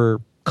hard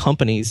for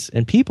companies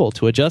and people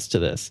to adjust to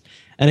this.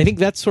 And I think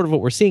that's sort of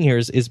what we're seeing here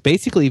is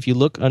basically, if you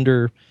look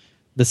under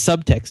the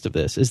subtext of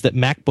this, is that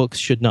MacBooks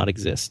should not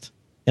exist.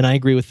 And I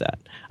agree with that.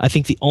 I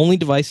think the only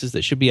devices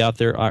that should be out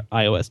there are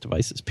iOS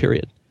devices,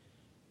 period.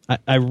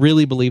 I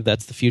really believe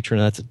that's the future,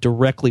 and that's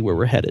directly where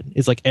we're headed.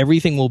 It's like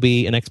everything will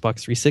be an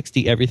Xbox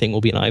 360, everything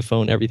will be an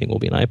iPhone, everything will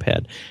be an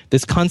iPad.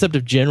 This concept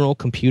of general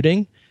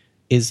computing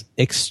is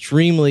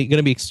going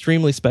to be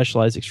extremely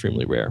specialized,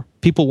 extremely rare.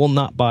 People will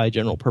not buy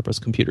general purpose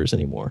computers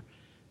anymore.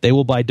 They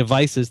will buy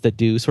devices that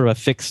do sort of a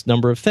fixed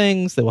number of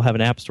things. They will have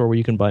an app store where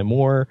you can buy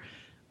more.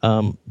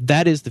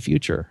 That is the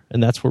future,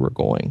 and that's where we're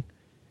going.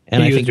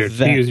 And you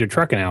used your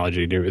truck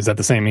analogy. Is that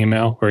the same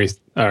email?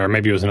 Or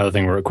maybe it was another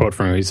thing where a quote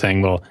from him. He's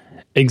saying, well,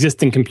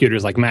 existing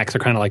computers like Macs are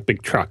kind of like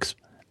big trucks,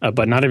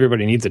 but not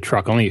everybody needs a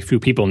truck. Only a few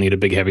people need a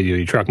big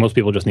heavy-duty truck. Most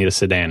people just need a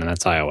sedan, and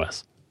that's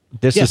iOS.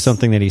 This is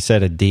something that he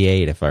said at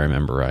D8, if I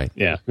remember right.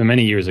 Yeah,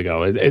 many years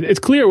ago. It's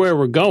clear where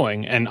we're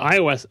going, and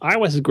iOS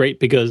is great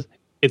because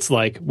it's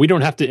like we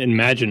don't have to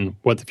imagine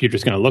what the future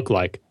is going to look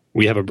like.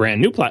 We have a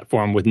brand new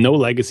platform with no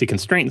legacy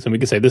constraints, and we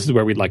can say this is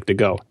where we'd like to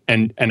go.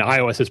 And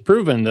iOS has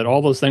proven that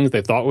all those things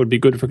they thought would be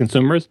good for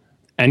consumers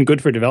and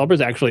good for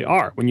developers actually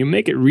are. When you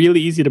make it really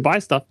easy to buy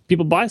stuff,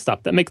 people buy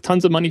stuff. That makes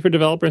tons of money for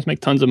developers,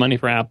 make tons of money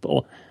for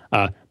Apple.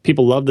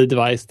 People love the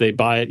device, they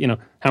buy it. You know,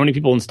 how many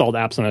people installed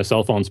apps on their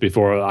cell phones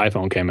before the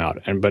iPhone came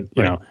out? You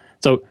know,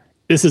 so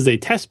this is a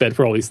test bed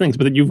for all these things.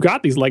 But then you've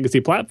got these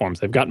legacy platforms.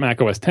 They've got Mac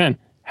OS X.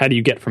 How do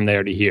you get from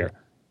there to here?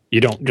 You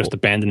don't just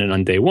abandon it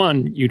on day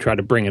one. You try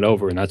to bring it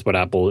over, and that's what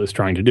Apple is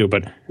trying to do.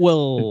 But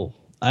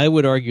I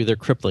would argue they're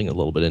crippling it a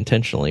little bit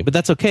intentionally, but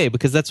that's okay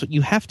because that's what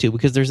you have to,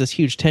 because there's this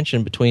huge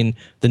tension between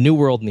the new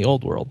world and the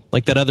old world.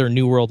 Like that other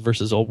new world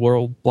versus old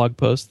world blog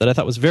post that I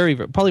thought was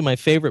probably my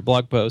favorite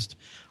blog post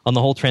on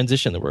the whole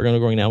transition that we're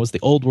going now was the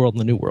old world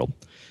and the new world.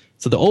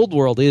 So the old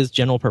world is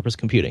general purpose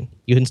computing.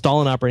 You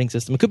install an operating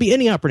system. It could be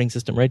any operating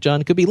system, right, John?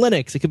 It could be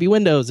Linux. It could be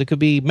Windows. It could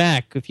be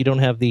Mac if you don't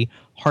have the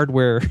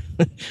hardware,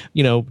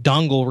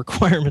 dongle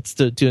requirements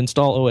to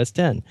install OS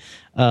X.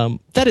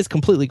 That is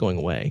completely going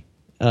away.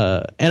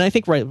 And I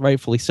think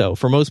rightfully so.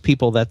 For most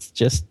people, that's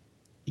just,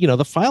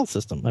 the file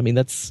system. I mean,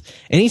 that's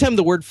anytime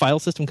the word file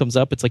system comes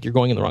up, it's like you're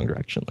going in the wrong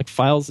direction. Like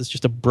files is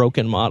just a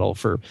broken model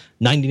for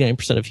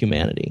 99% of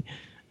humanity.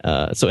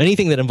 So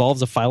anything that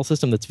involves a file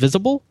system that's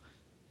visible,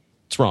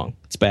 it's wrong.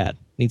 It's bad.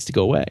 It needs to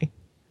go away.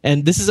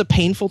 And this is a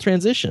painful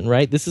transition,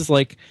 right? This is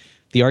like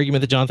the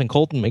argument that Jonathan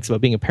Colton makes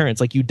about being a parent. It's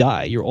like you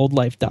die. Your old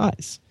life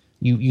dies.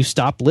 You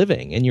stop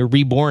living and you're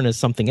reborn as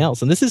something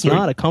else. And this is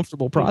not a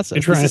comfortable process.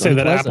 You're trying to say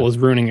that Apple is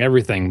ruining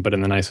everything, but in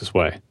the nicest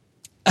way.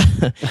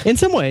 In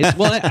some ways.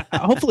 Well,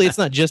 hopefully it's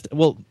not just,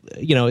 hopefully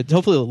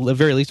at the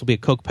very least will be a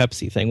Coke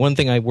Pepsi thing. One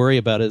thing I worry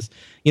about is,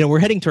 we're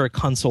heading to a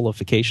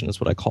consolification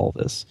is what I call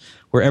this,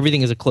 where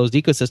everything is a closed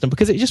ecosystem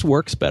because it just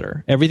works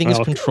better. Everything is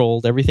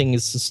controlled. Everything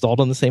is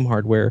installed on the same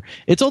hardware.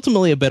 It's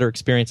ultimately a better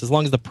experience as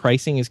long as the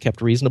pricing is kept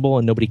reasonable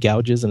and nobody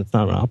gouges and it's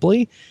not a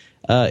monopoly.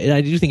 And I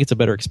do think it's a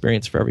better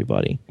experience for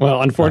everybody.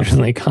 Well,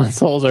 unfortunately,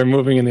 consoles are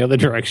moving in the other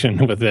direction.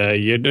 With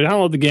you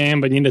download the game,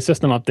 but you need a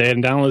system update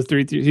and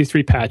download these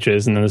three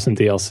patches, and then there's some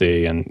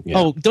DLC. And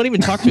don't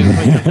even talk to me. I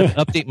have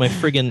to update my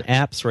friggin'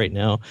 apps right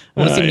now. I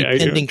want to see any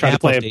pending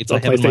app updates.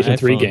 A PlayStation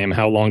 3 game.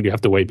 How long do you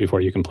have to wait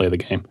before you can play the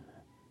game?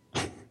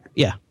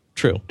 Yeah,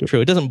 true.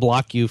 It doesn't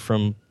block you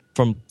from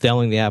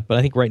downloading the app, but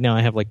I think right now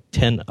I have like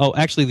 10. Oh,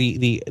 actually,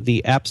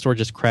 the App Store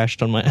just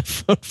crashed on my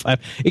iPhone 5.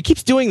 It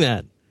keeps doing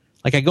that.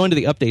 Like I go into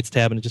the updates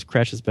tab and it just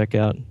crashes back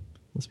out.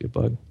 Must be a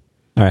bug.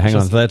 All right, hang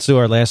on. Let's do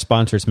our last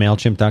sponsor. It's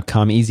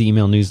MailChimp.com. Easy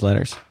email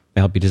newsletters.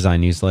 They help you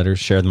design newsletters,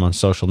 share them on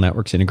social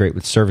networks, integrate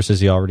with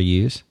services you already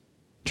use,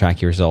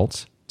 track your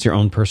results. It's your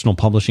own personal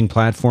publishing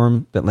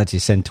platform that lets you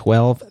send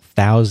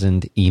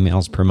 12,000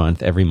 emails per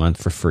month, every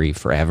month for free,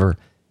 forever.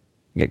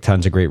 You get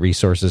tons of great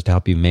resources to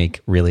help you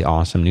make really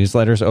awesome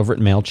newsletters over at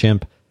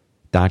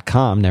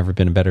MailChimp.com. Never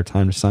been a better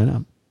time to sign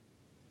up.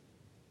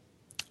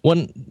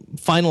 One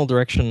final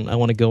direction I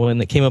want to go in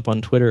that came up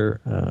on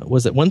Twitter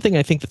was that one thing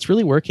I think that's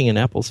really working in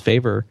Apple's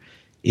favor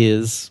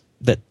is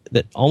that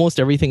almost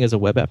everything is a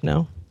web app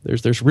now.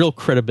 There's real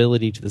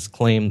credibility to this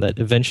claim that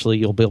eventually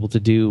you'll be able to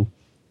do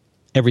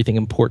everything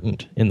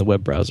important in the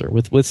web browser,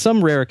 with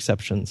some rare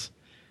exceptions.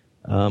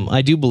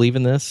 I do believe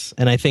in this,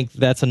 and I think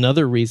that's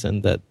another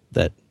reason that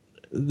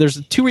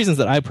there's two reasons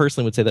that I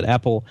personally would say that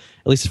Apple,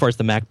 at least as far as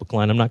the MacBook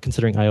line, I'm not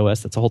considering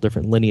iOS, that's a whole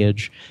different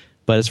lineage,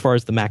 but as far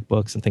as the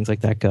MacBooks and things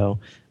like that go,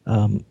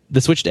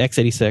 the switch to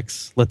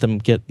x86 let them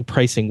get the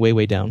pricing way,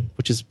 way down,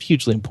 which is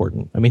hugely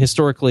important. I mean,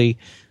 historically,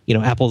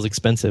 Apple's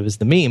expensive is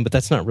the meme, but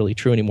that's not really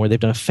true anymore. They've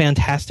done a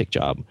fantastic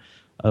job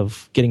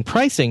of getting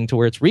pricing to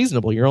where it's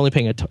reasonable. You're only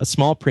paying a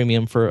small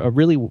premium for a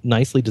really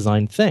nicely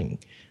designed thing.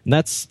 And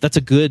that's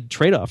a good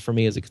trade-off for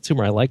me as a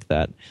consumer. I like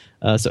that.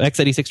 So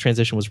x86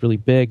 transition was really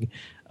big.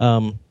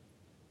 And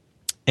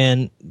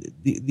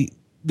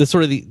the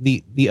sort of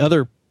the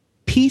other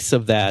piece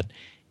of that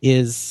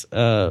is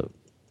now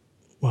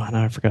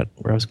I forgot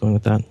where I was going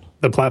with that.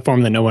 The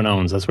platform that no one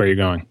owns. That's where you're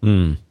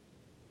going.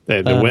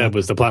 The web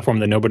was the platform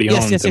that nobody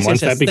owned. And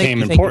once that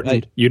became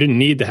important, you didn't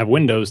need to have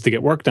Windows to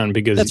get work done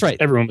because that's right.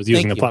 Everyone was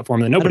using the platform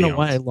that nobody owns. I don't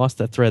know why I lost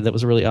that thread. That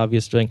was a really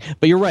obvious thing.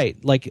 But you're right.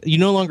 Like, you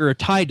no longer are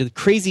tied to the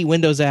crazy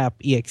Windows app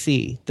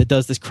exe that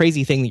does this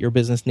crazy thing that your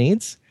business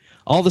needs.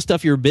 All the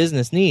stuff your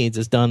business needs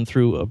is done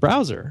through a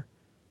browser,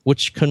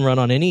 which can run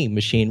on any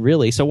machine,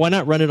 really. So why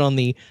not run it on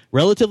the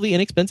relatively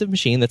inexpensive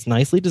machine that's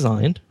nicely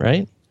designed,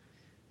 right?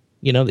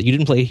 That you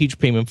didn't pay a huge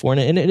premium for,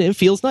 and it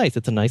feels nice.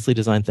 It's a nicely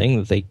designed thing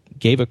that they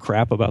gave a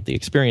crap about the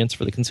experience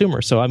for the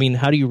consumer. So, I mean,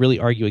 how do you really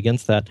argue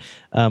against that?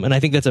 And I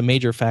think that's a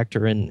major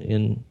factor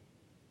in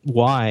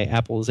why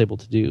Apple is able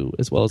to do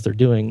as well as they're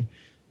doing,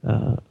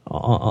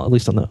 at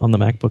least on the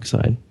MacBook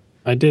side.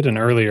 I did an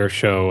earlier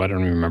show, I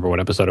don't even remember what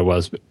episode it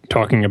was, but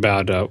talking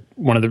about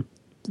one of the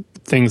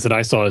things that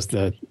I saw is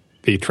the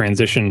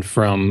transition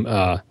from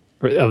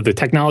of the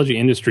technology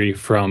industry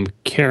from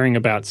caring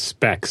about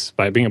specs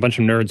by being a bunch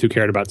of nerds who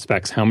cared about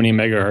specs, how many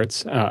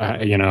megahertz,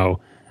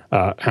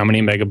 how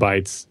many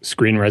megabytes,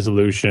 screen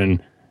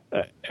resolution,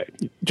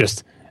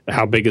 just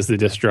how big is the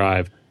disk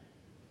drive.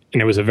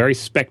 And it was a very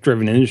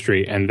spec-driven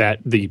industry, and that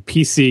the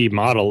PC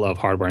model of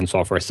hardware and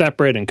software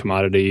separate and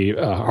commodity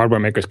hardware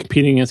makers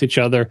competing against each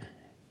other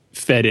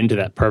fed into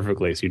that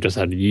perfectly. So you just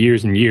had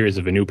years and years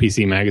of a new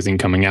PC magazine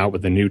coming out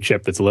with a new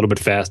chip that's a little bit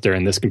faster,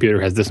 and this computer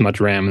has this much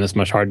RAM and this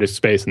much hard disk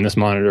space and this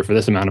monitor for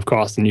this amount of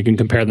cost, and you can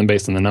compare them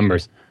based on the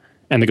numbers.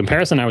 And the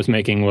comparison I was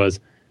making was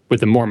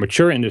with the more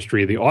mature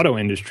industry, the auto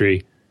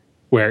industry,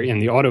 where in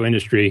the auto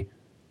industry,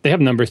 they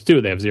have numbers too.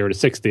 They have 0 to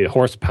 60,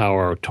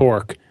 horsepower,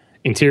 torque,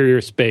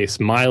 interior space,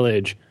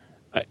 mileage,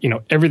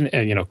 everything,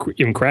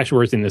 even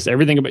crashworthiness,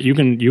 everything about you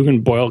can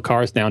boil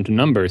cars down to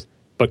numbers.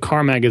 But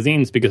car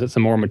magazines, because it's a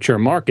more mature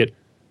market,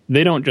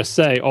 they don't just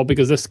say,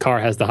 because this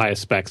car has the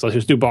highest specs. Let's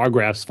just do bar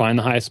graphs, find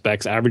the highest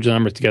specs, average the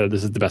numbers together,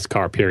 this is the best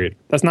car, period.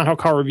 That's not how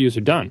car reviews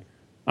are done.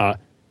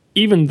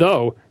 Even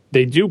though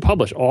they do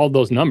publish all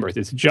those numbers,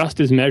 it's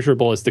just as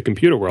measurable as the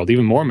computer world,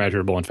 even more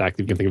measurable, in fact,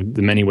 if you can think of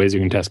the many ways you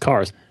can test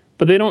cars.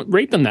 But they don't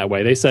rate them that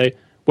way. They say,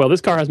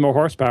 this car has more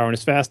horsepower and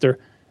is faster,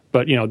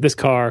 but this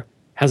car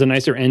has a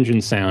nicer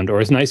engine sound, or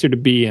is nicer to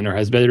be in, or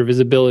has better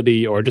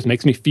visibility, or just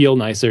makes me feel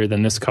nicer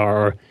than this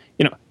car, or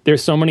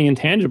there's so many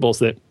intangibles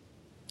that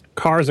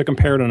cars are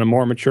compared on a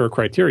more mature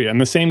criteria. And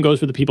the same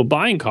goes for the people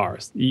buying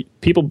cars.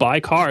 People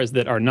buy cars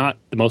that are not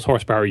the most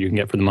horsepower you can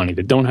get for the money,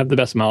 that don't have the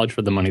best mileage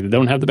for the money, that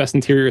don't have the best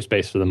interior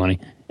space for the money.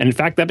 And in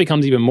fact, that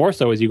becomes even more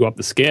so as you go up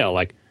the scale.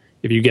 Like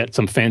if you get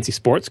some fancy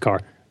sports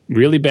car,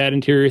 really bad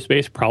interior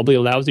space, probably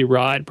a lousy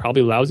ride,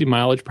 probably lousy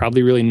mileage,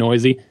 probably really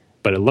noisy,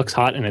 but it looks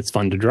hot and it's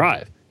fun to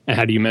drive. And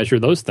how do you measure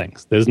those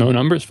things? There's no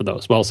numbers for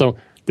those. Well, so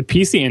the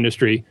PC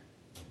industry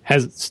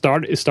is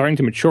starting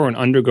to mature and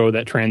undergo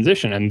that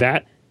transition, and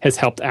that has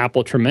helped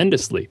Apple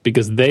tremendously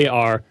because they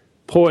are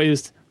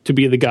poised to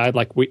be the guide.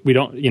 Like we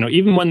don't,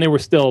 even when they were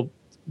still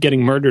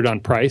getting murdered on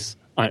price,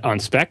 on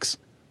specs,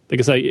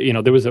 because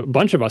there was a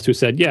bunch of us who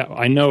said, yeah,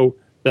 I know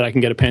that I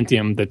can get a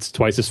Pentium that's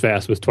twice as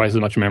fast with twice as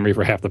much memory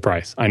for half the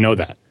price. I know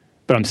that,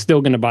 but I'm still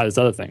going to buy this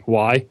other thing.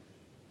 Why?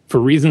 For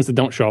reasons that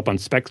don't show up on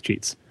spec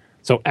sheets.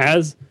 So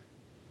as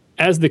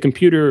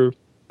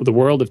the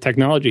world of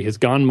technology has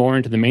gone more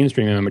into the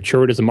mainstream and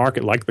matured as a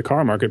market like the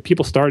car market,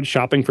 people started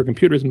shopping for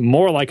computers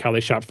more like how they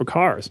shop for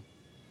cars.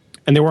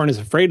 And they weren't as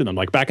afraid of them.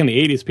 Like back in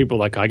the 80s, people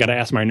were like, I got to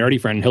ask my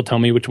nerdy friend, and he'll tell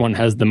me which one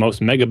has the most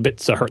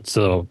megabits a hertz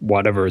or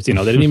whatever. They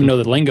didn't even know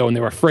the lingo, and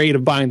they were afraid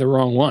of buying the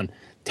wrong one.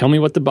 Tell me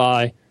what to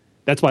buy.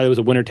 That's why it was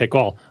a winner take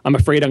all. I'm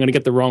afraid I'm going to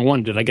get the wrong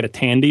one. Did I get a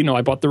Tandy? No,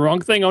 I bought the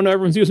wrong thing. Oh no,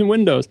 everyone's using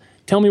Windows.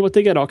 Tell me what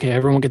they get. Okay,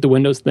 everyone get the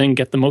Windows thing,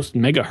 get the most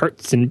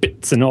megahertz and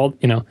bits and all,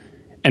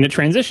 And it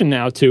transitioned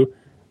now to,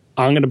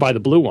 I'm going to buy the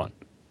blue one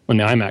when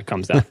the iMac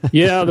comes out.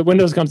 Yeah, the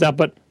Windows comes out,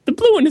 but the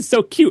blue one is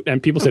so cute.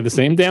 And people say the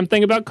same damn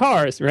thing about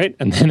cars, right?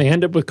 And then they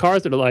end up with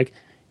cars that are like,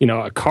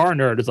 a car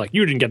nerd is like,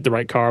 you didn't get the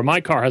right car.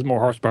 My car has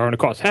more horsepower and it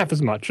costs half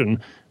as much. And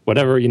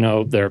whatever,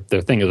 their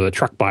thing is, a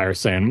truck buyer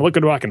saying, look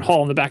at what I can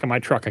haul in the back of my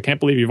truck. I can't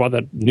believe you bought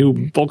that new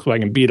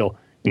Volkswagen Beetle.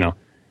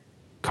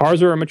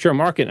 Cars are a mature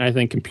market, and I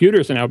think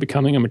computers are now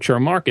becoming a mature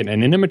market.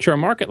 And in a mature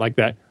market like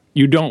that,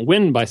 you don't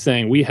win by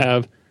saying we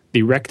have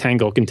the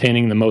rectangle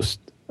containing the most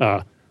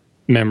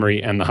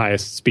memory and the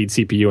highest speed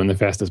CPU and the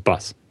fastest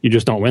bus. You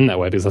just don't win that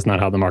way because that's not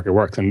how the market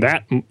works. And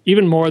that,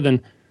 even more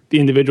than the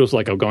individuals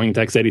like going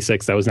to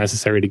x86, that was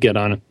necessary to get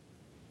on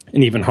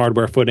an even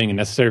hardware footing and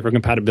necessary for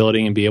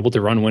compatibility and be able to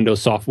run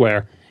Windows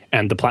software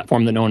and the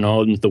platform that no one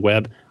owns, the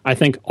web. I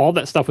think all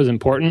that stuff was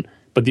important,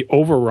 but the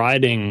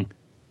overriding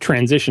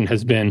transition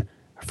has been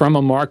from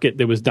a market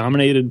that was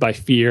dominated by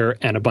fear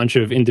and a bunch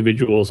of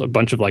individuals, a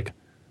bunch of I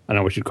don't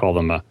know what you'd call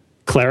them,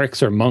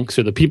 clerics or monks,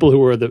 or the people who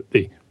were the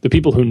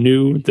people who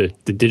knew the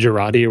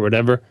digerati or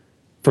whatever,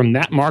 from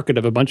that market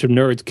of a bunch of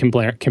nerds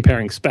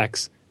comparing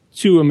specs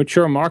to a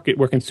mature market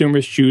where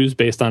consumers choose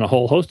based on a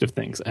whole host of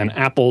things. And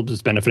Apple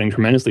is benefiting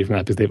tremendously from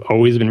that because they've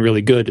always been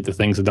really good at the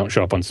things that don't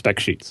show up on spec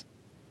sheets.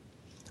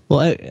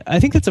 Well, I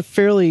think that's a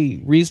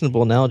fairly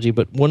reasonable analogy,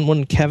 but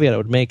one caveat I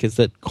would make is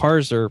that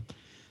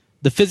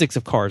the physics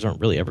of cars aren't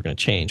really ever going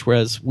to change,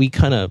 whereas we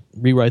kind of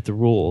rewrite the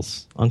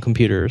rules on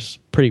computers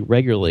pretty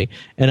regularly.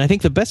 And I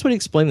think the best way to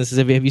explain this is,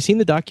 have you seen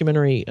the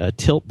documentary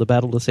Tilt, The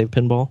Battle to Save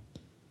Pinball?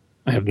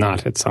 I have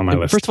not. It's on my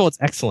list. First of all, it's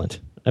excellent.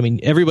 I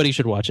mean, everybody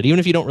should watch it. Even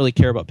if you don't really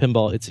care about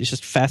pinball, it's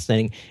just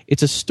fascinating.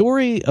 It's a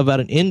story about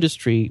an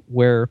industry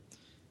where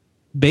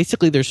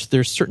basically there's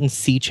certain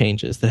sea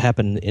changes that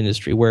happen in the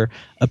industry where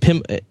a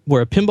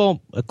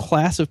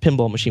class of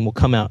pinball machine will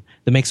come out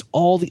that makes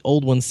all the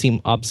old ones seem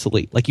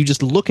obsolete. Like, you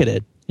just look at it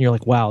and you're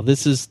like, wow,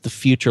 this is the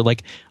future.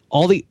 Like,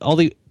 all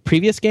the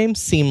previous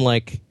games seem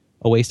like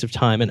a waste of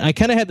time. And I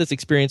kind of had this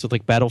experience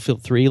with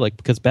Battlefield 3,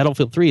 because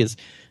Battlefield 3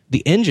 the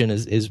engine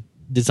is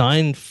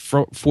designed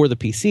for the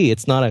PC.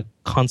 It's not a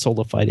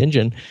console-ified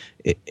engine.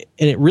 And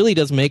it really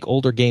does make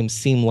older games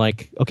seem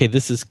like, okay,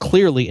 this is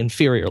clearly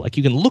inferior. Like,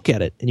 you can look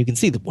at it and you can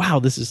see that, wow,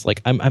 this is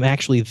I'm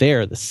actually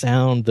there. The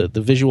sound, the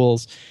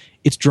visuals,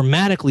 it's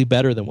dramatically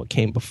better than what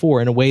came before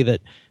in a way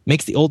that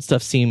makes the old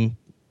stuff seem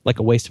like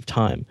a waste of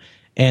time.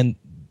 And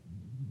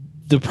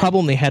the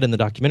problem they had in the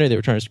documentary they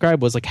were trying to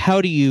describe was, how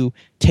do you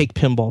take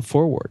pinball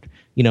forward?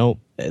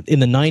 In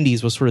the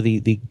 90s was sort of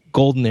the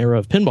golden era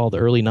of pinball, the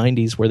early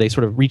 90s, where they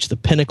sort of reached the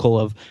pinnacle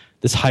of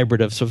this hybrid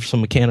of sort of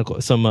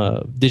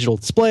some digital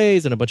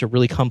displays and a bunch of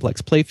really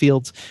complex play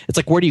fields. It's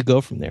like, where do you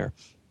go from there?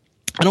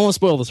 I don't want to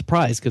spoil the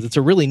surprise because it's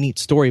a really neat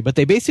story, but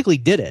they basically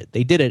did it.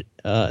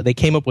 They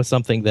came up with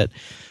something that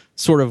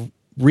sort of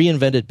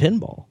reinvented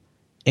pinball.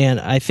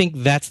 And I think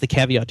that's the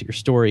caveat to your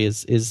story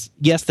is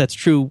yes, that's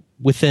true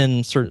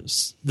within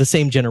the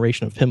same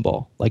generation of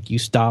pinball. Like, you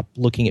stop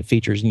looking at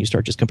features and you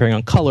start just comparing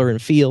on color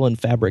and feel and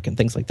fabric and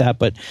things like that.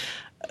 But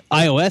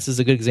iOS is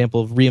a good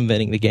example of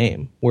reinventing the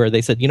game, where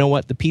they said, you know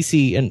what, the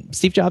PC, and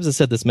Steve Jobs has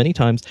said this many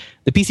times,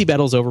 the PC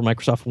battle's over,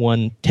 Microsoft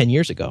won 10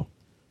 years ago.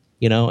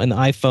 And the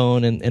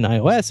iPhone and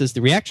iOS is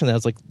the reaction to that.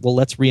 It's like, well,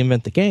 let's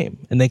reinvent the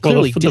game. And they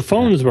clearly did. The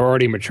phones were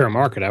already a mature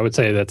market. I would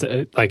say that's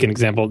like an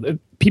example.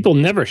 People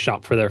never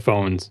shop for their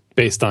phones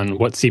based on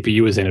what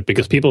CPU is in it,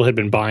 because people had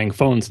been buying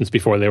phones since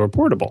before they were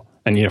portable.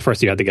 And,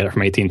 first you had to get it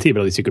from AT&T,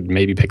 but at least you could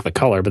maybe pick the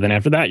color. But then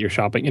after that, you're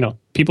shopping,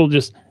 people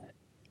just,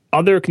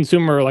 other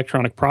consumer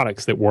electronic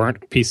products that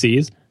weren't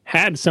PCs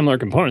had similar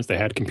components. They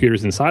had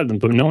computers inside them,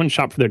 but no one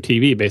shopped for their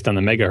TV based on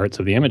the megahertz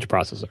of the image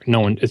processor.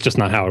 It's just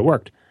not how it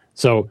worked.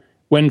 So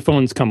when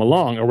phones come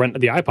along, or when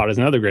the iPod is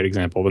another great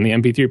example, when the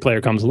MP3 player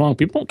comes along,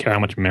 people don't care how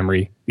much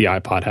memory the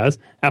iPod has.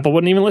 Apple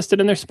wouldn't even list it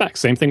in their specs.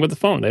 Same thing with the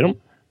phone. They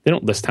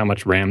don't list how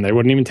much RAM. They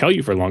wouldn't even tell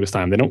you for the longest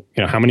time. They don't,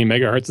 how many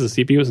megahertz is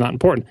the CPU is not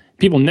important.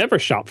 People never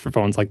shopped for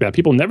phones like that.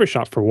 People never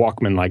shopped for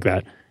Walkman like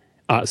that.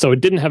 So it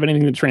didn't have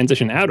anything to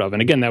transition out of.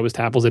 And again, that was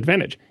to Apple's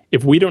advantage.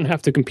 If we don't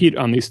have to compete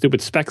on these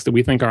stupid specs that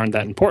we think aren't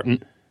that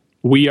important,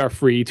 we are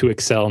free to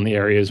excel in the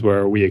areas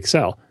where we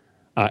excel.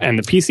 And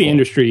the PC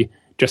industry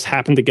just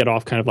happened to get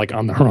off kind of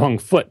on the wrong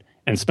foot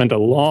and spent a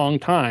long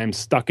time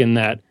stuck in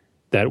that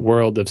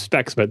world of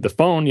specs. But the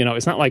phone,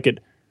 it's not like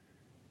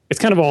it's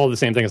kind of all the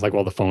same thing. It's like,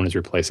 well, the phone is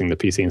replacing the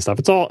PC and stuff.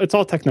 It's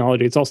all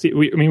technology.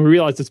 We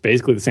realize it's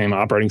basically the same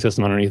operating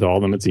system underneath all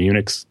of them. It's a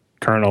Unix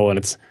kernel, and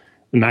it's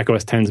the Mac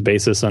OS X's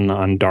basis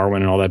on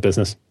Darwin and all that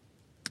business.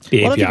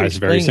 The API is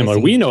very similar.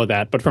 We know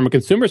that, but from a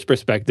consumer's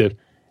perspective,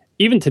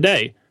 even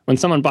today, when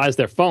someone buys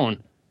their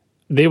phone,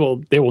 they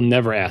will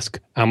never ask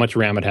how much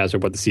RAM it has or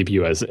what the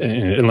CPU has,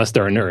 unless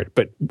they're a nerd.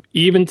 But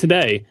even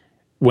today,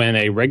 when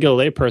a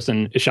regular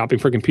layperson is shopping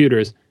for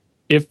computers,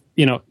 if,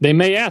 you know, they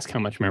may ask how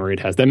much memory it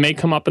has. That may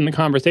come up in the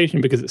conversation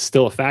because it's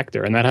still a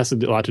factor. And that has a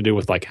lot to do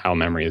with like how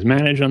memory is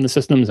managed on the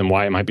systems and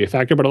why it might be a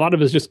factor. But a lot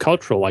of it is just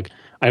cultural. Like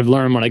I've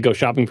learned when I go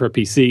shopping for a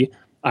PC,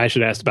 I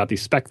should ask about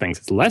these spec things.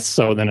 It's less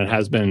so than it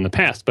has been in the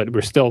past, but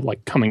we're still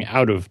like coming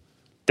out of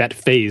that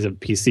phase of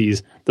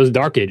PCs, those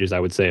dark ages, I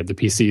would say, of the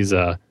PC's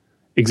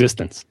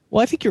existence.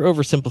 Well, I think you're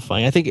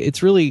oversimplifying. I think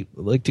it's really,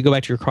 like, to go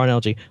back to your car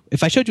analogy,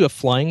 if I showed you a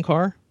flying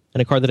car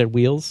and a car that had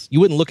wheels, you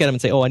wouldn't look at them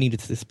and say, oh, I need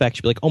the specs.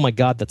 You'd be like, oh my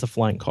God, that's a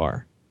flying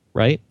car,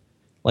 right?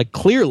 Like,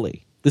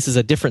 clearly, this is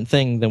a different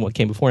thing than what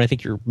came before, and I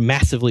think you're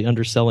massively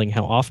underselling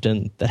how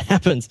often that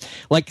happens.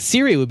 Like,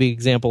 Siri would be an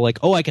example, like,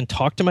 oh, I can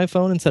talk to my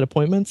phone and set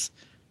appointments,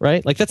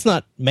 right? Like, that's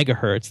not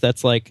megahertz.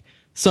 That's like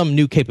some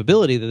new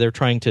capability that they're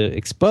trying to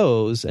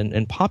expose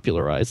and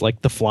popularize,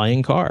 like the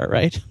flying car,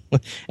 right?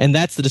 And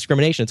that's the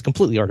discrimination. It's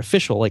completely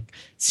artificial. Like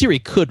Siri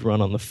could run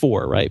on the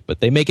 4, right?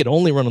 But they make it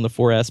only run on the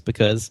 4S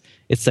because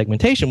it's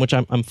segmentation, which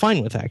I'm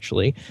fine with,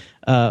 actually.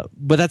 But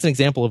that's an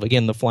example of,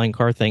 again, the flying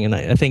car thing. And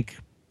I think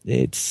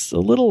it's a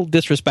little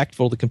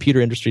disrespectful to the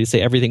computer industry to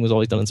say everything was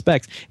always done in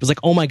specs. It was like,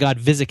 oh my God,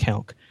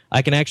 VisiCalc.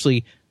 I can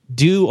actually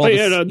do all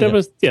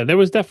this. There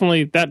was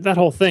definitely that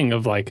whole thing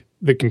of like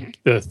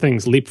the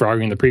things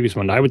leapfrogging the previous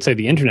one. I would say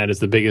the internet is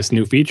the biggest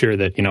new feature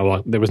that, you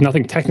know, there was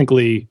nothing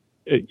technically,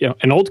 you know,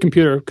 an old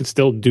computer could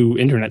still do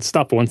internet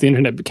stuff, but once the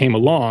internet came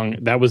along,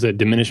 that was a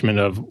diminishment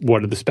of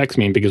what do the specs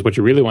mean, because what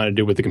you really want to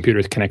do with the computer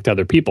is connect to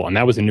other people, and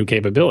that was a new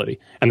capability.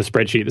 And the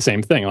spreadsheet, the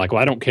same thing. Like,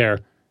 well, I don't care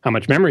how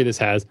much memory this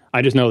has.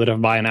 I just know that if I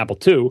buy an Apple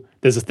II,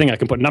 there's a thing I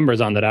can put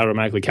numbers on that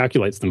automatically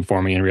calculates them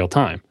for me in real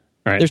time.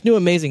 Right. There's new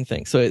amazing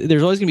things. So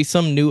there's always going to be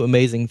some new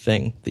amazing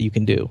thing that you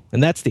can do.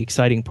 And that's the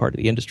exciting part of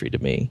the industry to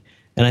me.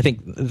 And I think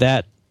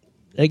that,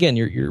 again,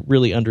 you're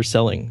really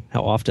underselling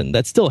how often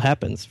that still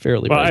happens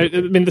fairly. Well, I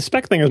mean, the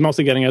spec thing is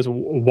mostly getting as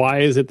why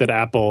is it that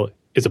Apple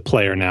is a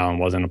player now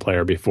and wasn't a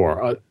player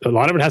before? A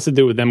lot of it has to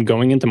do with them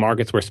going into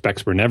markets where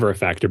specs were never a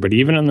factor. But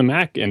even in the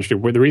Mac industry,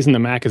 where the reason the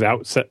Mac is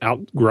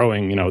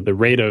outgrowing, you know, the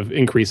rate of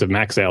increase of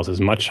Mac sales is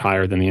much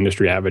higher than the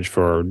industry average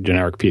for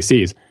generic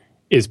PCs,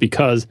 is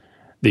because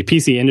the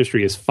PC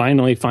industry is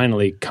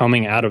finally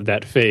coming out of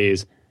that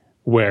phase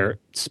where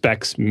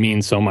specs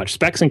mean so much.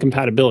 Specs and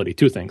compatibility,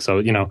 two things. So,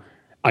 you know,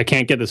 I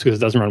can't get this because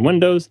it doesn't run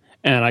Windows,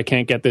 and I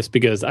can't get this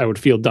because I would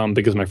feel dumb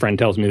because my friend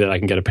tells me that I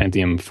can get a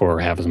Pentium for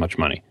half as much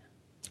money.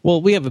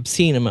 Well, we have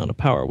obscene amount of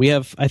power.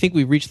 I think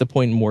we've reached the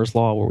point in Moore's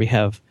Law where we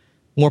have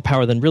more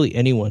power than really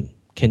anyone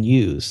can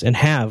use and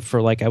have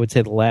for, like, I would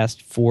say the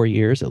last 4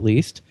 years at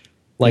least.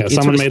 Like, yeah,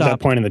 someone made that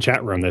point in the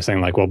chat room. They're saying,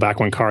 like, well, back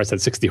when cars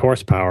had 60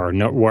 horsepower,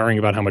 not worrying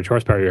about how much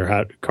horsepower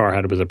your car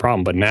had was a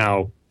problem. But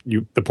now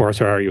the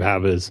horsepower you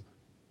have is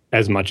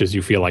as much as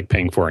you feel like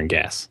paying for in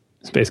gas.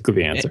 It's basically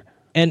the answer.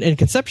 And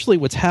conceptually,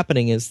 what's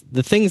happening is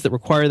the things that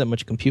require that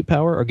much compute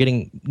power are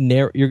getting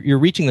narrow. You're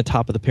reaching the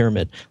top of the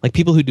pyramid. Like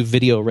people who do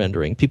video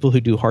rendering, people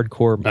who do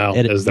hardcore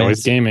editing. There's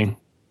always gaming.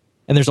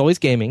 And there's always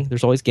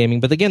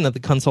gaming. But again, the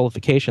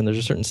consolification, there's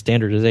a certain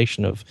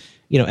standardization of,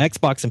 you know,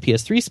 Xbox and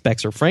PS3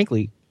 specs are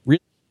frankly really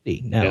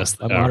shitty now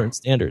by modern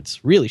standards.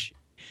 Really shitty.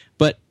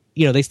 But,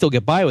 you know, they still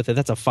get by with it.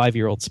 That's a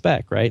 5-year-old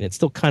spec, right? And it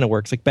still kind of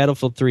works. Like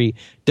Battlefield 3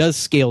 does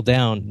scale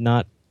down,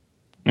 not...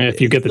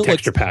 If you get the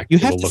texture pack, you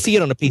have to see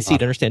it on a PC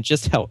to understand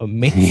just how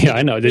amazing. Yeah,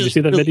 I know. Did you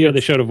see that video they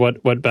showed of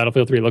what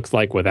Battlefield 3 looks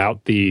like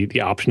without the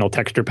optional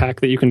texture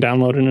pack that you can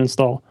download and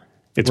install?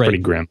 It's pretty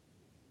grim.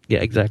 Yeah,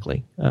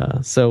 exactly.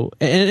 So,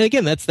 and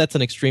again, that's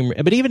an extreme.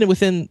 But even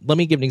within, let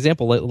me give an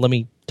example. Let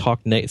me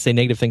say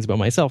negative things about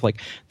myself.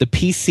 Like the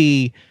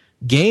PC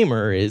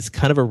gamer is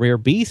kind of a rare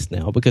beast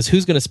now, because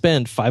who's going to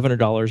spend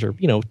 $500 or,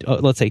 you know,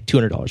 let's say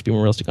 $200, be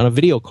more realistic, on a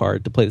video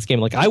card to play this game?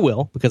 Like I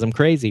will, because I'm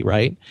crazy,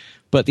 right?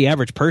 But the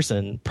average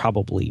person,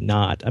 probably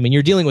not. I mean,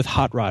 you're dealing with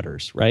hot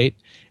rodders, right?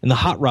 And the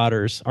hot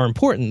rodders are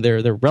important.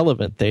 They're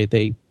relevant.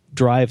 They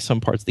drive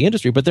some parts of the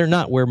industry, but they're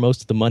not where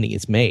most of the money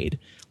is made.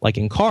 Like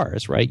in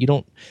cars, right? You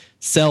don't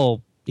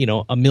sell, you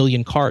know, 1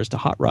 million cars to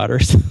hot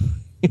rodders.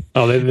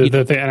 Oh,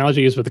 the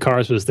analogy used with the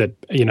cars was that,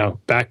 you know,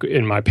 back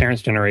in my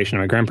parents' generation,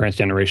 my grandparents'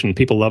 generation,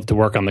 people loved to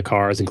work on the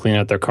cars and clean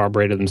out their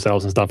carburetor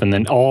themselves and stuff. And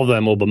then all of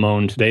them will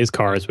bemoan today's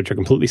cars, which are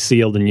completely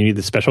sealed, and you need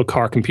the special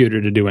car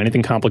computer to do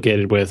anything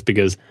complicated with,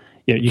 because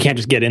you know, you can't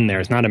just get in there.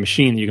 It's not a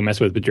machine that you can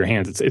mess with your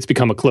hands. It's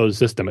become a closed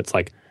system. It's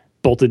like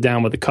bolted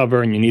down with a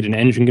cover, and you need an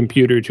engine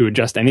computer to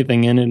adjust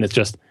anything in it.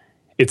 And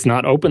it's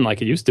not open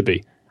like it used to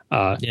be.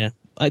 Yeah.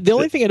 The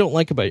only thing I don't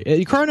like about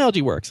it, car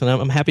analogy works, and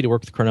I'm happy to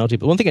work with car analogy,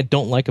 but one thing I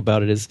don't like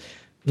about it is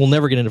we'll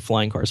never get into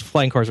flying cars.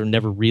 Flying cars are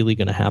never really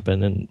going to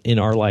happen in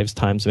our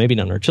lifetimes, maybe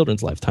not in our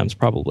children's lifetimes,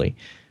 probably.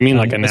 You mean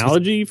like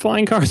analogy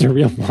flying cars or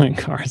real flying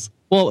cars?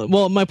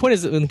 Well, my point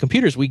is that in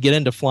computers, we get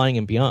into flying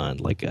and beyond.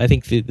 Like, I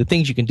think the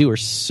things you can do are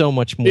so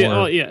much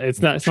more.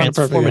 It's not a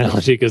perfect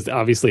analogy, because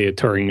obviously a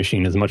Turing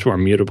machine is a much more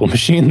mutable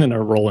machine than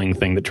a rolling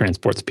thing that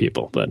transports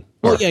people.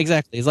 Yeah,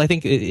 exactly. I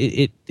think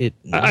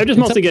I'm just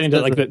mostly getting to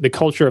like the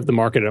culture of the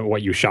market and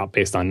what you shop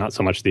based on, not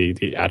so much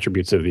the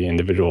attributes of the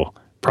individual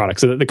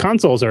products. So the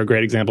consoles are a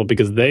great example,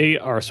 because they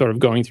are sort of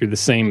going through the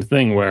same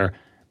thing where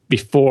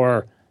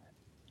before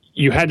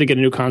you had to get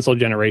a new console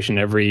generation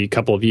every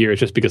couple of years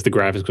just because the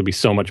graphics would be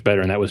so much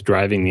better, and that was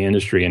driving the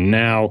industry. And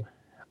now,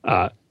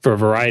 for a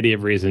variety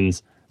of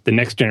reasons, the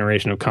next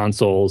generation of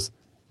consoles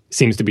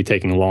seems to be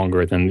taking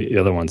longer than the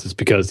other ones. It's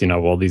because, these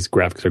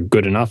graphics are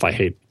good enough. I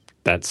hate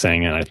that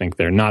saying, and I think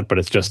they're not, but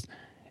it's just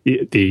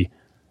the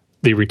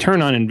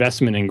return on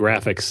investment in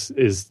graphics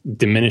is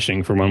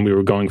diminishing from when we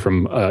were going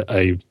from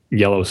a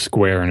yellow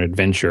square and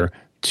adventure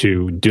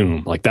to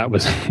Doom. Like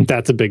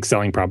that's a big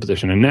selling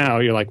proposition. And now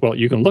you're like, well,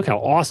 you can look how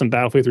awesome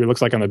Battlefield 3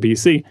 looks like on the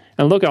PC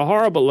and look how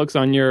horrible it looks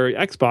on your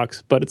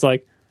Xbox, but it's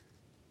like,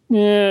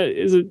 yeah,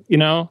 is it,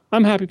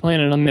 I'm happy playing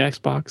it on the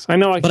Xbox. I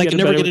know I can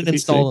never get it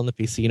installed on the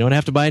PC, and I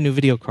have to buy a new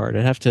video card.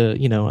 I'd have to,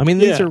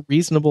 these are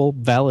reasonable,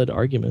 valid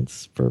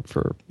arguments for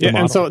the model.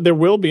 And so there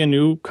will be a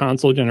new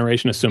console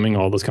generation, assuming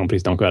all those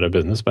companies don't go out of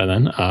business by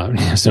then,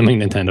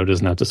 assuming Nintendo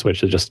doesn't have to switch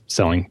to just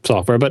selling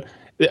software. But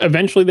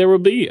eventually there will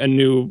be a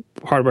new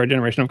hardware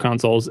generation of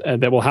consoles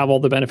that will have all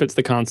the benefits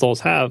the consoles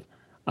have.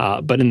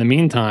 But in the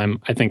meantime,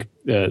 I think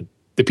the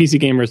PC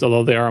gamers,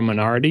 although they are a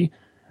minority,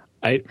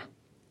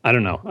 I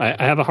don't know.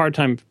 I have a hard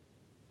time,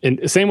 in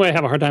the same way I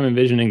have a hard time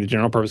envisioning the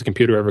general purpose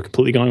computer ever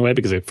completely going away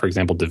because, for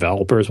example,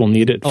 developers will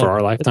need it for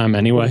our lifetime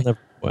anyway.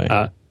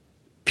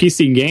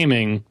 PC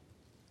gaming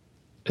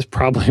is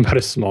probably about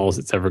as small as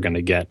it's ever going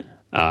to get.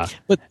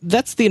 But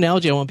that's the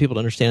analogy I want people to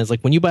understand is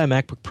like when you buy a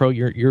MacBook Pro,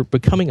 you're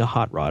becoming a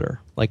hot rodder.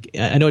 Like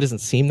I know it doesn't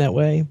seem that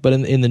way, but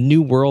in the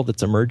new world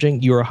that's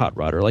emerging, you're a hot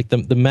rodder. Like the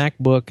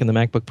MacBook and the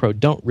MacBook Pro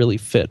don't really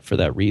fit for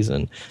that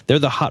reason. They're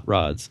the hot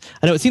rods.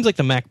 I know it seems like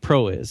the Mac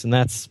Pro is, and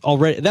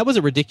that was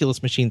a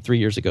ridiculous machine 3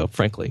 years ago,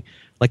 frankly.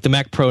 Like the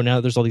Mac Pro, now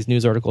there's all these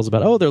news articles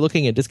about, they're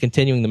looking at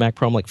discontinuing the Mac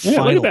Pro. I'm like,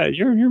 finally. Look at that.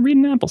 You're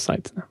reading Apple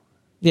sites now.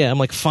 Yeah, I'm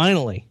like,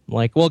 finally. I'm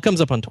like, well, it comes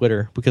up on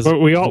Twitter because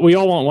we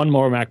all want one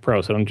more Mac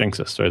Pro, so don't jinx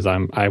us. So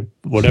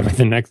whatever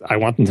the next, I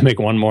want them to make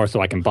one more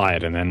so I can buy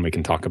it, and then we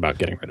can talk about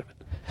getting rid of it.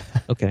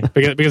 Okay.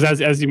 because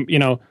as you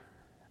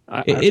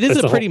it is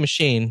a pretty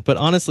machine, but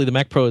honestly, the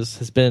Mac Pro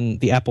has been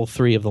the Apple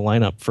III of the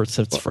lineup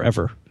since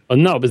forever. Well,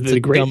 no, but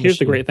here's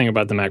the great thing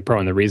about the Mac Pro,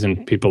 and the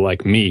reason people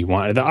like me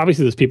want it.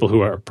 Obviously, there's people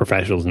who are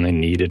professionals and they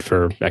need it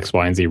for X,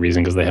 Y, and Z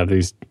reason because they have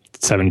these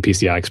 7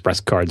 PCI Express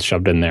cards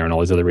shoved in there and all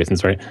these other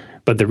reasons, right?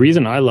 But the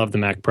reason I love the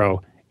Mac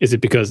Pro is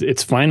because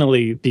it's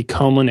finally the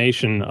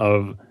culmination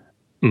of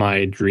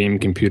my dream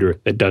computer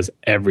that does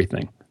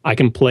everything. I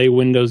can play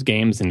Windows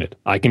games in it.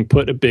 I can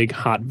put a big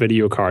hot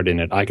video card in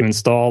it. I can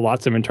install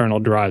lots of internal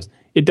drives.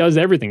 It does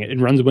everything. It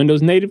runs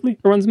Windows natively.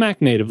 It runs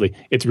Mac natively.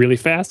 It's really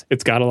fast.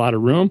 It's got a lot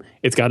of room.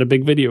 It's got a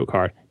big video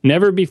card.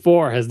 Never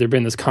before has there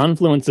been this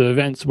confluence of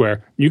events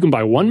where you can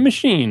buy one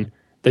machine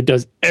that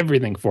does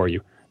everything for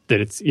you.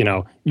 That it's,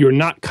 you're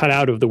not cut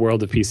out of the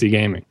world of PC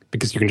gaming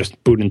because you can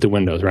just boot into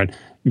Windows, right?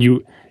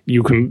 You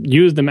can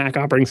use the Mac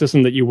operating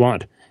system that you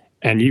want.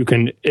 And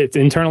it's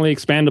internally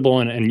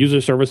expandable and user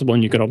serviceable,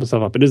 and you can open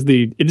stuff up. It is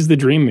the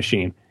dream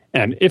machine.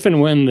 And if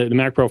and when the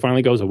Mac Pro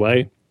finally goes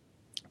away,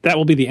 that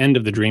will be the end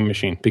of the dream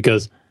machine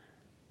because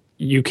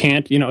you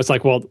can't. It's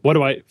like, well, what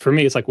do I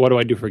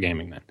do for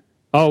gaming then?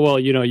 Oh, well,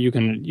 you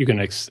can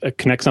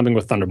connect something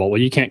with Thunderbolt.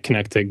 Well, you can't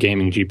connect a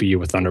gaming GPU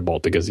with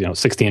Thunderbolt because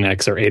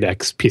 16x or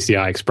 8x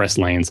PCI Express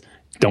lanes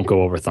don't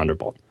go over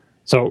Thunderbolt.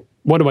 So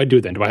what do I do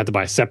then? Do I have to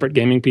buy a separate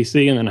gaming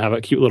PC and then have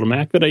a cute little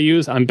Mac that I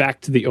use? I'm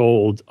back to the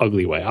old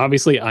ugly way.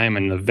 Obviously, I am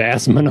in the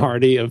vast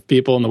minority of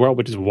people in the world,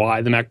 which is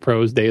why the Mac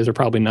Pro's days are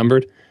probably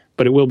numbered.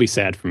 But it will be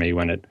sad for me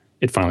when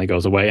it finally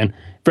goes away. And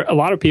for a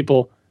lot of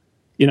people,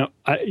 you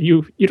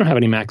don't have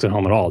any Macs at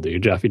home at all, do you,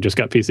 Jeff? You just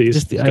got PCs?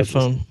 Just the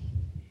iPhone.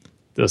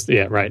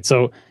 Yeah, right.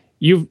 So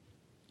you're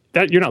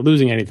not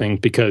losing anything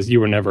because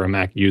you were never a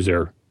Mac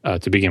user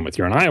to begin with.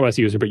 You're an iOS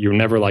user, but you were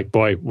never like,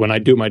 boy, when I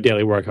do my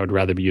daily work, I would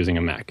rather be using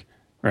a Mac.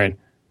 Right.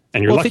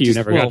 And you're lucky you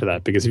never got to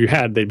that because if you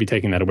had, they'd be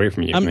taking that away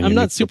from you. I'm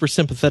not super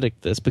sympathetic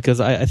to this because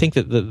I think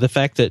that the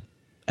fact that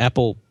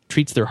Apple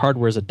treats their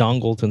hardware as a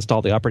dongle to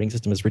install the operating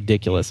system is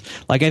ridiculous.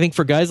 Like, I think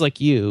for guys like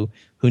you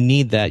who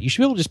need that, you should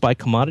be able to just buy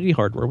commodity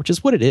hardware, which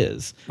is what it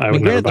is.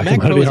 Granted, the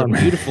Mac Pro is a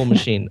beautiful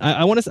machine.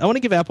 I want to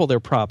give Apple their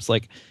props.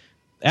 Like,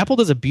 Apple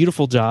does a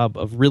beautiful job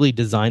of really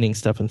designing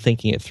stuff and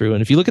thinking it through.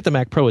 And if you look at the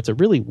Mac Pro, it's a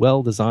really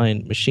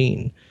well-designed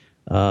machine.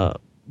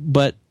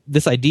 But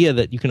this idea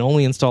that you can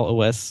only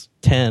install OS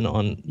 10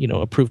 on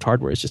approved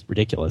hardware is just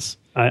ridiculous.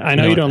 I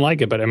know you don't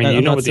like it, but I mean,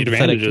 you know what the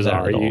advantages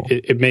are.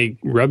 It may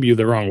rub you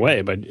the wrong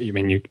way, but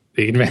the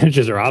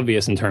advantages are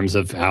obvious in terms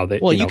of how they.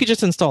 Well, you could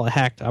just install a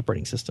hacked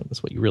operating system.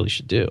 Is what you really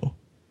should do.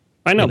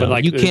 I know, but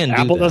like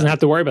Apple doesn't have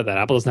to worry about that.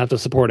 Apple doesn't have to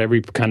support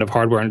every kind of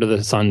hardware under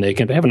the sun. They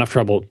have enough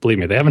trouble. Believe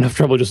me, they have enough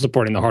trouble just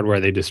supporting the hardware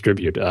they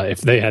distribute.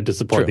 If they had to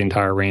support the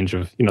entire range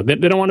of, they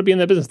don't want to be in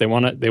that business. They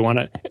want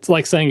to. It's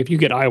like saying if you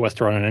get iOS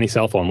to run on any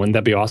cell phone, wouldn't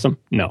that be awesome?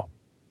 No,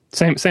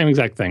 same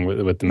exact thing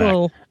with the Mac.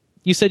 Well,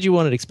 you said you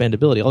wanted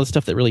expandability, all the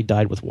stuff that really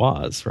died with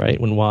Woz, right?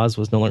 When Woz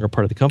was no longer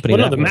part of the company.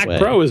 Well, no, the Mac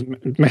Pro it's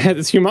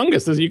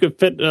humongous. You could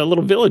fit a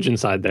little village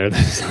inside there.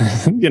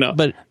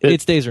 But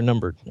its days are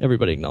numbered.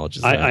 Everybody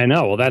acknowledges that. I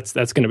know. Well, that's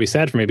going to be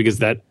sad for me because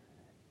that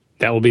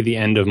that will be the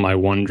end of my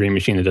one dream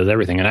machine that does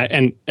everything.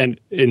 And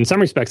in some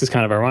respects, it's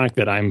kind of ironic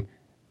that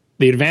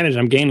the advantage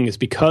I'm gaining is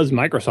because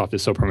Microsoft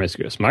is so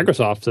promiscuous.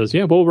 Microsoft says,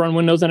 yeah, we'll run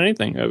Windows on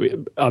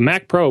anything. A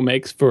Mac Pro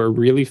makes for a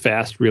really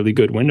fast, really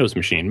good Windows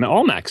machine.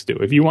 All Macs do.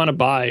 If you want to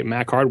buy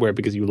Mac hardware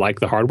because you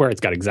like the hardware,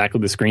 it's got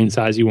exactly the screen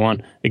size you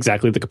want,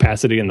 exactly the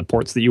capacity and the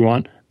ports that you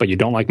want, but you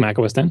don't like Mac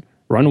OS X,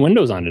 run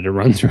Windows on it. It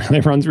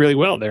runs really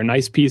well. They're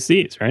nice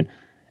PCs, right?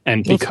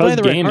 And because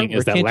gaming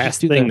is that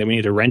last thing that we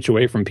need to wrench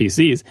away from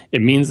PCs,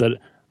 it means that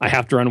I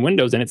have to run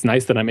Windows, and it's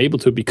nice that I'm able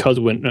to because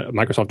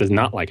Microsoft does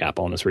not like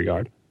Apple in this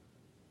regard.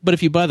 But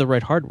if you buy the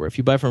right hardware, if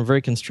you buy from a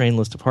very constrained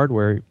list of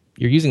hardware,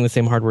 you're using the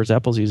same hardware as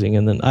Apple's using.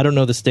 And then I don't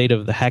know the state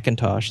of the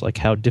Hackintosh, like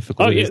how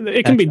difficult it is.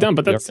 It can be done,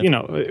 but that's,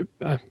 I'm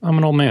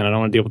an old man. I don't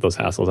want to deal with those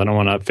hassles. I don't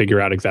want to figure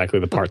out exactly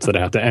the parts that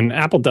I have to. And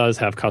Apple does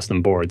have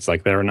custom boards.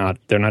 Like they're not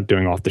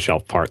doing off the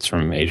shelf parts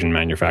from Asian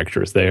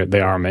manufacturers.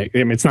 They are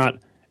making. I mean, it's not.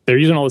 They're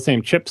using all the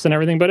same chips and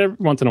everything, but every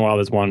once in a while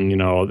there's one.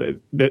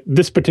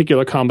 This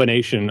particular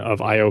combination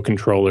of I/O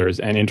controllers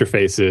and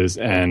interfaces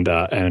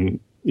and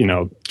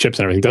chips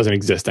and everything doesn't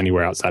exist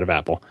anywhere outside of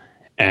Apple.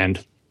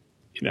 And,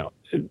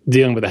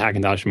 dealing with the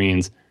Hackintosh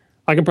means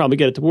I can probably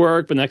get it to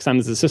work, but next time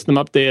there's a system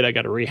update, I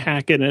got to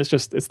rehack it. And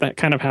it's that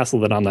kind of hassle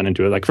that I'm not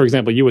into. Like, for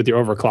example, you with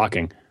your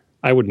overclocking,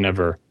 I would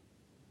never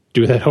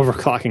do that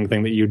overclocking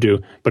thing that you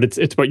do, but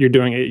it's what you're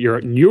doing.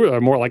 You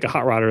are more like a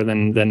hot rodder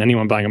than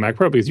anyone buying a Mac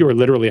Pro because you are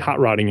literally hot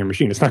rodding your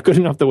machine. It's not good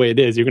enough the way it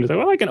is. You're going to say,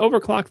 well, I can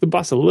overclock the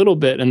bus a little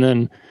bit and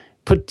then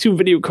put 2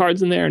 video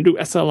cards in there and do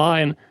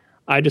SLI. And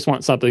I just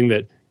want something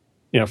that,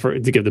 to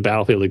give the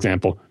Battlefield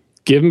example,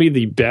 give me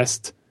the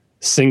best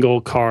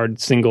single card,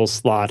 single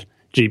slot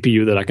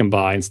GPU that I can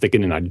buy and stick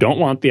it in. I don't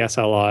want the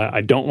SLI.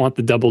 I don't want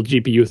the double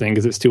GPU thing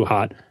because it's too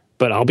hot,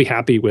 but I'll be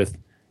happy with,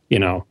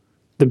 the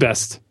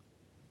best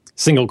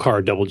single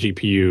card, double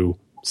GPU,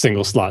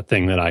 single slot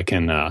thing that I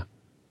can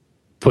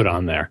put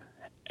on there.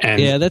 And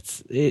yeah,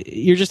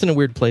 you're just in a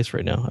weird place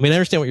right now. I mean, I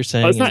understand what you're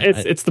saying.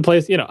 It's the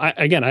place,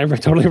 I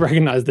totally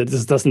recognize that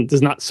this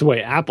does not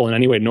sway Apple in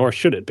any way, nor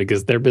should it,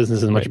 because their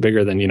business is much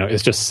bigger than,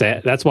 it's just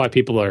sad. That's why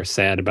people are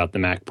sad about the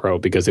Mac Pro,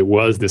 because it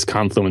was this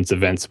confluence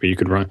events where you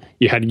could run,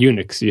 you had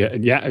Unix,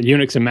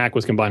 Unix and Mac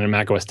was combined in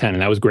Mac OS X,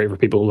 and that was great for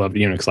people who loved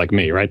Unix like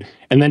me, right?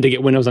 And then to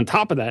get Windows on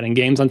top of that and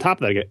games on top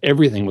of that, I get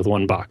everything with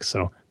one box.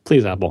 So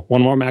please, Apple,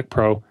 one more Mac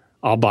Pro,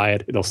 I'll buy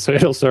it. It'll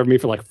serve me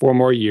for like 4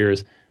 more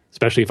years,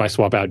 especially if I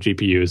swap out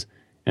GPUs,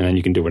 and then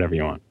you can do whatever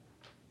you want.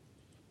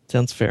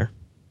 Sounds fair.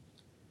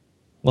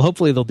 Well,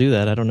 hopefully they'll do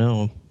that. I don't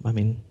know. I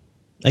mean,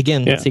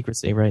 again,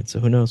 secrecy, right? So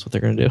who knows what they're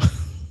going to do?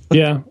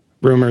 Yeah,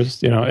 rumors.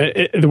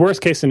 The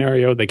worst case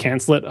scenario, they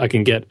cancel it. I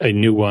can get a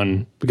new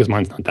one because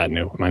mine's not that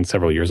new. Mine's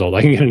several years old.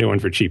 I can get a new one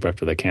for cheap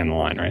after they can the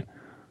line, right?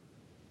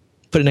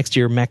 Put it next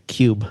to your Mac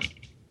Cube.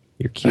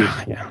 Your Cube.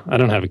 Yeah, I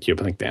don't have a Cube.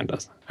 I think Dan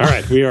does. All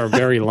right, we are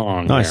very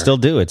long. No, I still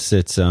do. It's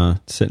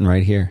sitting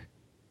right here.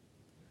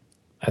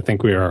 I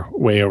think we are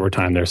way over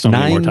time. There's so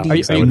many more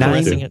topics. Are you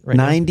caressing it right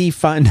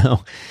 95, now?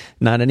 No,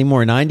 not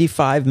anymore.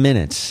 95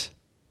 minutes.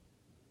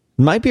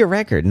 Might be a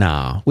record.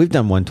 No, we've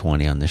done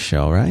 120 on this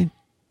show, right?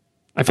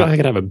 I feel like I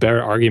could have a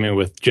better argument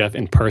with Jeff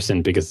in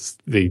person because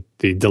the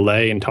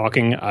delay in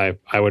talking, I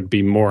would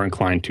be more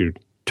inclined to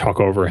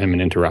talk over him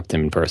and interrupt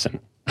him in person.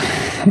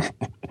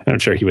 I'm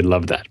sure he would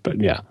love that,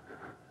 but yeah.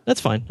 That's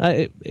fine.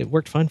 It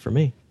worked fine for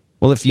me.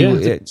 Well, if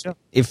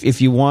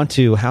you want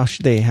to, how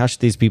should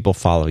these people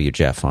follow you,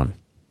 Jeff, on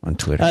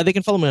Twitter? They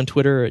can follow me on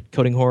Twitter at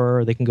Coding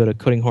Horror. They can go to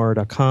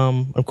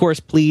codinghorror.com. Of course,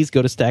 please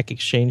go to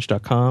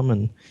stackexchange.com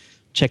and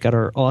check out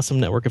our awesome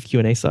network of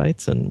Q&A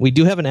sites. And we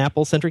do have an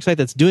Apple-centric site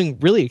that's doing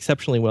really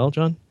exceptionally well,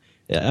 John.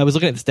 I was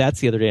looking at the stats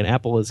the other day, and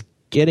Apple is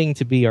getting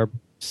to be our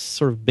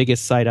sort of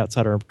biggest site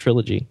outside our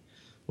trilogy,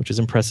 which is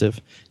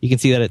impressive. You can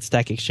see that at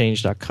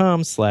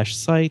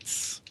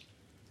stackexchange.com/sites.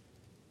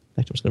 In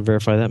fact, I'm just going to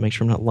verify that, make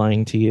sure I'm not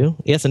lying to you.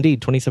 Yes,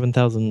 indeed,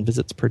 27,000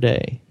 visits per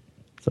day.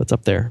 So it's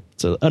up there.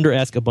 So under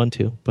Ask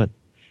Ubuntu, but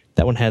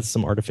that one has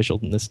some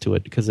artificialness to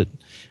it because it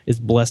is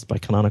blessed by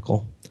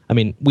Canonical. I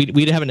mean,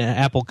 we'd have an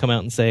Apple come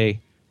out and say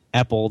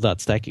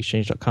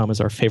apple.stackexchange.com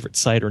is our favorite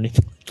site or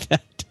anything like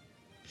that.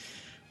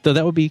 Though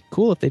that would be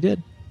cool if they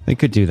did. They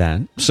could do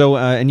that. So,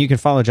 and you can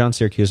follow John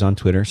Syracuse on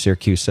Twitter,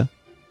 Syracusa.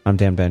 I'm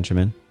Dan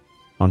Benjamin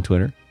on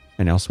Twitter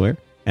and elsewhere.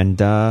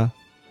 And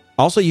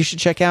also, you should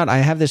check out, I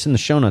have this in the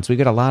show notes. We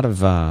got a lot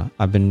of,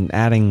 I've been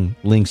adding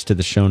links to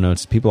the show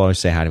notes. People always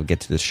say how to get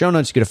to the show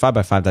notes. You go to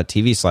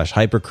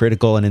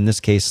 5by5.tv/hypercritical, and in this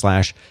case,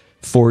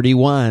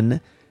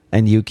 /41.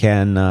 And you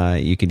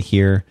can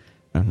hear,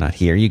 not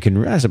hear,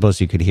 I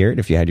suppose you could hear it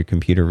if you had your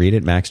computer read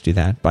it. Macs do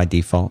that by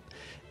default.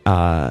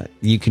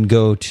 You can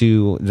go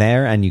to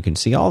there and you can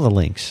see all the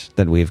links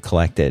that we've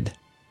collected.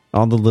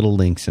 All the little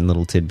links and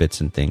little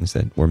tidbits and things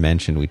that were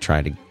mentioned. We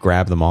try to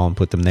grab them all and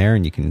put them there,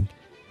 and you can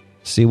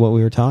see what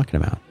we were talking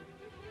about.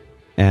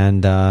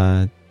 And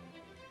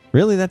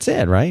really, that's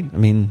it, right? I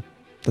mean,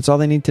 that's all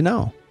they need to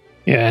know.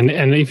 Yeah,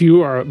 and if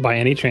you are, by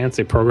any chance,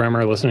 a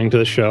programmer listening to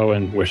the show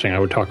and wishing I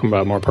would talk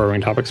about more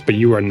programming topics, but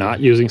you are not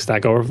using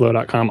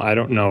StackOverflow.com, I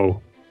don't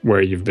know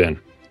where you've been.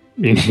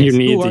 You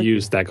need to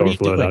use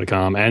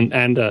StackOverflow.com and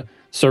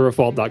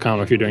serverfault.com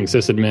if you're doing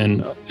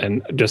sysadmin.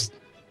 And just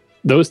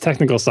those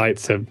technical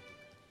sites have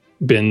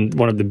been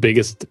one of the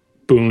biggest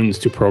boons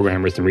to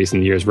programmers in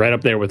recent years, right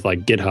up there with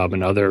like GitHub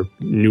and other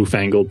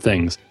newfangled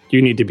things.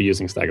 You need to be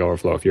using Stack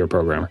Overflow if you're a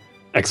programmer.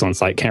 Excellent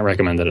site. Can't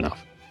recommend it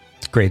enough.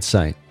 Great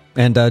site.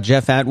 And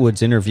Jeff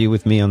Atwood's interview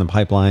with me on the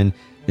pipeline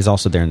is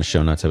also there in the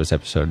show notes. It was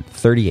episode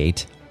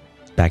 38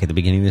 back at the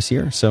beginning of this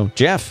year. So,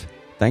 Jeff,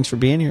 thanks for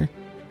being here.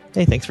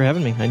 Hey, thanks for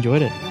having me. I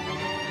enjoyed it.